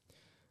games.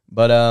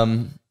 But I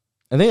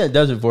think that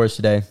does it for us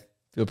today.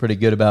 Feel pretty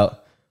good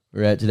about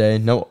where we're at today.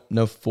 No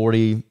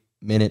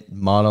 40-minute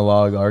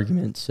monologue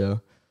arguments,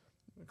 so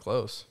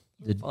Close.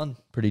 did Fun.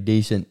 pretty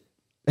decent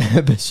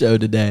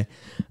episode today.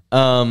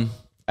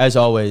 As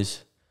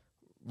always,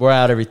 we're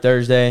out every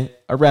Thursday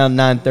around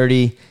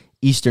 9:30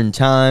 Eastern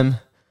time.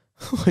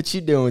 What you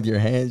doing with your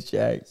hands,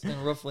 Jack?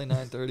 And roughly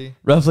 9:30.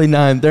 Roughly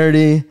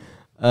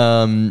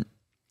 9:30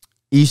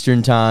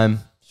 Eastern time.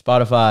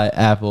 Spotify,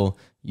 Apple,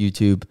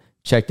 YouTube.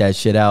 Check that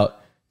shit out.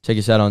 Check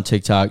us out on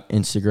TikTok,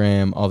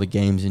 Instagram, all the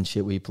games and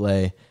shit we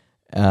play.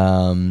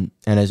 And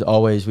as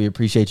always, we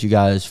appreciate you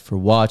guys for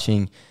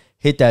watching.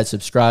 Hit that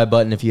subscribe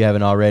button if you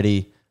haven't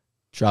already.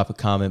 Drop a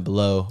comment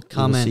below.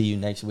 Comment. We'll see you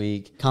next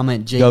week.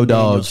 Comment Jake Go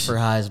Daniels Dogs. for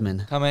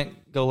Heisman. Comment,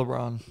 go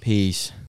LeBron. Peace.